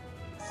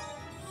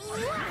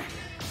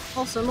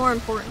 Also, more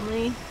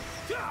importantly,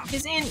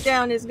 his int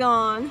down is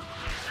gone.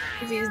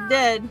 Because he's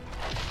dead.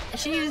 And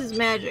she uses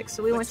magic,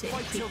 so we want to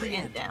keep her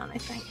int down, I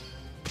think.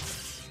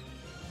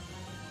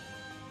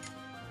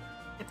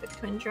 Epic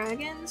Twin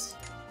Dragons.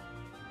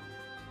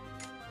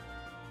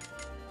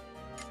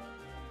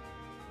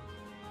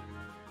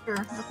 Sure,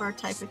 up our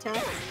type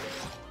attack.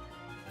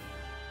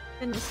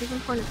 Goodness, even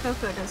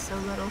Cornucopia does so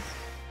little.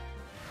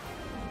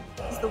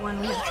 This is the one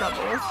we have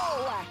trouble with.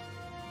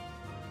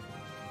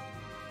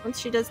 Once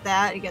she does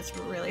that, it gets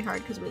really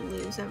hard because we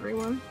lose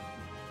everyone.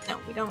 No,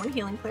 we don't want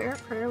Healing Prayer,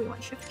 we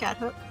want Shift Cat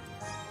Hook.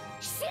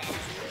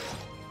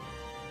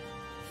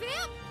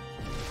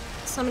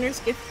 Summoner's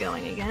Gift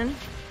going again.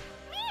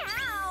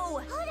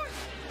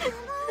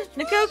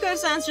 Nikoko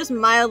sounds just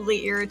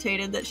mildly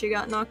irritated that she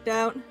got knocked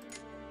out.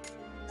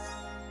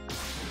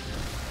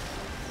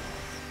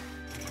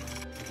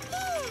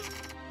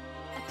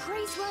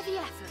 Praiseworthy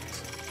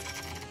effort.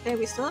 Okay,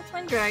 we still have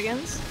Twin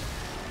Dragons.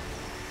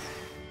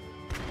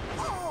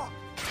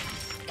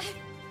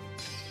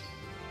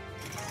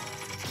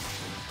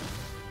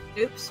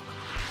 Oops.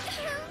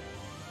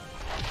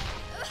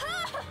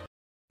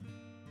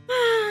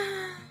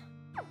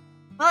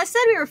 Well, I said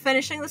we were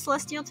finishing the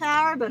Celestial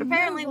Tower, but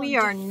apparently we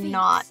are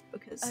not,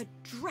 because a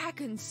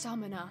dragon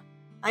summoner.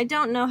 I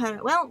don't know how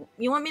to— well,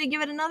 you want me to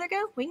give it another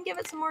go? We can give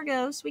it some more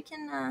goes. We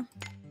can,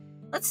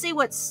 let's see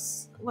what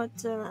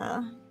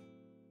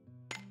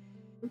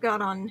we've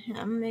got on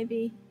him.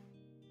 Maybe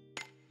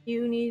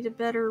you need a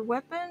better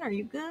weapon? Are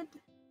you good?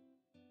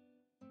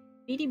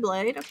 Speedy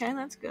Blade. Okay,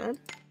 that's good.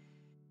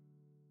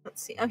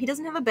 Let's see. Oh, he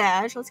doesn't have a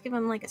badge. Let's give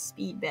him, like, a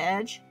speed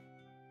badge.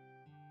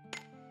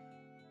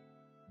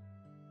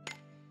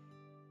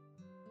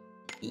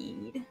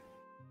 Speed.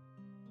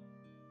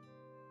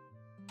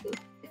 Ooh,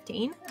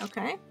 15.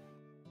 Okay.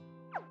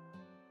 I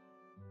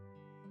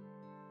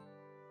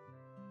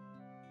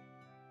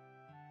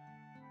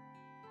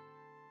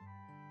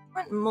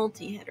want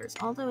multi-hitters.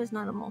 Aldo is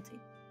not a multi.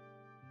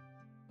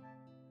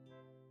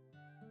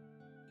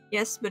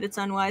 Yes, but it's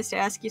unwise to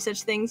ask you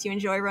such things. You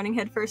enjoy running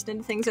headfirst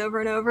into things over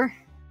and over.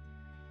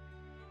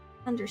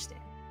 Understand.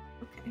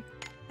 Okay.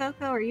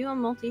 Coco, are you a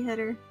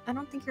multi-hitter? I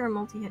don't think you're a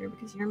multi-hitter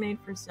because you're made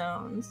for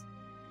zones.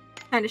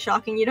 Kind of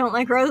shocking you don't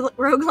like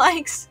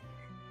roguelikes.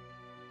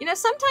 You know,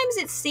 sometimes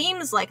it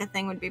seems like a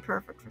thing would be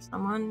perfect for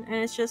someone, and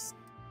it's just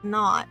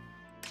not.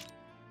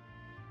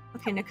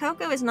 Okay,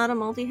 Nikoko is not a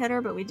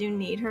multi-hitter, but we do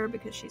need her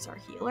because she's our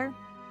healer.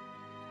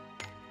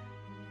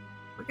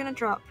 We're gonna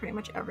drop pretty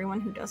much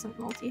everyone who doesn't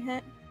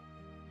multi-hit.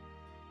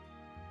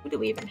 Who do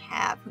we even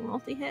have who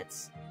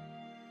multi-hits?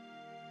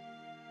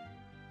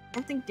 I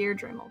don't think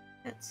Deirdre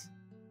multi-hits.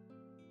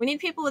 We need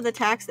people with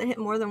attacks that hit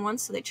more than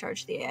once so they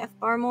charge the AF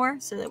bar more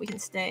so that we can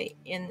stay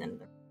in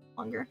them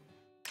longer.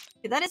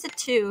 Okay, that is a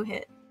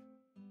 2-hit.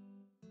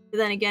 But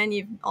then again,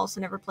 you've also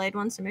never played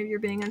one, so maybe you're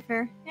being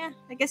unfair. Yeah,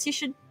 I guess you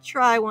should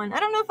try one. I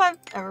don't know if I've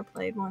ever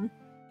played one.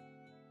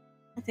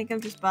 I think I'm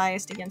just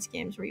biased against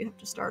games where you have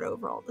to start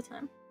over all the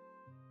time.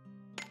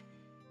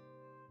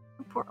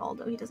 poor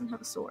Aldo, he doesn't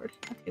have a sword.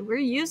 Okay, we're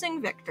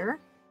using Victor.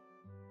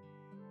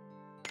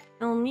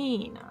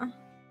 Elmina.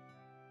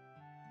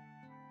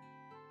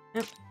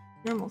 Nope,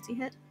 no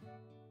multi-hit.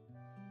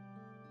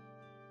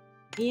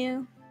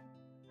 You.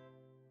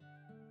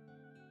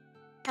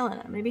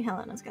 Helena, maybe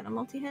Helena's got a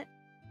multi-hit.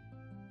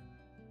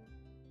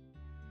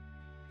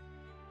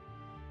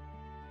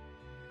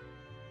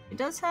 It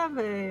does have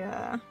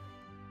a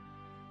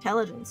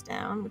intelligence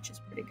down, which is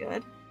pretty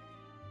good.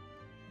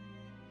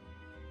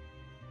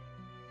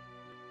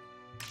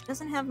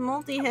 Doesn't have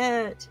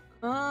multi-hit.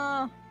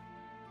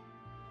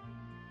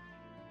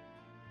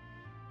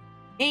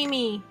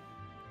 Amy!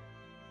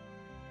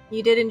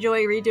 You did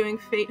enjoy redoing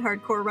Fate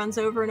hardcore runs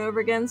over and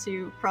over again, so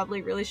you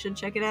probably really should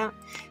check it out.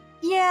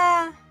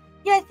 Yeah,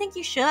 I think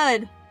you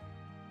should. It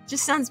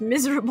just sounds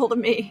miserable to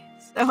me.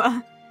 So,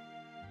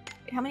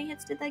 wait, how many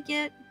hits did that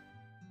get?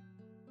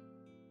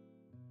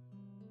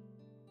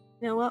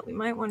 You know what? We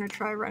might want to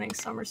try running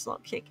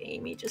Somersault Kick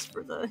Amy just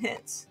for the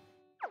hits.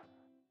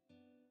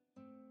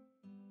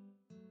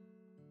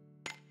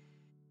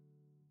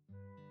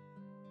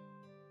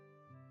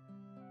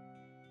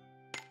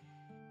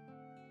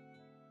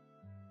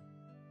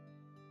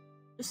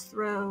 Just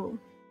throw...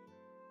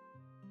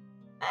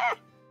 Ah!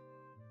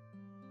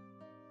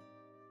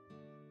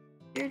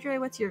 Deirdre,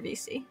 what's your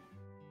VC?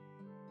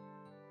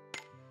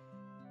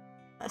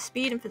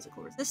 Speed and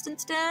physical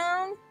resistance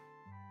down.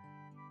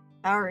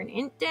 Power and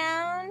int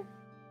down.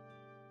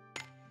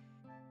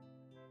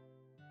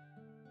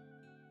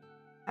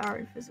 Power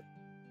and physical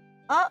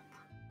up.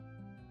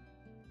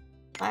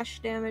 Flash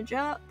damage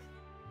up.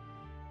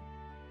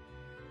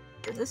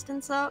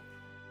 Resistance up.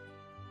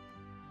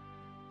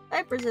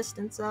 Type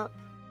resistance up.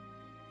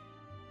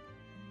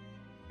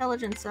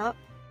 Intelligence up.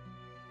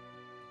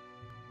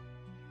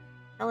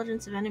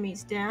 Intelligence of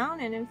enemies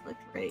down, and inflict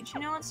rage. You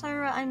know what,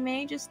 Syra? I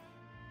may just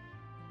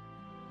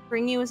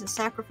bring you as a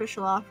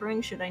sacrificial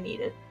offering should I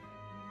need it.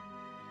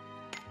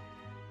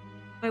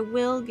 I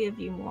will give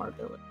you more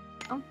ability,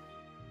 though.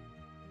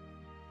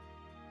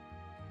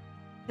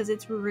 Because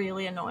it's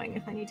really annoying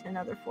if I need to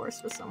another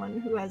force with someone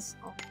who has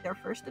only their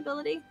first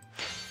ability.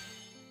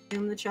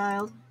 Doom the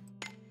child.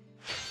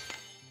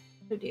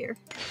 Oh dear,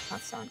 that does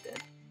not sound good.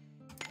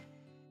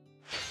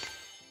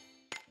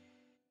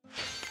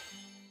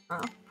 Oh,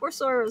 poor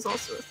Sora is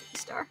also a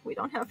 3-star. We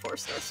don't have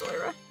 4-star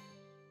Sora.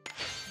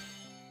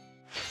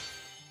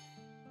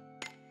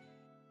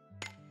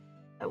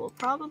 I will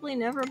probably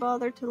never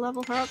bother to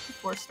level her up to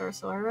 4-star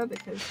Sora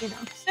because, you know,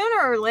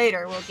 sooner or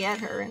later we'll get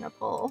her in a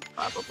pull,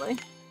 probably.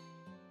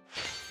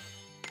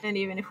 And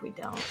even if we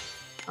don't,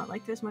 it's not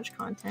like there's much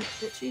content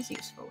that she's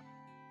useful.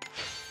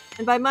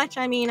 And by much,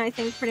 I mean I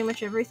think pretty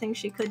much everything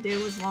she could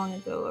do was long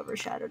ago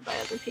overshadowed by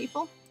other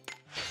people.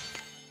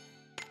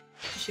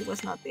 She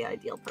was not the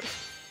ideal person.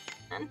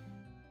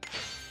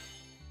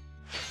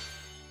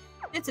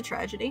 It's a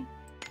tragedy.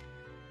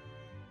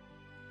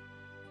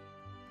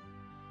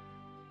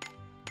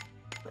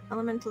 But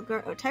elemental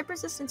guard. Oh, type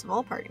resistance of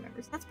all party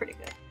members. That's pretty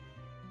good.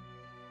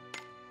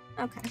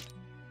 Okay.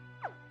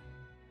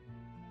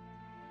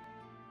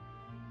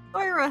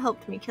 Moira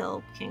helped me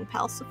kill King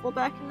Palsifal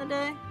back in the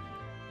day.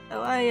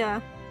 So I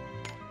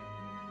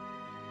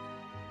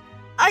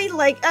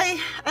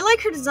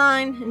like her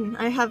design, and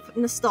I have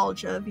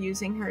nostalgia of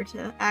using her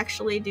to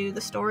actually do the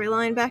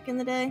storyline back in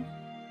the day.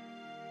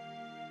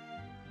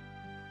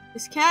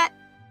 This cat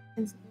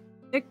and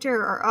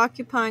Victor are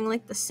occupying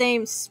like the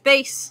same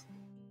space.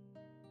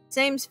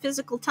 Same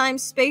physical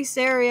time-space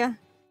area.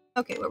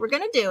 Okay, what we're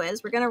gonna do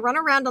is we're gonna run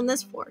around on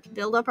this floor to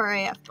build up our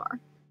AF bar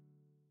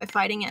by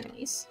fighting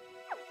enemies.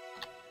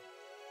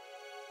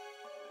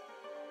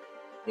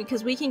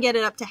 Because we can get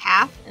it up to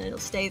half and it'll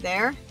stay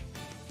there.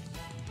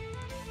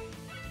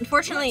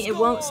 Unfortunately, it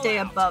won't stay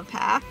above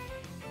half.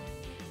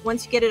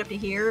 Once you get it up to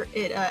here,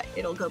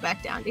 it'll go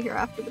back down to here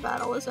after the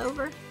battle is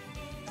over.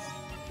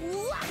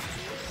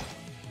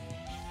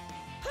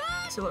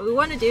 So what we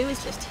want to do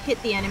is just hit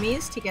the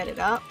enemies to get it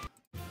up.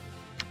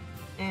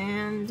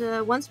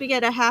 And once we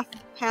get a half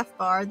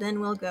bar, then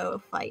we'll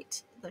go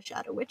fight the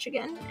Shadow Witch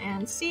again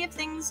and see if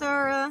things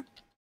are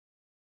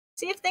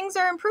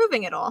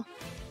improving at all.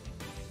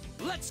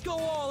 Let's go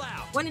all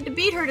out. Wanted to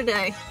beat her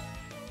today.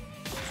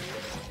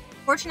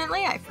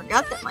 Fortunately, I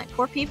forgot that my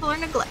poor people are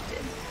neglected.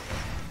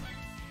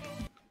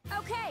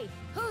 Okay,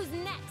 who's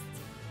next?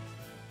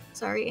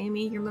 Sorry,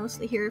 Amy, you're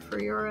mostly here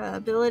for your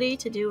ability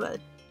to do a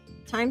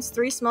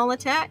 ×3 small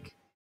attack.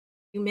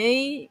 You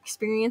may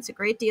experience a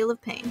great deal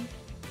of pain.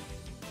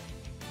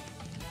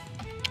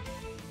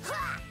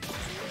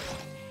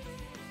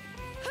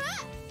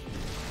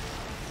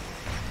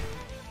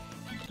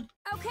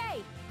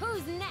 Okay,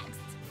 who's next?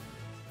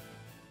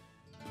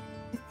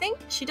 I think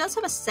she does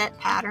have a set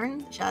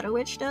pattern, the Shadow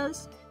Witch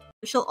does.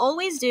 She'll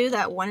always do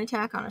that one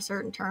attack on a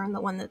certain turn, the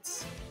one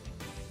that's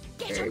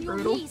Get very on your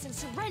brutal. knees and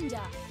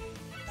surrender.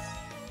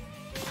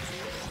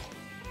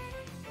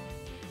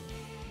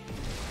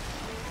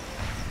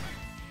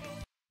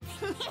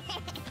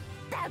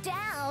 Bow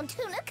down to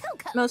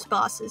Nakoko. Most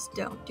bosses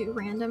don't do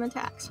random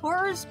attacks.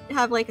 Horrors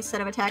have like a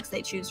set of attacks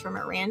they choose from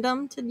at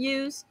random to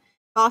use.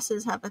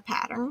 Bosses have a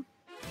pattern.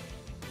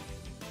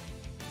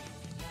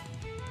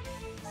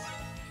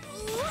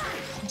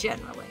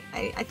 Generally.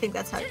 I think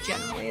that's how it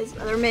generally is.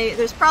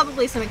 There's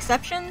probably some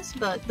exceptions,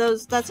 but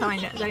that's how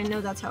I know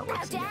that's how it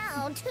works. Bow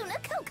down to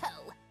Nakoko.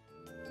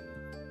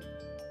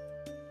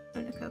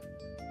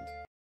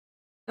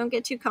 Don't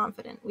get too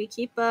confident. We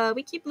keep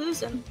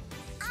losing.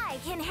 I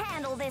can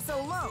handle this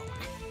alone.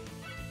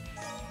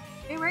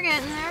 Okay, we're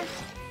getting there.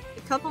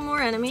 A couple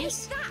more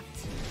enemies.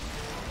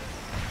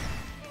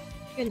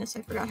 Goodness,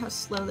 I forgot how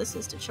slow this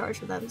is to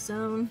charge without a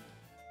zone.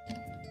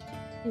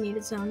 I need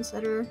a zone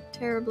setter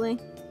terribly.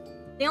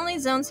 The only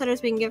zone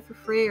setters we can get for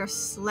free are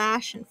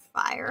Slash and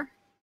Fire.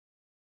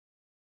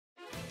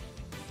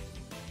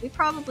 We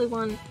probably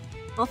won.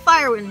 Well,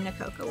 Fire and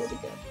Nakoko will be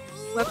good.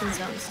 Weapon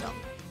zones don't.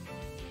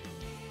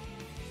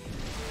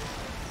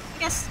 I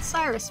guess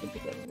Cyrus would be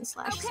good in the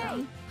Slash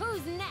zone.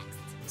 Who's next?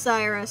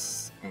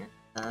 Cyrus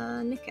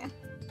and Nika.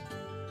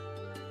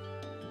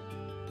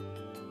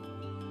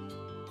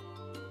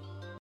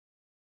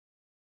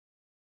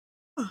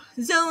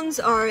 Zones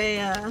are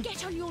an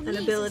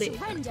ability,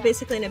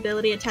 basically an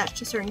ability attached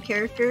to certain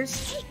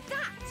characters,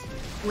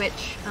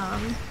 which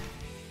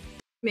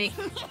make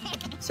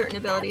certain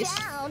abilities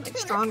like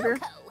stronger.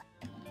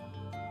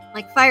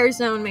 Like Fire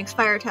Zone makes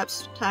fire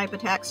type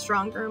attacks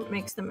stronger,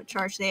 makes them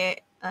charge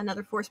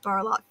another force bar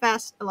a lot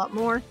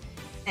more.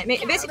 And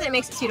basically it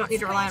makes it so you don't need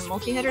to rely on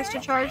multi-hitters to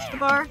charge the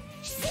bar.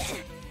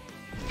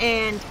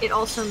 And it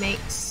also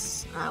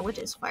makes what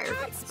is fire good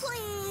against?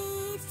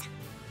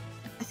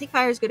 I think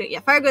fire is good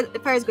at fire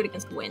is good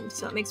against wind,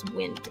 so it makes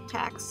wind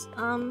attacks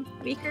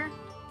weaker.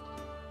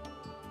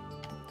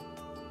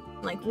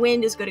 Like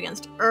wind is good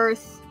against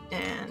earth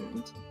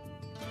and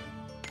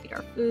eat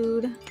our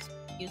food.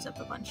 Use up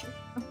a bunch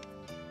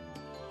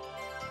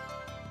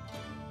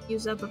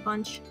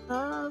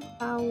of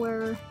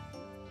our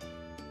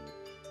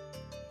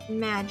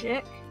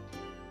magic.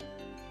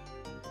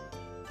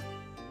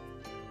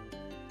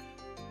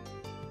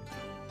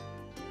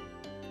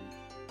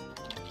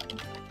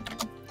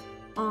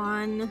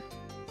 On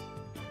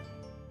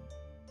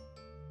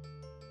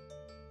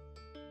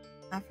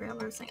I forgot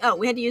what I was saying. Oh,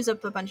 we had to use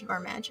up a bunch of our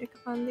magic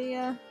on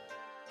the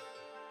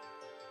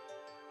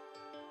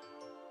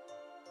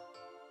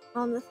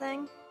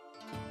thing.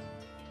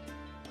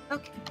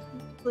 Okay,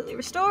 completely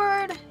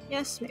restored.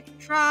 Yes, make a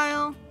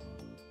trial.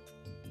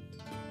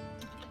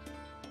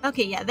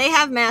 Okay, yeah, they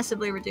have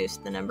massively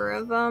reduced the number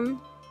of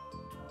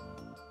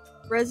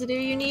residue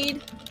you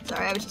need.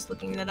 Sorry, I was just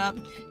looking that up.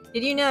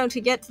 Did you know to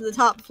get to the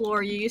top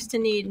floor you used to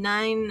need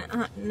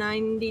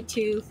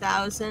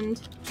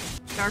 92,000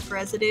 dark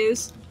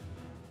residues?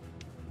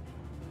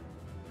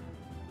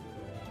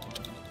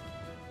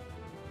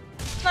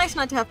 It's nice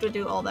not to have to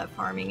do all that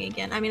farming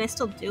again. I mean, I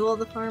still do all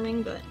the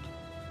farming, but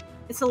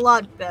it's a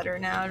lot better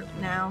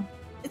now.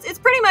 It's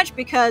pretty much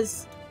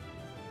because,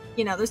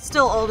 you know, there's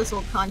still all this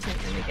old content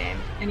in the game,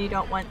 and you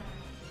don't want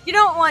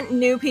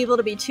new people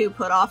to be too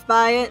put off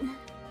by it.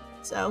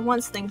 So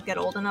once things get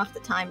old enough,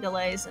 the time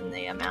delays and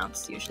the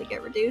amounts usually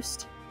get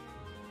reduced.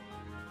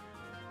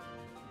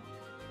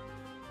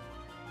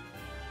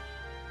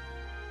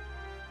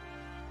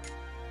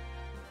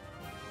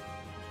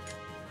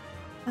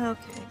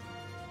 Okay,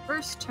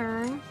 first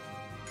turn.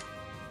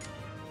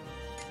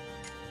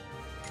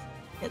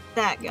 Get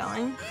that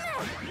going.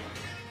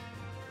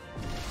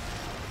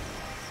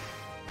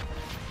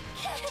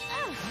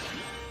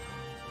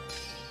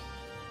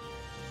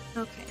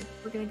 Okay,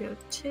 we're gonna go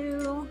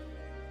 2,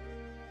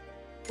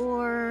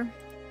 4,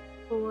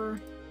 4.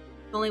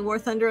 Only War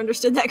Thunder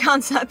understood that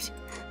concept.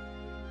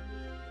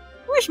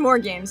 I wish more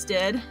games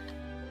did.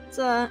 It's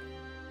Here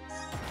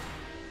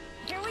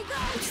we go.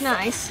 It's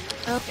nice.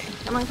 Okay,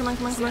 come on. As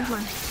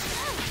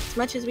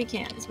much as we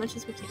can.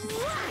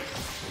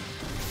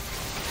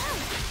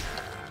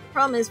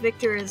 Problem is,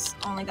 Victor has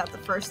only got the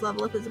first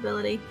level of his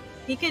ability.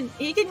 He could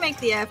make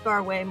the F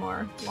bar way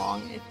more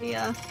long if he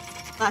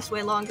last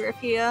way longer if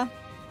he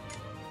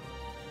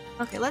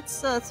Okay,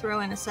 let's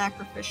throw in a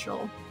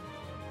sacrificial.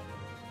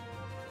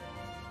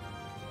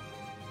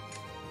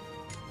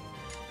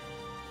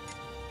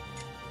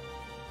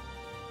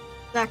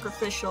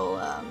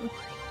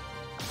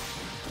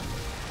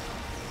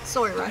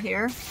 Sora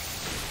here.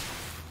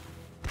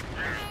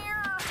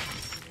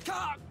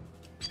 Time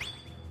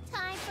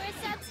for a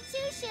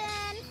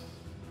substitution.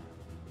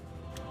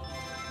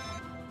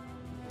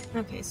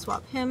 Okay,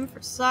 swap him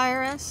for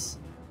Cyrus.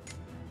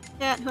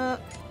 Cat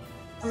Hook.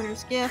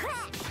 Summoner's Gift.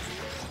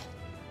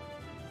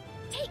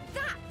 Take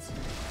that.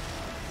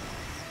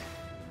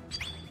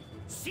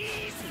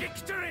 Seize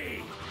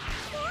victory!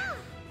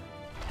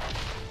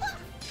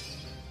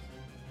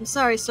 I'm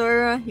sorry,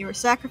 Sora. You were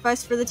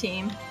sacrificed for the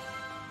team.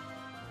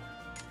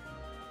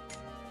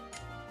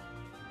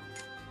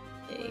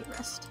 Okay,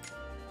 rest.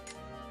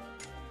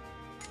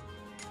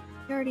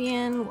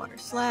 Guardian, Water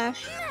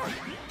Slash.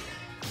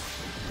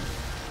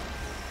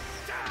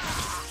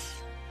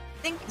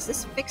 I think, is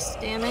this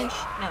fixed damage?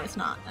 No, it's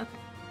not. Okay.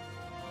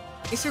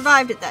 We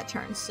survived it that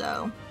turn,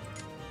 so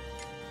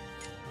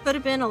could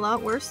have been a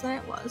lot worse than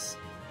it was.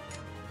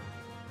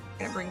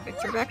 Gonna bring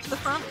Victor back to the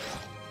front.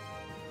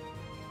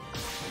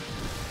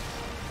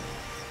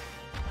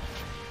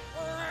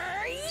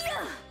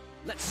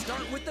 Let's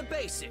start with the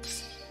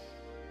basics.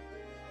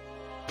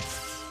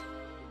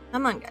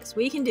 Come on, guys,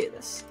 we can do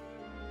this.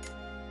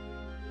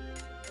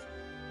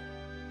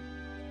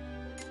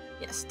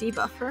 Yes,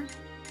 debuff her.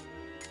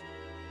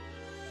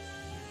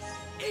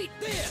 Eat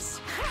this!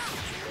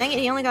 Dang it,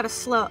 he only got the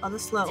slow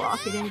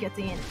off. He didn't get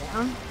the int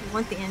down. We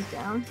want the int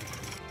down.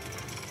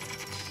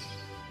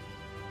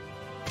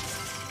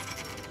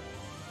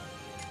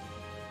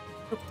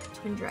 Oh,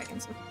 twin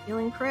dragons. Okay,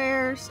 healing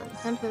prayer, sudden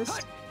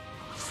tempest.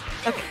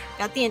 Okay,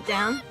 got the int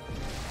down.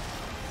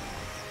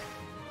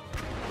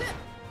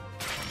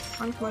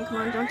 Come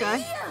on, don't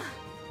die.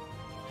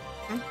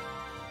 Okay.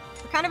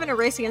 We're kind of in a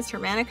race against her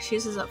mana because she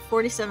uses up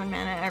 47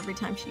 mana every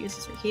time she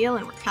uses her heal,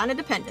 and we're kind of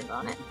dependent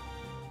on it.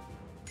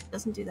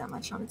 Doesn't do that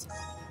much on its own.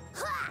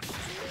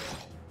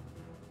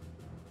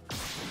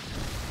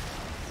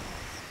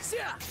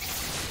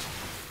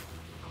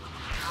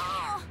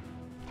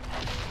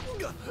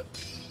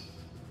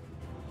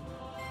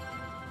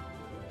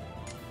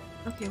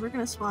 Okay, we're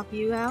gonna swap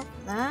you out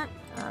for that.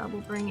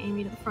 We'll bring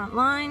Amy to the front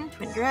line.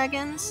 Twin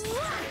dragons.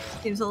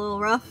 Seems a little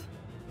rough.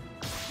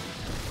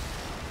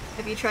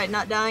 Have you tried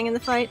not dying in the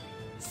fight?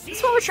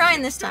 That's what we're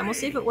trying this time. We'll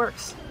see if it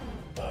works.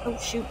 Oh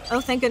shoot.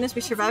 Oh, thank goodness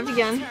we survived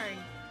again.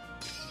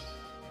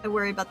 I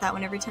worry about that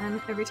one every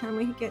time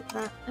we get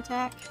that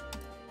attack.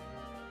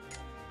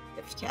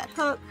 Gift cat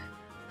hook.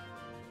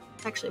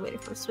 Actually waiting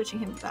for switching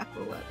him back,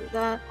 we'll do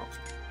that.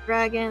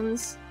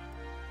 Dragons.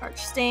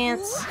 Arch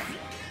stance.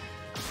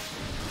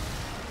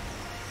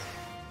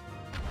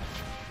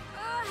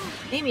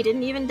 Amy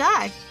didn't even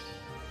die.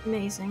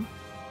 Amazing.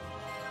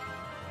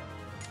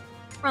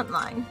 Front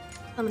line.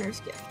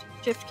 Summoner's gift.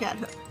 Shift cat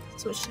hook.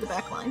 Switch to the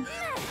back line.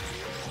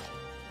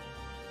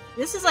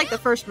 This is like the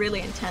first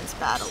really intense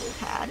battle we've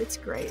had. It's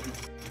great.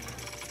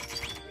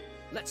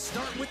 Let's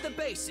start with the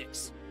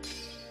basics.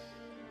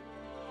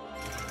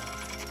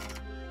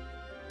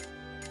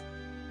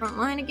 Front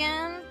line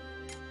again.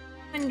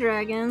 Twin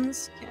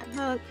dragons. Cat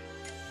hook.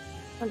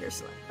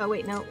 Thunderslip. Oh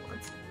wait, no.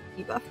 Let's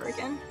debuff her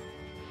again.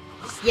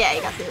 Yeah,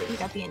 you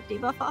got the int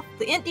debuff off.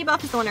 The int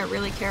debuff is the one I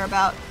really care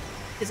about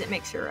because it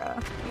makes her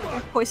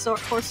poor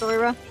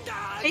Soira.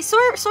 Hey,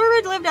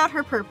 Soira lived out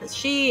her purpose.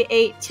 She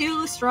ate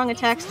 2 strong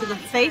attacks to the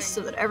face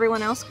so that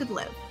everyone else could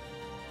live.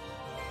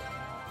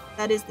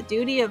 That is the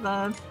duty of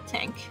a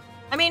tank.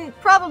 I mean,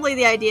 probably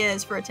the idea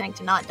is for a tank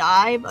to not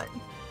die, but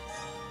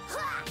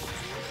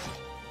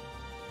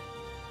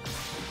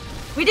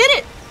we did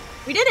it!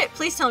 We did it!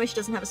 Please tell me she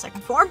doesn't have a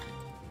second form.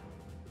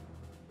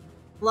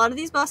 A lot of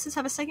these bosses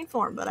have a second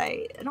form, but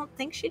I don't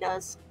think she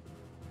does.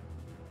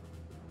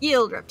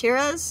 Yield,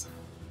 Reptiras.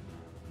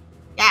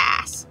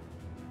 Yes!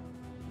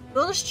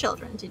 Foolish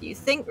children, did you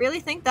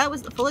really think that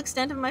was the full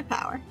extent of my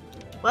power?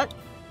 What?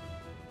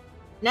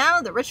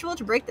 Now the ritual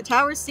to break the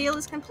tower's seal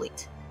is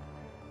complete.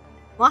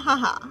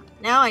 Wahaha.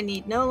 Now I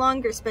need no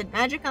longer spend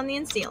magic on the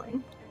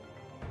unsealing.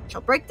 I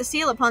shall break the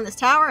seal upon this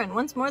tower, and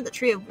once more the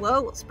Tree of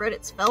Woe will spread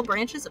its fell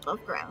branches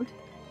above ground.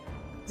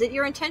 Is it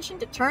your intention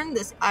to turn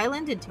this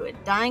island into a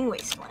dying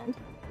wasteland?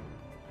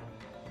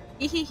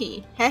 Hee hee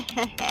hee. Heh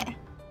heh heh.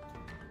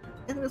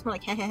 I think it was more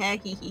like heh heh heh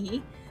hee hee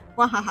hee.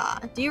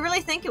 Wahaha. Do you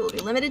really think it will be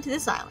limited to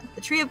this island?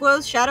 The Tree of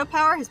Woe's shadow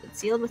power has been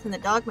sealed within the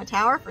Dogma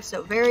Tower for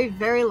so very,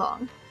 very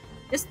long.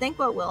 Just think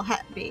what will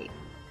be.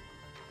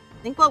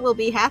 Think what will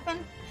be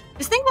happen?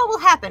 Just think what will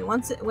happen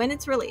when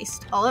it's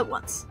released, all at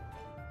once.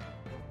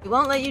 We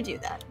won't let you do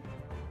that.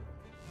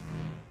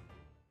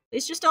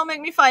 Please just don't make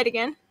me fight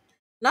again.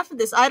 Enough of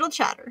this idle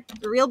chatter.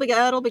 The real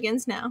battle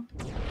begins now.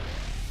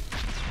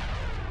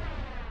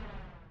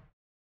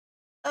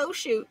 Oh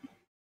shoot.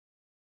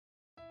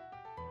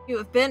 You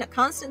have been a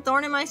constant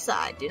thorn in my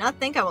side. Do not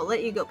think I will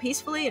let you go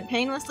peacefully and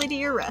painlessly to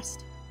your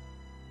rest.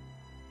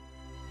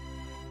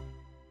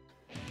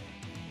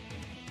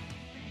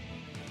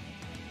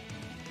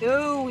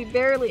 Oh, we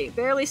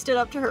barely stood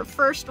up to her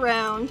first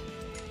round.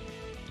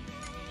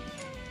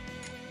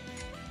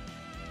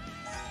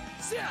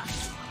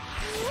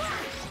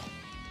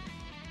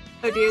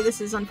 Oh dear, this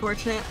is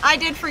unfortunate. I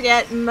did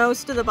forget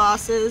most of the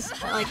bosses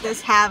like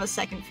this have a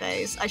second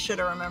phase. I should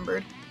have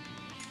remembered.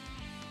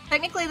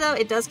 Technically, though,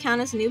 it does count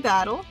as a new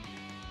battle.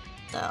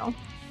 So.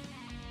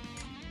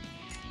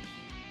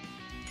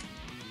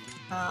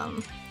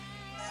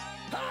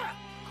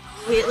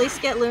 We at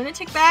least get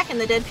Lunatic back and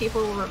the dead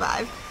people will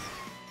revive.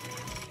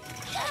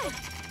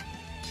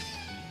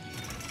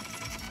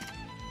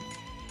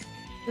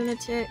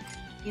 Lunatic,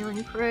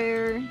 Healing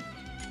Prayer.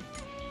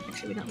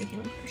 Actually, we don't need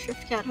Healing Prayer.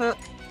 Shift Cat Hook.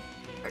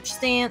 Arch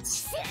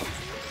Stance.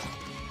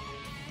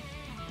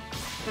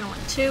 Gonna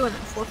want 2 and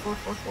then 4, 4,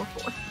 4, 4,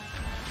 4.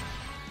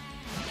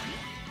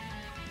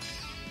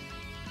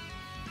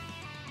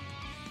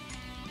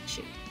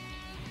 Shoot.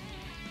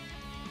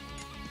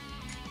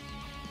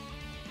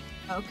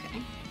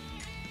 Okay.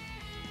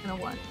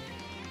 Gonna want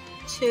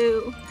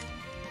 2.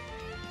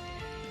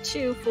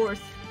 2, 4,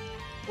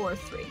 4,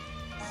 3.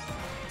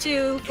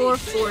 2, 4,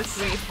 4,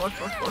 3, 4,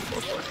 4, 4,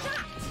 4,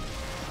 4.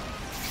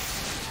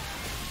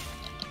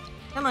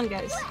 Come on,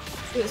 guys.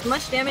 Do as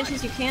much damage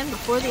as you can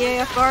before the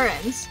AFR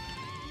ends.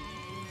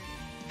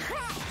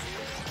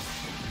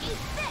 You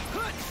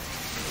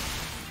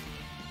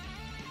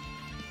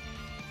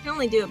can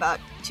only do about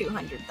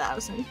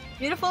 200,000.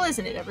 Beautiful,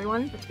 isn't it,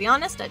 everyone? But to be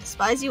honest, I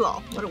despise you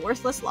all. What a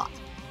worthless lot.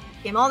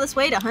 You came all this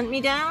way to hunt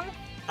me down?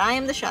 But I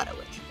am the Shadow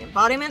Witch, the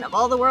embodiment of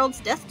all the world's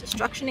death,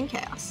 destruction, and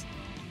chaos.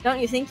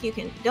 Don't think you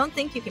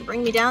can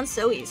bring me down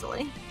so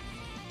easily.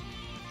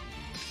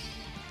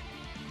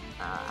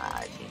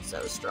 She's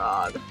so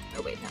strong.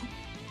 Oh wait, no.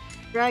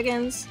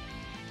 Dragons.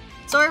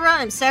 Soira,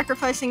 I'm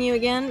sacrificing you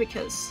again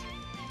because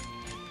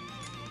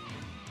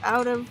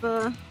out of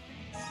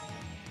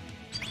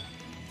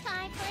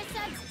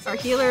our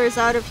healer is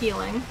out of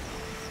healing.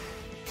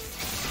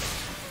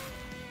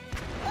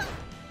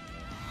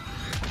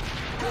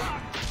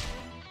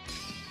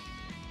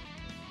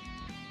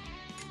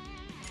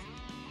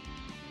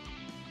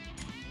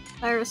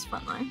 Cyrus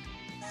frontline.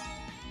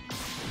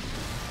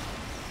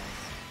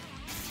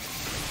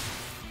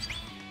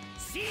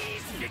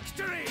 Seize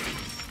victory!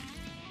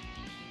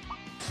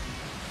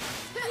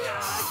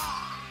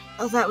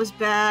 Oh, that was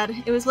bad.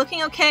 It was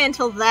looking okay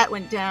until that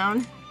went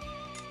down.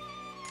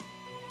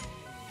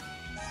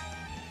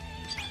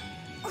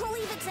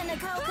 Leave it to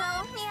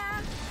Nikoko,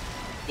 yeah.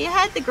 He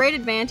had the great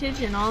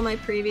advantage in all my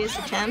previous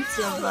attempts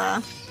of,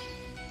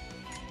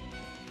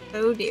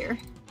 oh dear.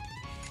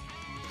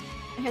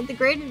 I had the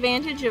great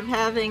advantage of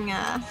having,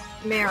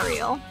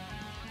 Mariel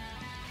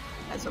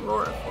as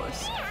Aurora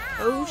Force.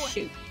 Oh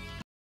shoot.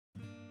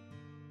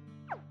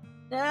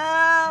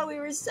 No, we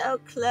were so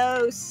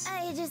close.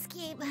 I just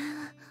keep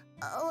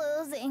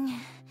losing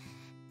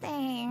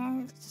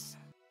things.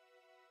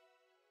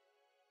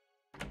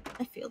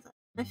 I feel that.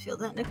 I feel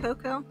that,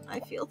 Nikoko. I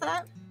feel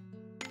that.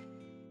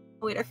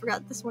 Oh wait, I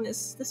forgot. This one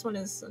is.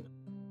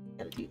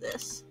 Gotta do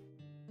this.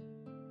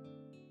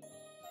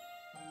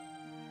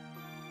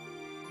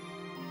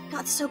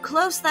 Got so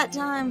close that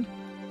time.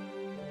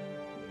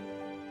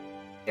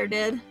 They're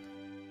dead.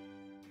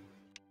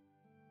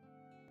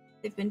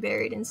 They've been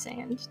buried in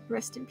sand.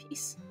 Rest in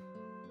peace.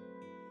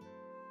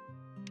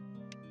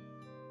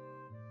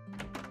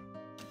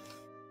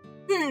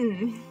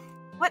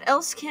 What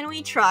else can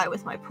we try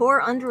with my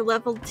poor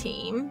underleveled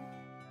team?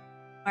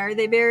 Why are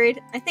they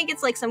buried? I think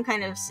it's like some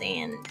kind of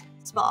sand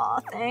spa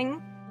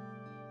thing.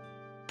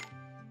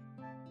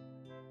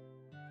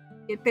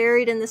 Get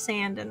buried in the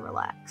sand and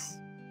relax.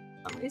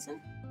 For some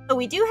reason. Oh,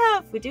 we do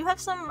have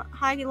some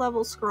high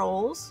level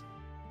scrolls.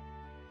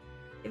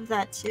 Give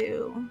that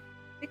to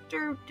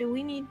Victor. Do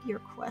we need your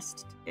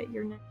quest to get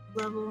your next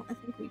level? I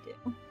think we do.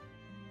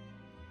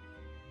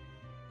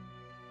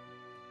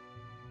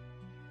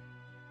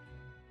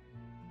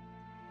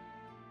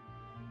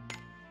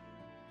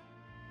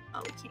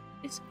 Oh, we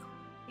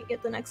can't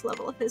get the next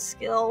level of his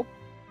skill.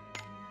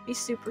 Be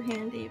super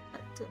handy,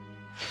 but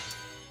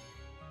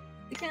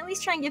we can at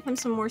least try and give him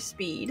some more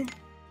speed.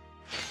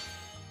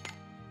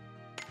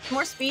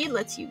 More speed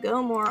lets you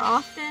go more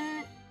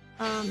often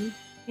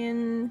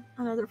in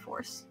another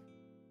force.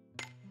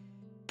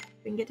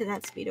 We can get to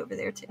that speed over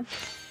there too.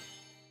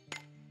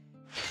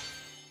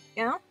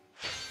 Yeah.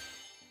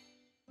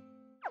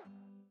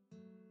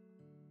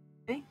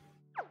 Okay,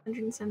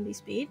 170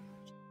 speed.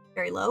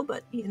 Very low,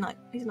 but he's not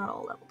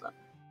all leveled up.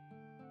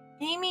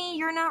 Amy,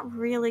 you're not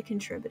really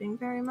contributing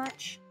very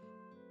much.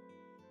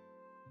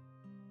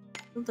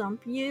 We'll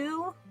dump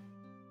you.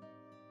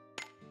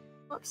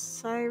 Whoops,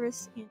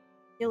 Cyrus and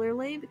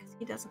Killerly because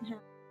he doesn't have.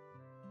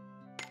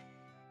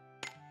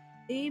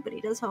 See, but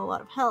he does have a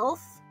lot of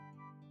health.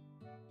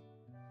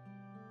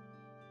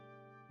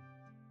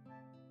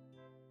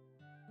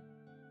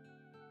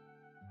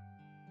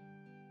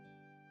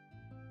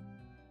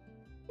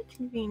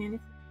 Convenient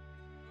if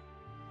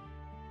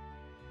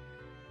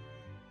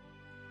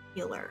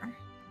healer.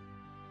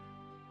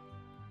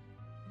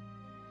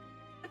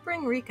 Could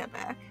bring Rika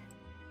back.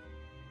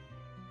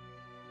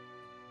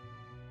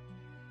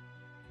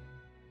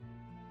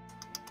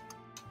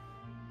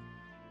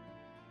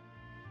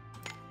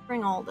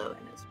 Bring Aldo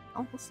in as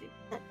well. We'll see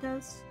what that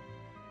does.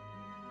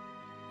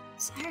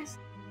 Cyrus,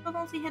 what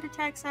multi-hit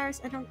attack,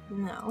 Cyrus? I don't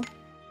know.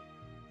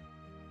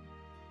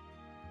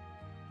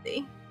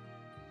 See.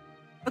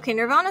 Okay,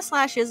 Nirvana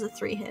Slash is a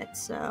 3-hit,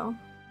 so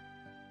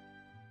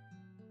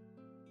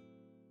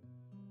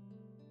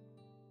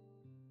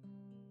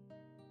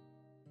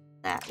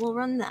that we'll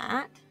run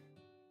that.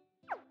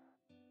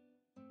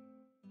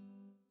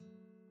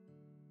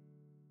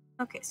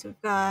 Okay, so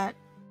we've got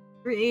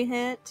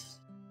 3-hit.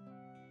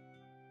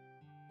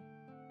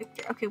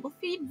 Victor. Okay, we'll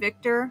feed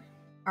Victor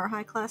our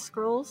high class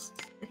scrolls,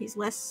 but he's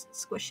less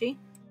squishy.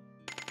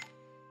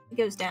 He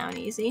goes down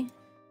easy.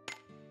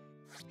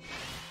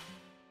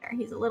 There,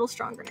 he's a little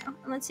stronger now.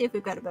 And let's see if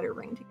we've got a better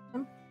ring to give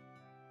him.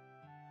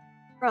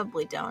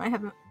 Probably don't. I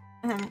haven't.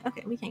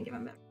 Okay, we can't give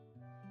him better.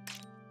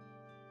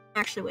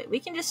 Actually, wait. We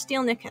can just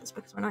steal Nikka's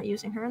because we're not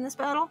using her in this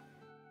battle.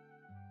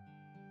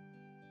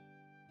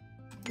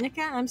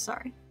 Nika, I'm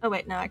sorry. Oh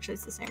wait, no, actually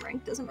it's the same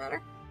rank. Doesn't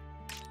matter.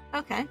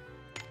 Okay.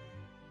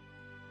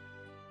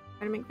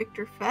 Try to make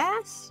Victor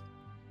fast.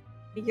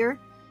 You're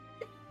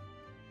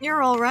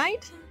all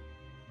right.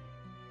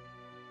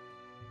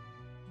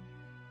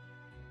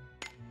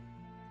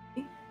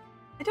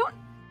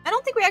 I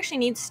don't think we actually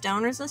need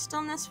stone resist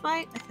on this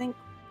fight. I think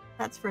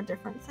that's for a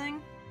different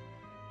thing.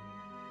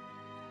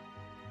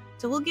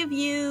 So we'll give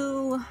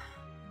you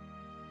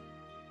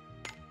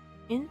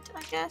int,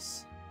 I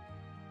guess.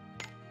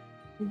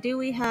 Do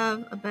we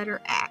have a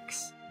better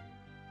axe?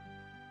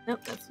 Nope,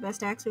 that's the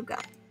best axe we've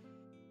got.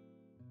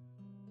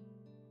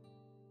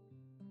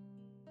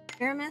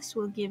 Aramis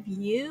will give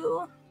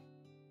you... I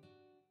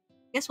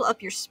guess we'll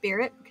up your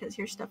spirit, because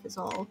your stuff is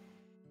all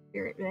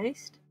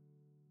spirit-based.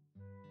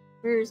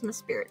 Where's my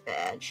spirit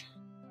badge?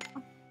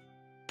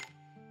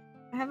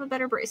 I have a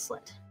better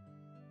bracelet.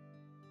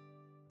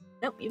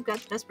 Nope, you've got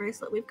the best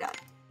bracelet we've got.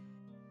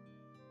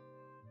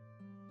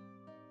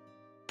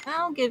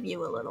 I'll give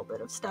you a little bit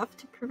of stuff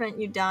to prevent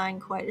you dying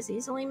quite as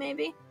easily,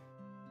 maybe.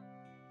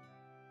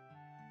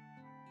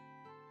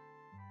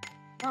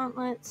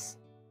 Gauntlets.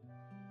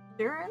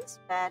 Endurance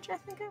badge, I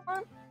think I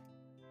want.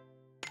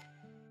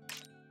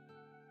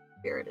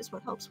 Spirit is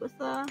what helps with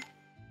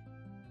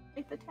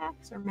type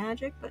attacks or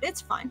magic, but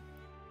it's fine.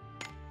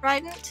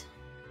 Trident,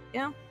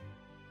 yeah.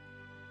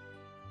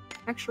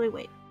 Actually,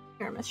 wait.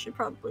 Tiramis should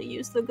probably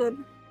use the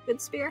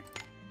good spear.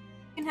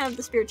 You can have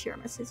the spear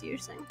Tiramis is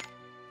using.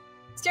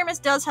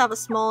 Tiramis does have a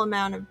small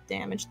amount of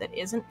damage that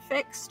isn't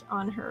fixed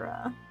on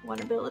her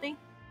one ability.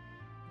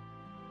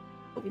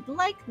 But we'd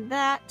like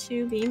that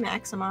to be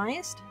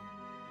maximized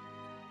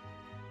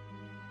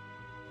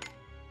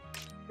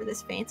for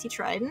this fancy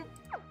trident.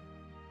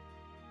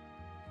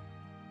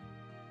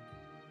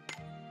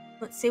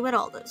 Let's see what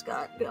Aldo's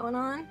got going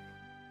on.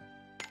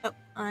 Oh,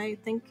 I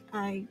think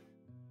I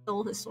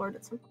stole his sword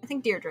at some point. I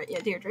think Deirdre, yeah,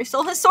 Deirdre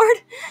stole his sword.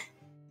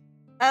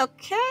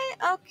 Okay,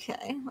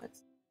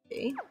 let's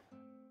see.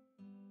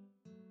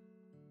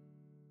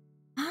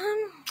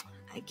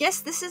 I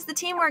guess this is the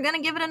team we're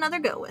gonna give it another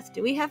go with.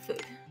 Do we have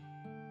food?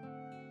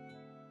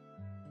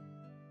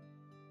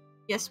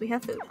 Yes, we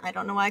have food. I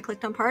don't know why I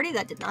clicked on party,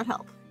 that did not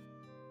help.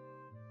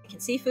 I can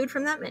see food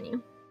from that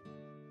menu.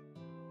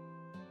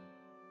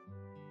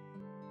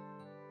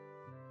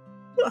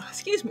 Ugh,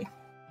 excuse me.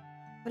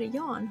 What a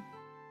yawn.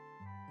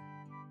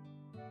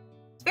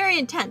 It's very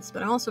intense,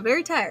 but I'm also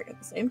very tired at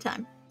the same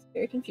time. It's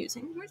very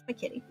confusing. Where's my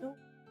kitty?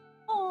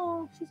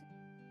 Oh,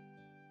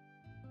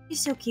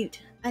 she's so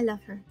cute. I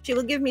love her. She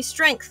will give me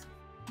strength.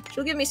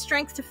 She'll give me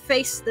strength to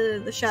face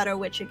the Shadow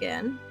Witch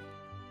again.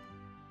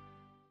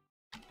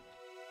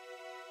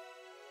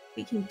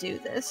 We can do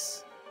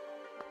this.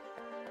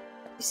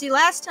 You see,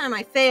 last time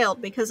I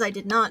failed because I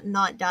did not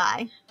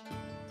die.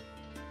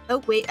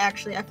 Oh, wait,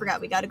 actually, I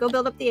forgot. We gotta go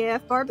build up the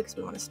AF bar because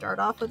we want to start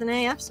off with an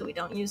AF so we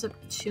don't use up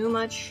too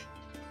much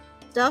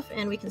stuff,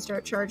 and we can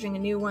start charging a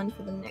new one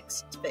for the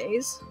next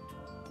phase.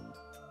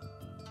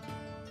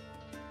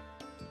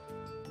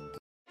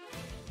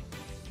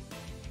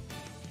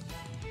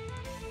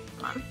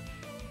 Come on.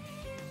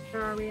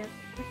 Where are we at?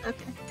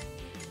 Okay.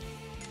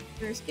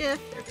 There's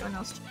gift. Everyone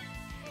else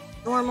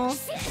normal.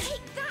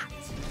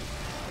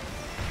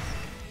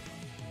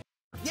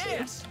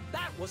 Yes,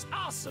 that was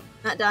awesome.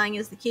 Not dying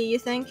is the key, you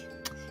think?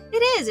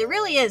 It is, it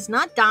really is.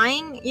 Not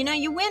dying, you know,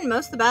 you win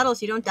most of the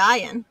battles you don't die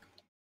in.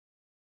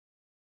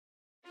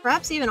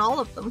 Perhaps even all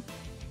of them.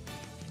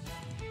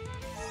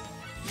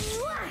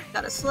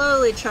 Gotta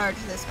slowly charge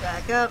this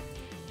back up.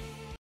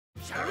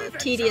 A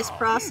tedious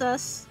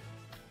process,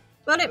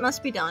 but it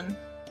must be done.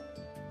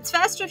 It's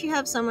faster if you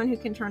have someone who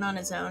can turn on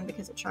his own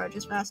because it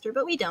charges faster,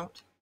 but we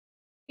don't.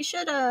 We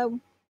should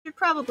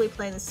probably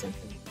play the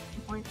Symphony at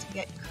some point to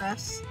get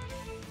Cress.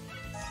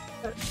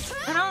 But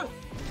I don't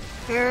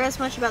care as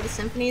much about the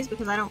Symphonies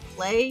because I don't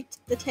play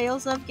the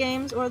Tales of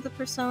games or the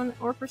Persona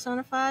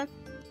 5.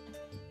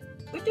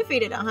 We've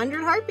defeated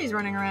 100 harpies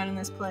running around in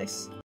this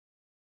place.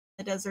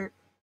 The desert.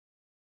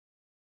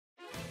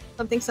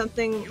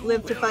 Something,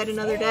 live to fight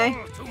another day.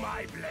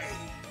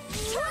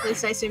 At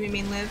least I assume you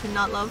mean live and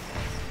not love.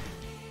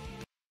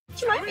 But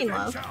you might mean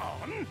love.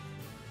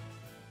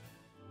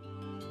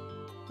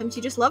 Sometimes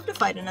you just love to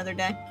fight another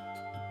day.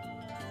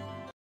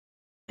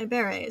 My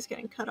beret is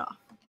getting cut off.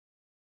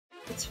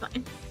 It's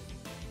fine.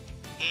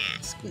 Ah,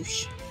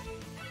 squoosh.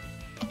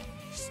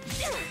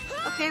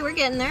 Okay, we're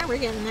getting there,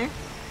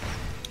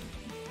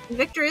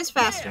 Victor is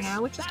faster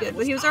now, which is good,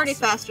 but he was already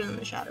faster than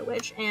the Shadow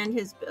Witch, and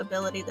his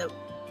ability that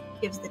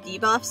gives the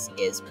debuffs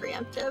is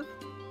preemptive.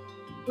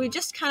 We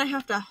just kind of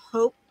have to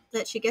hope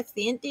that she gets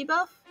the int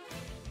debuff,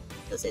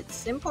 because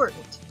it's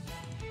important.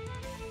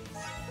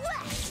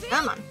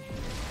 Come on.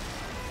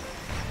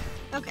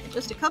 Okay,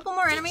 just a couple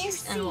more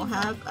enemies, and we'll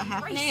have a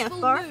half an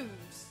AF bar.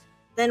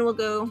 Then we'll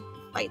go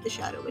fight the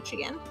Shadow Witch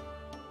again.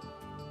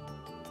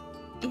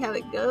 See how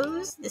it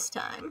goes this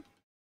time.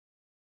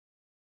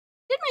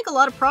 Did make a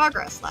lot of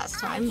progress last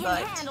time,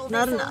 but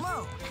not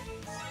enough.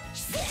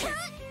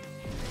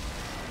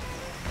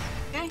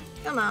 Okay,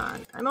 come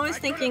on. I always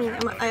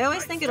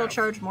think it'll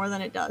charge more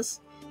than it does.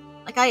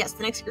 Like, ah yes,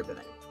 the next group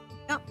event.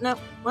 Oh, no,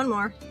 one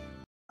more.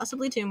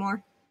 Possibly two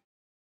more.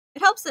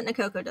 It helps that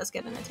Nikoko does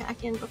get an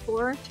attack in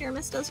before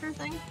Tiramis does her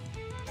thing.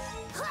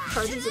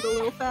 Charges it a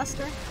little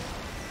faster.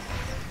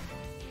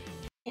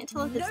 Can't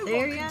tell if it's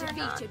there yet or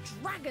not.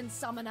 Dragon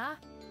summoner.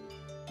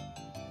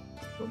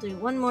 We'll do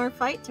one more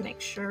fight to make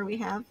sure we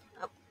have...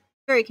 Oh,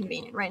 very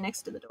convenient, right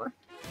next to the door.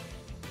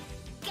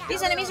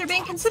 These enemies are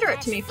being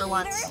considerate to me for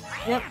once.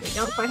 Yep, we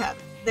don't quite have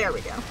it. There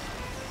we go.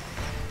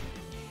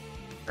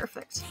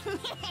 Perfect.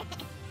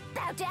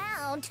 Bow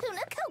down to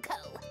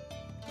Nikoko.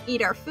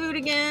 Eat our food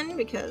again,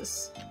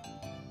 because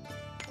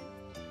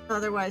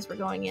otherwise we're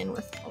going in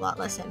with a lot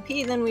less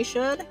MP than we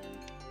should.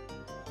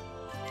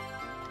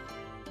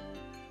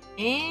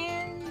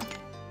 And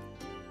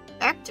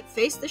back to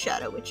face the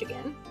Shadow Witch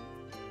again.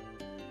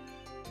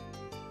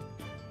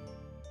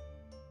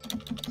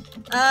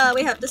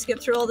 We have to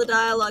skip through all the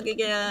dialogue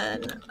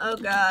again. Oh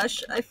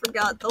gosh, I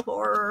forgot the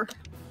horror.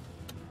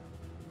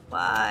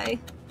 Why?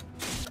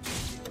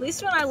 At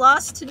least when I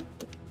lost to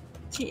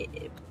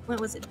what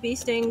was it?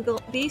 Beast Angel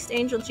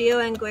Geo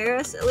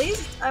Anguirus, at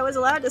least I was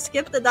allowed to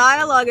skip the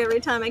dialogue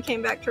every time I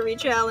came back to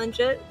re-challenge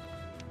it.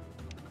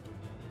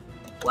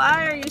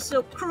 Why are you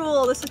so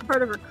cruel? This is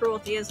part of her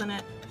cruelty, isn't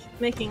it? She's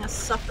making us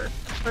suffer.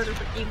 It's part of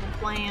her evil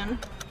plan.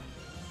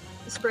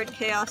 To spread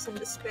chaos and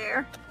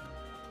despair.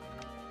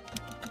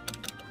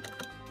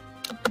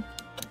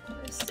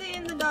 I've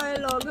seen the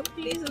dialogue.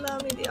 Please allow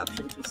me the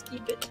option to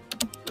skip it.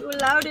 You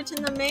allowed it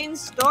in the main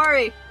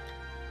story.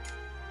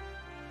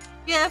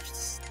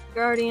 Gifts.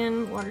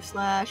 Guardian, Water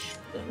Slash,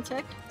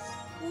 Lunatic.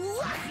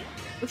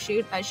 Oh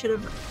shoot, I should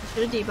have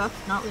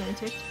debuffed, not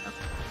Lunatic. Oh,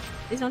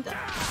 please don't die.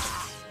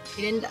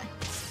 He didn't die.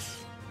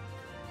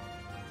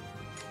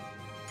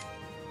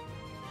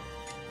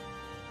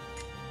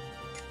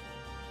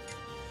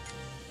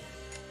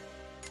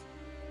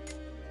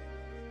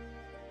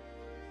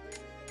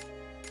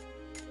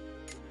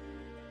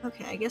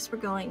 Okay, I guess we're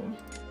going...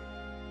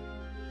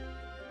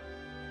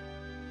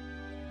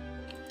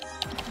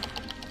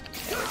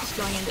 Okay, we're just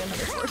going into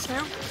another force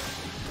now.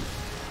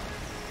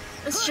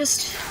 Let's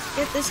just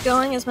get this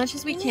going as much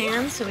as we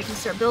can so we can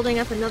start building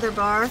up another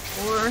bar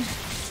for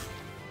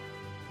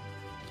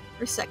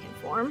her second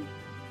form.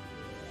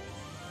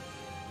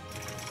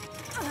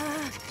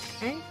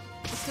 Okay,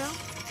 let's go.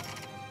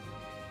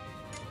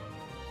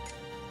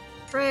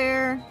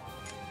 Prayer.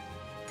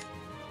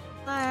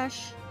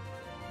 Flash.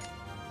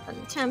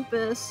 Sudden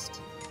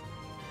Tempest.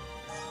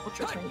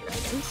 Ultra Twin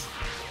Dragons.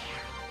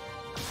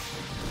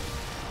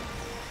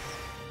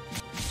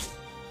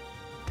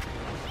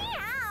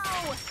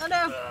 Oh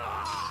no!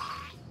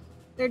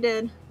 They're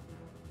dead.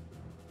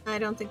 I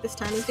don't think this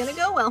time is gonna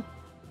go well.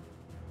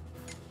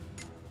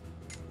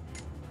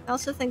 I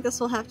also think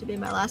this will have to be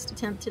my last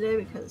attempt today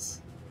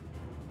because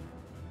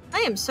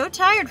I am so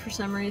tired for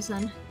some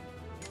reason.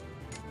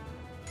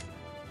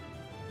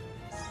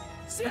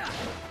 He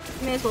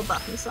may as well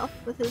buff himself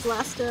with his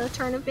last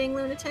turn of being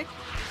Lunatic.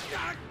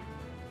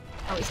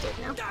 Oh, he's dead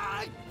now.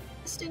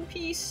 Rest in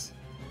peace.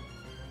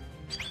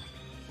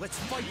 Let's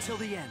fight till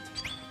the end.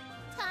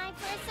 Time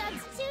for a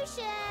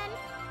substitution.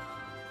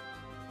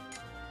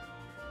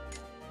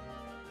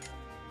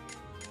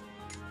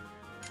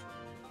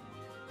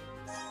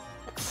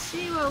 Let's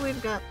see what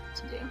we've got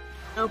to do.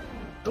 Nope.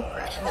 Oh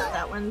crap, no,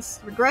 that one's...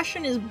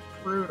 Regression is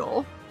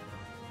brutal.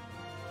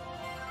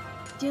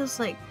 Deals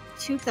like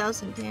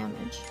 2,000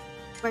 damage.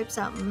 Wipes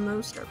out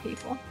most our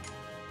people.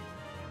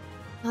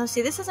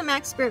 See, this has a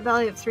max spirit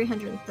value of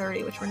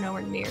 330, which we're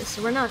nowhere near,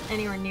 so we're not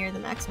anywhere near the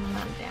maximum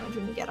amount of damage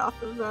we can get off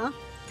of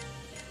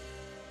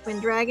Twin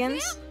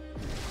Dragons.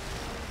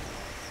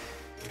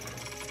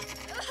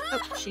 Oh,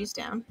 she's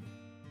down.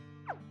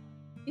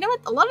 You know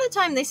what? A lot of the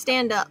time they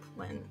stand up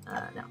when,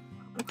 no.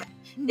 Okay.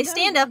 They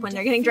stand up when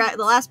they're getting dragged.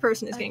 The last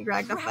person is getting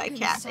dragged off by a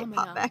cat. They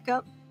pop back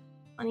up.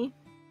 Funny.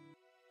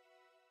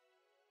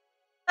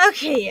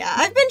 Okay, yeah.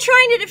 I've been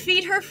trying to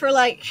defeat her for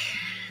like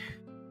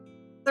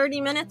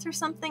 30 minutes or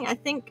something. I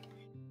think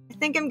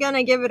I'm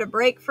gonna give it a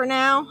break for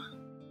now.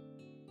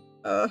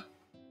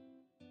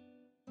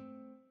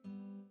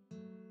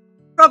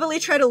 Probably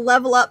try to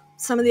level up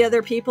some of the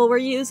other people we're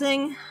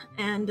using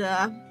and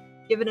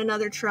give it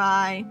another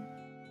try.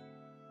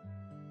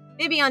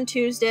 Maybe on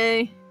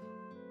Tuesday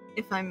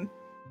if I'm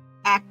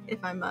active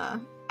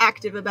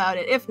about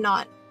it. If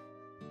not,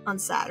 on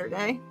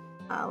Saturday,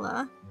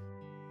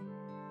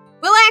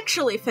 we'll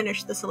actually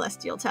finish the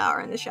Celestial Tower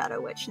and the Shadow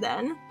Witch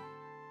then.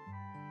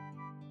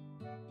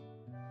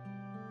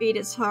 Speed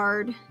is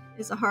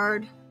a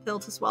hard pill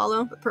to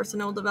swallow, but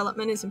personal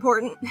development is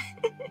important.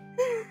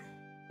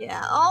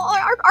 Yeah,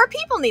 our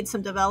people need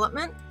some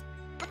development.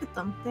 Look at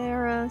them.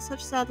 They're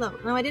such sad level.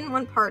 No, I didn't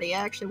want party. I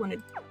actually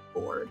wanted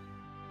board.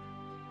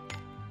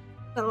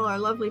 Got all our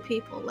lovely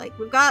people. Like,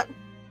 we've got...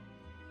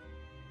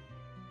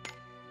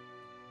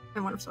 I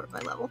want to sort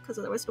by level, because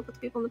otherwise we'll put the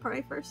people in the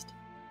party first.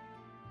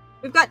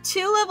 We've got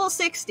 2 level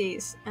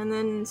 60s, and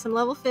then some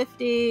level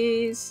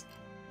 50s,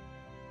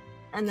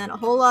 and then a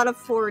whole lot of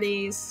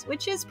 40s,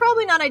 which is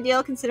probably not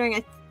ideal considering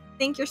I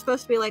think you're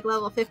supposed to be like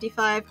level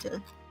 55 to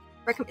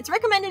It's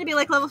recommended to be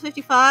like level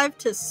 55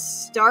 to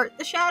start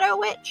the Shadow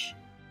Witch.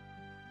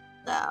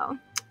 So,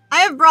 I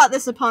have brought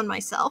this upon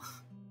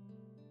myself.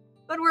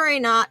 But worry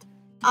not.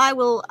 I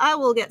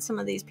will get some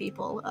of these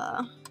people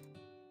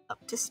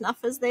up to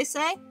snuff, as they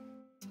say.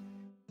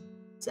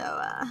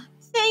 So,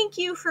 thank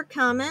you for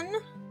coming,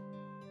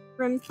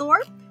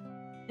 Grimthorpe.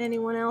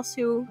 Anyone else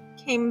who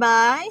came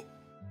by?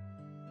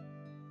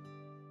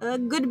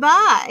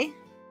 Goodbye.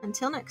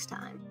 Until next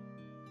time.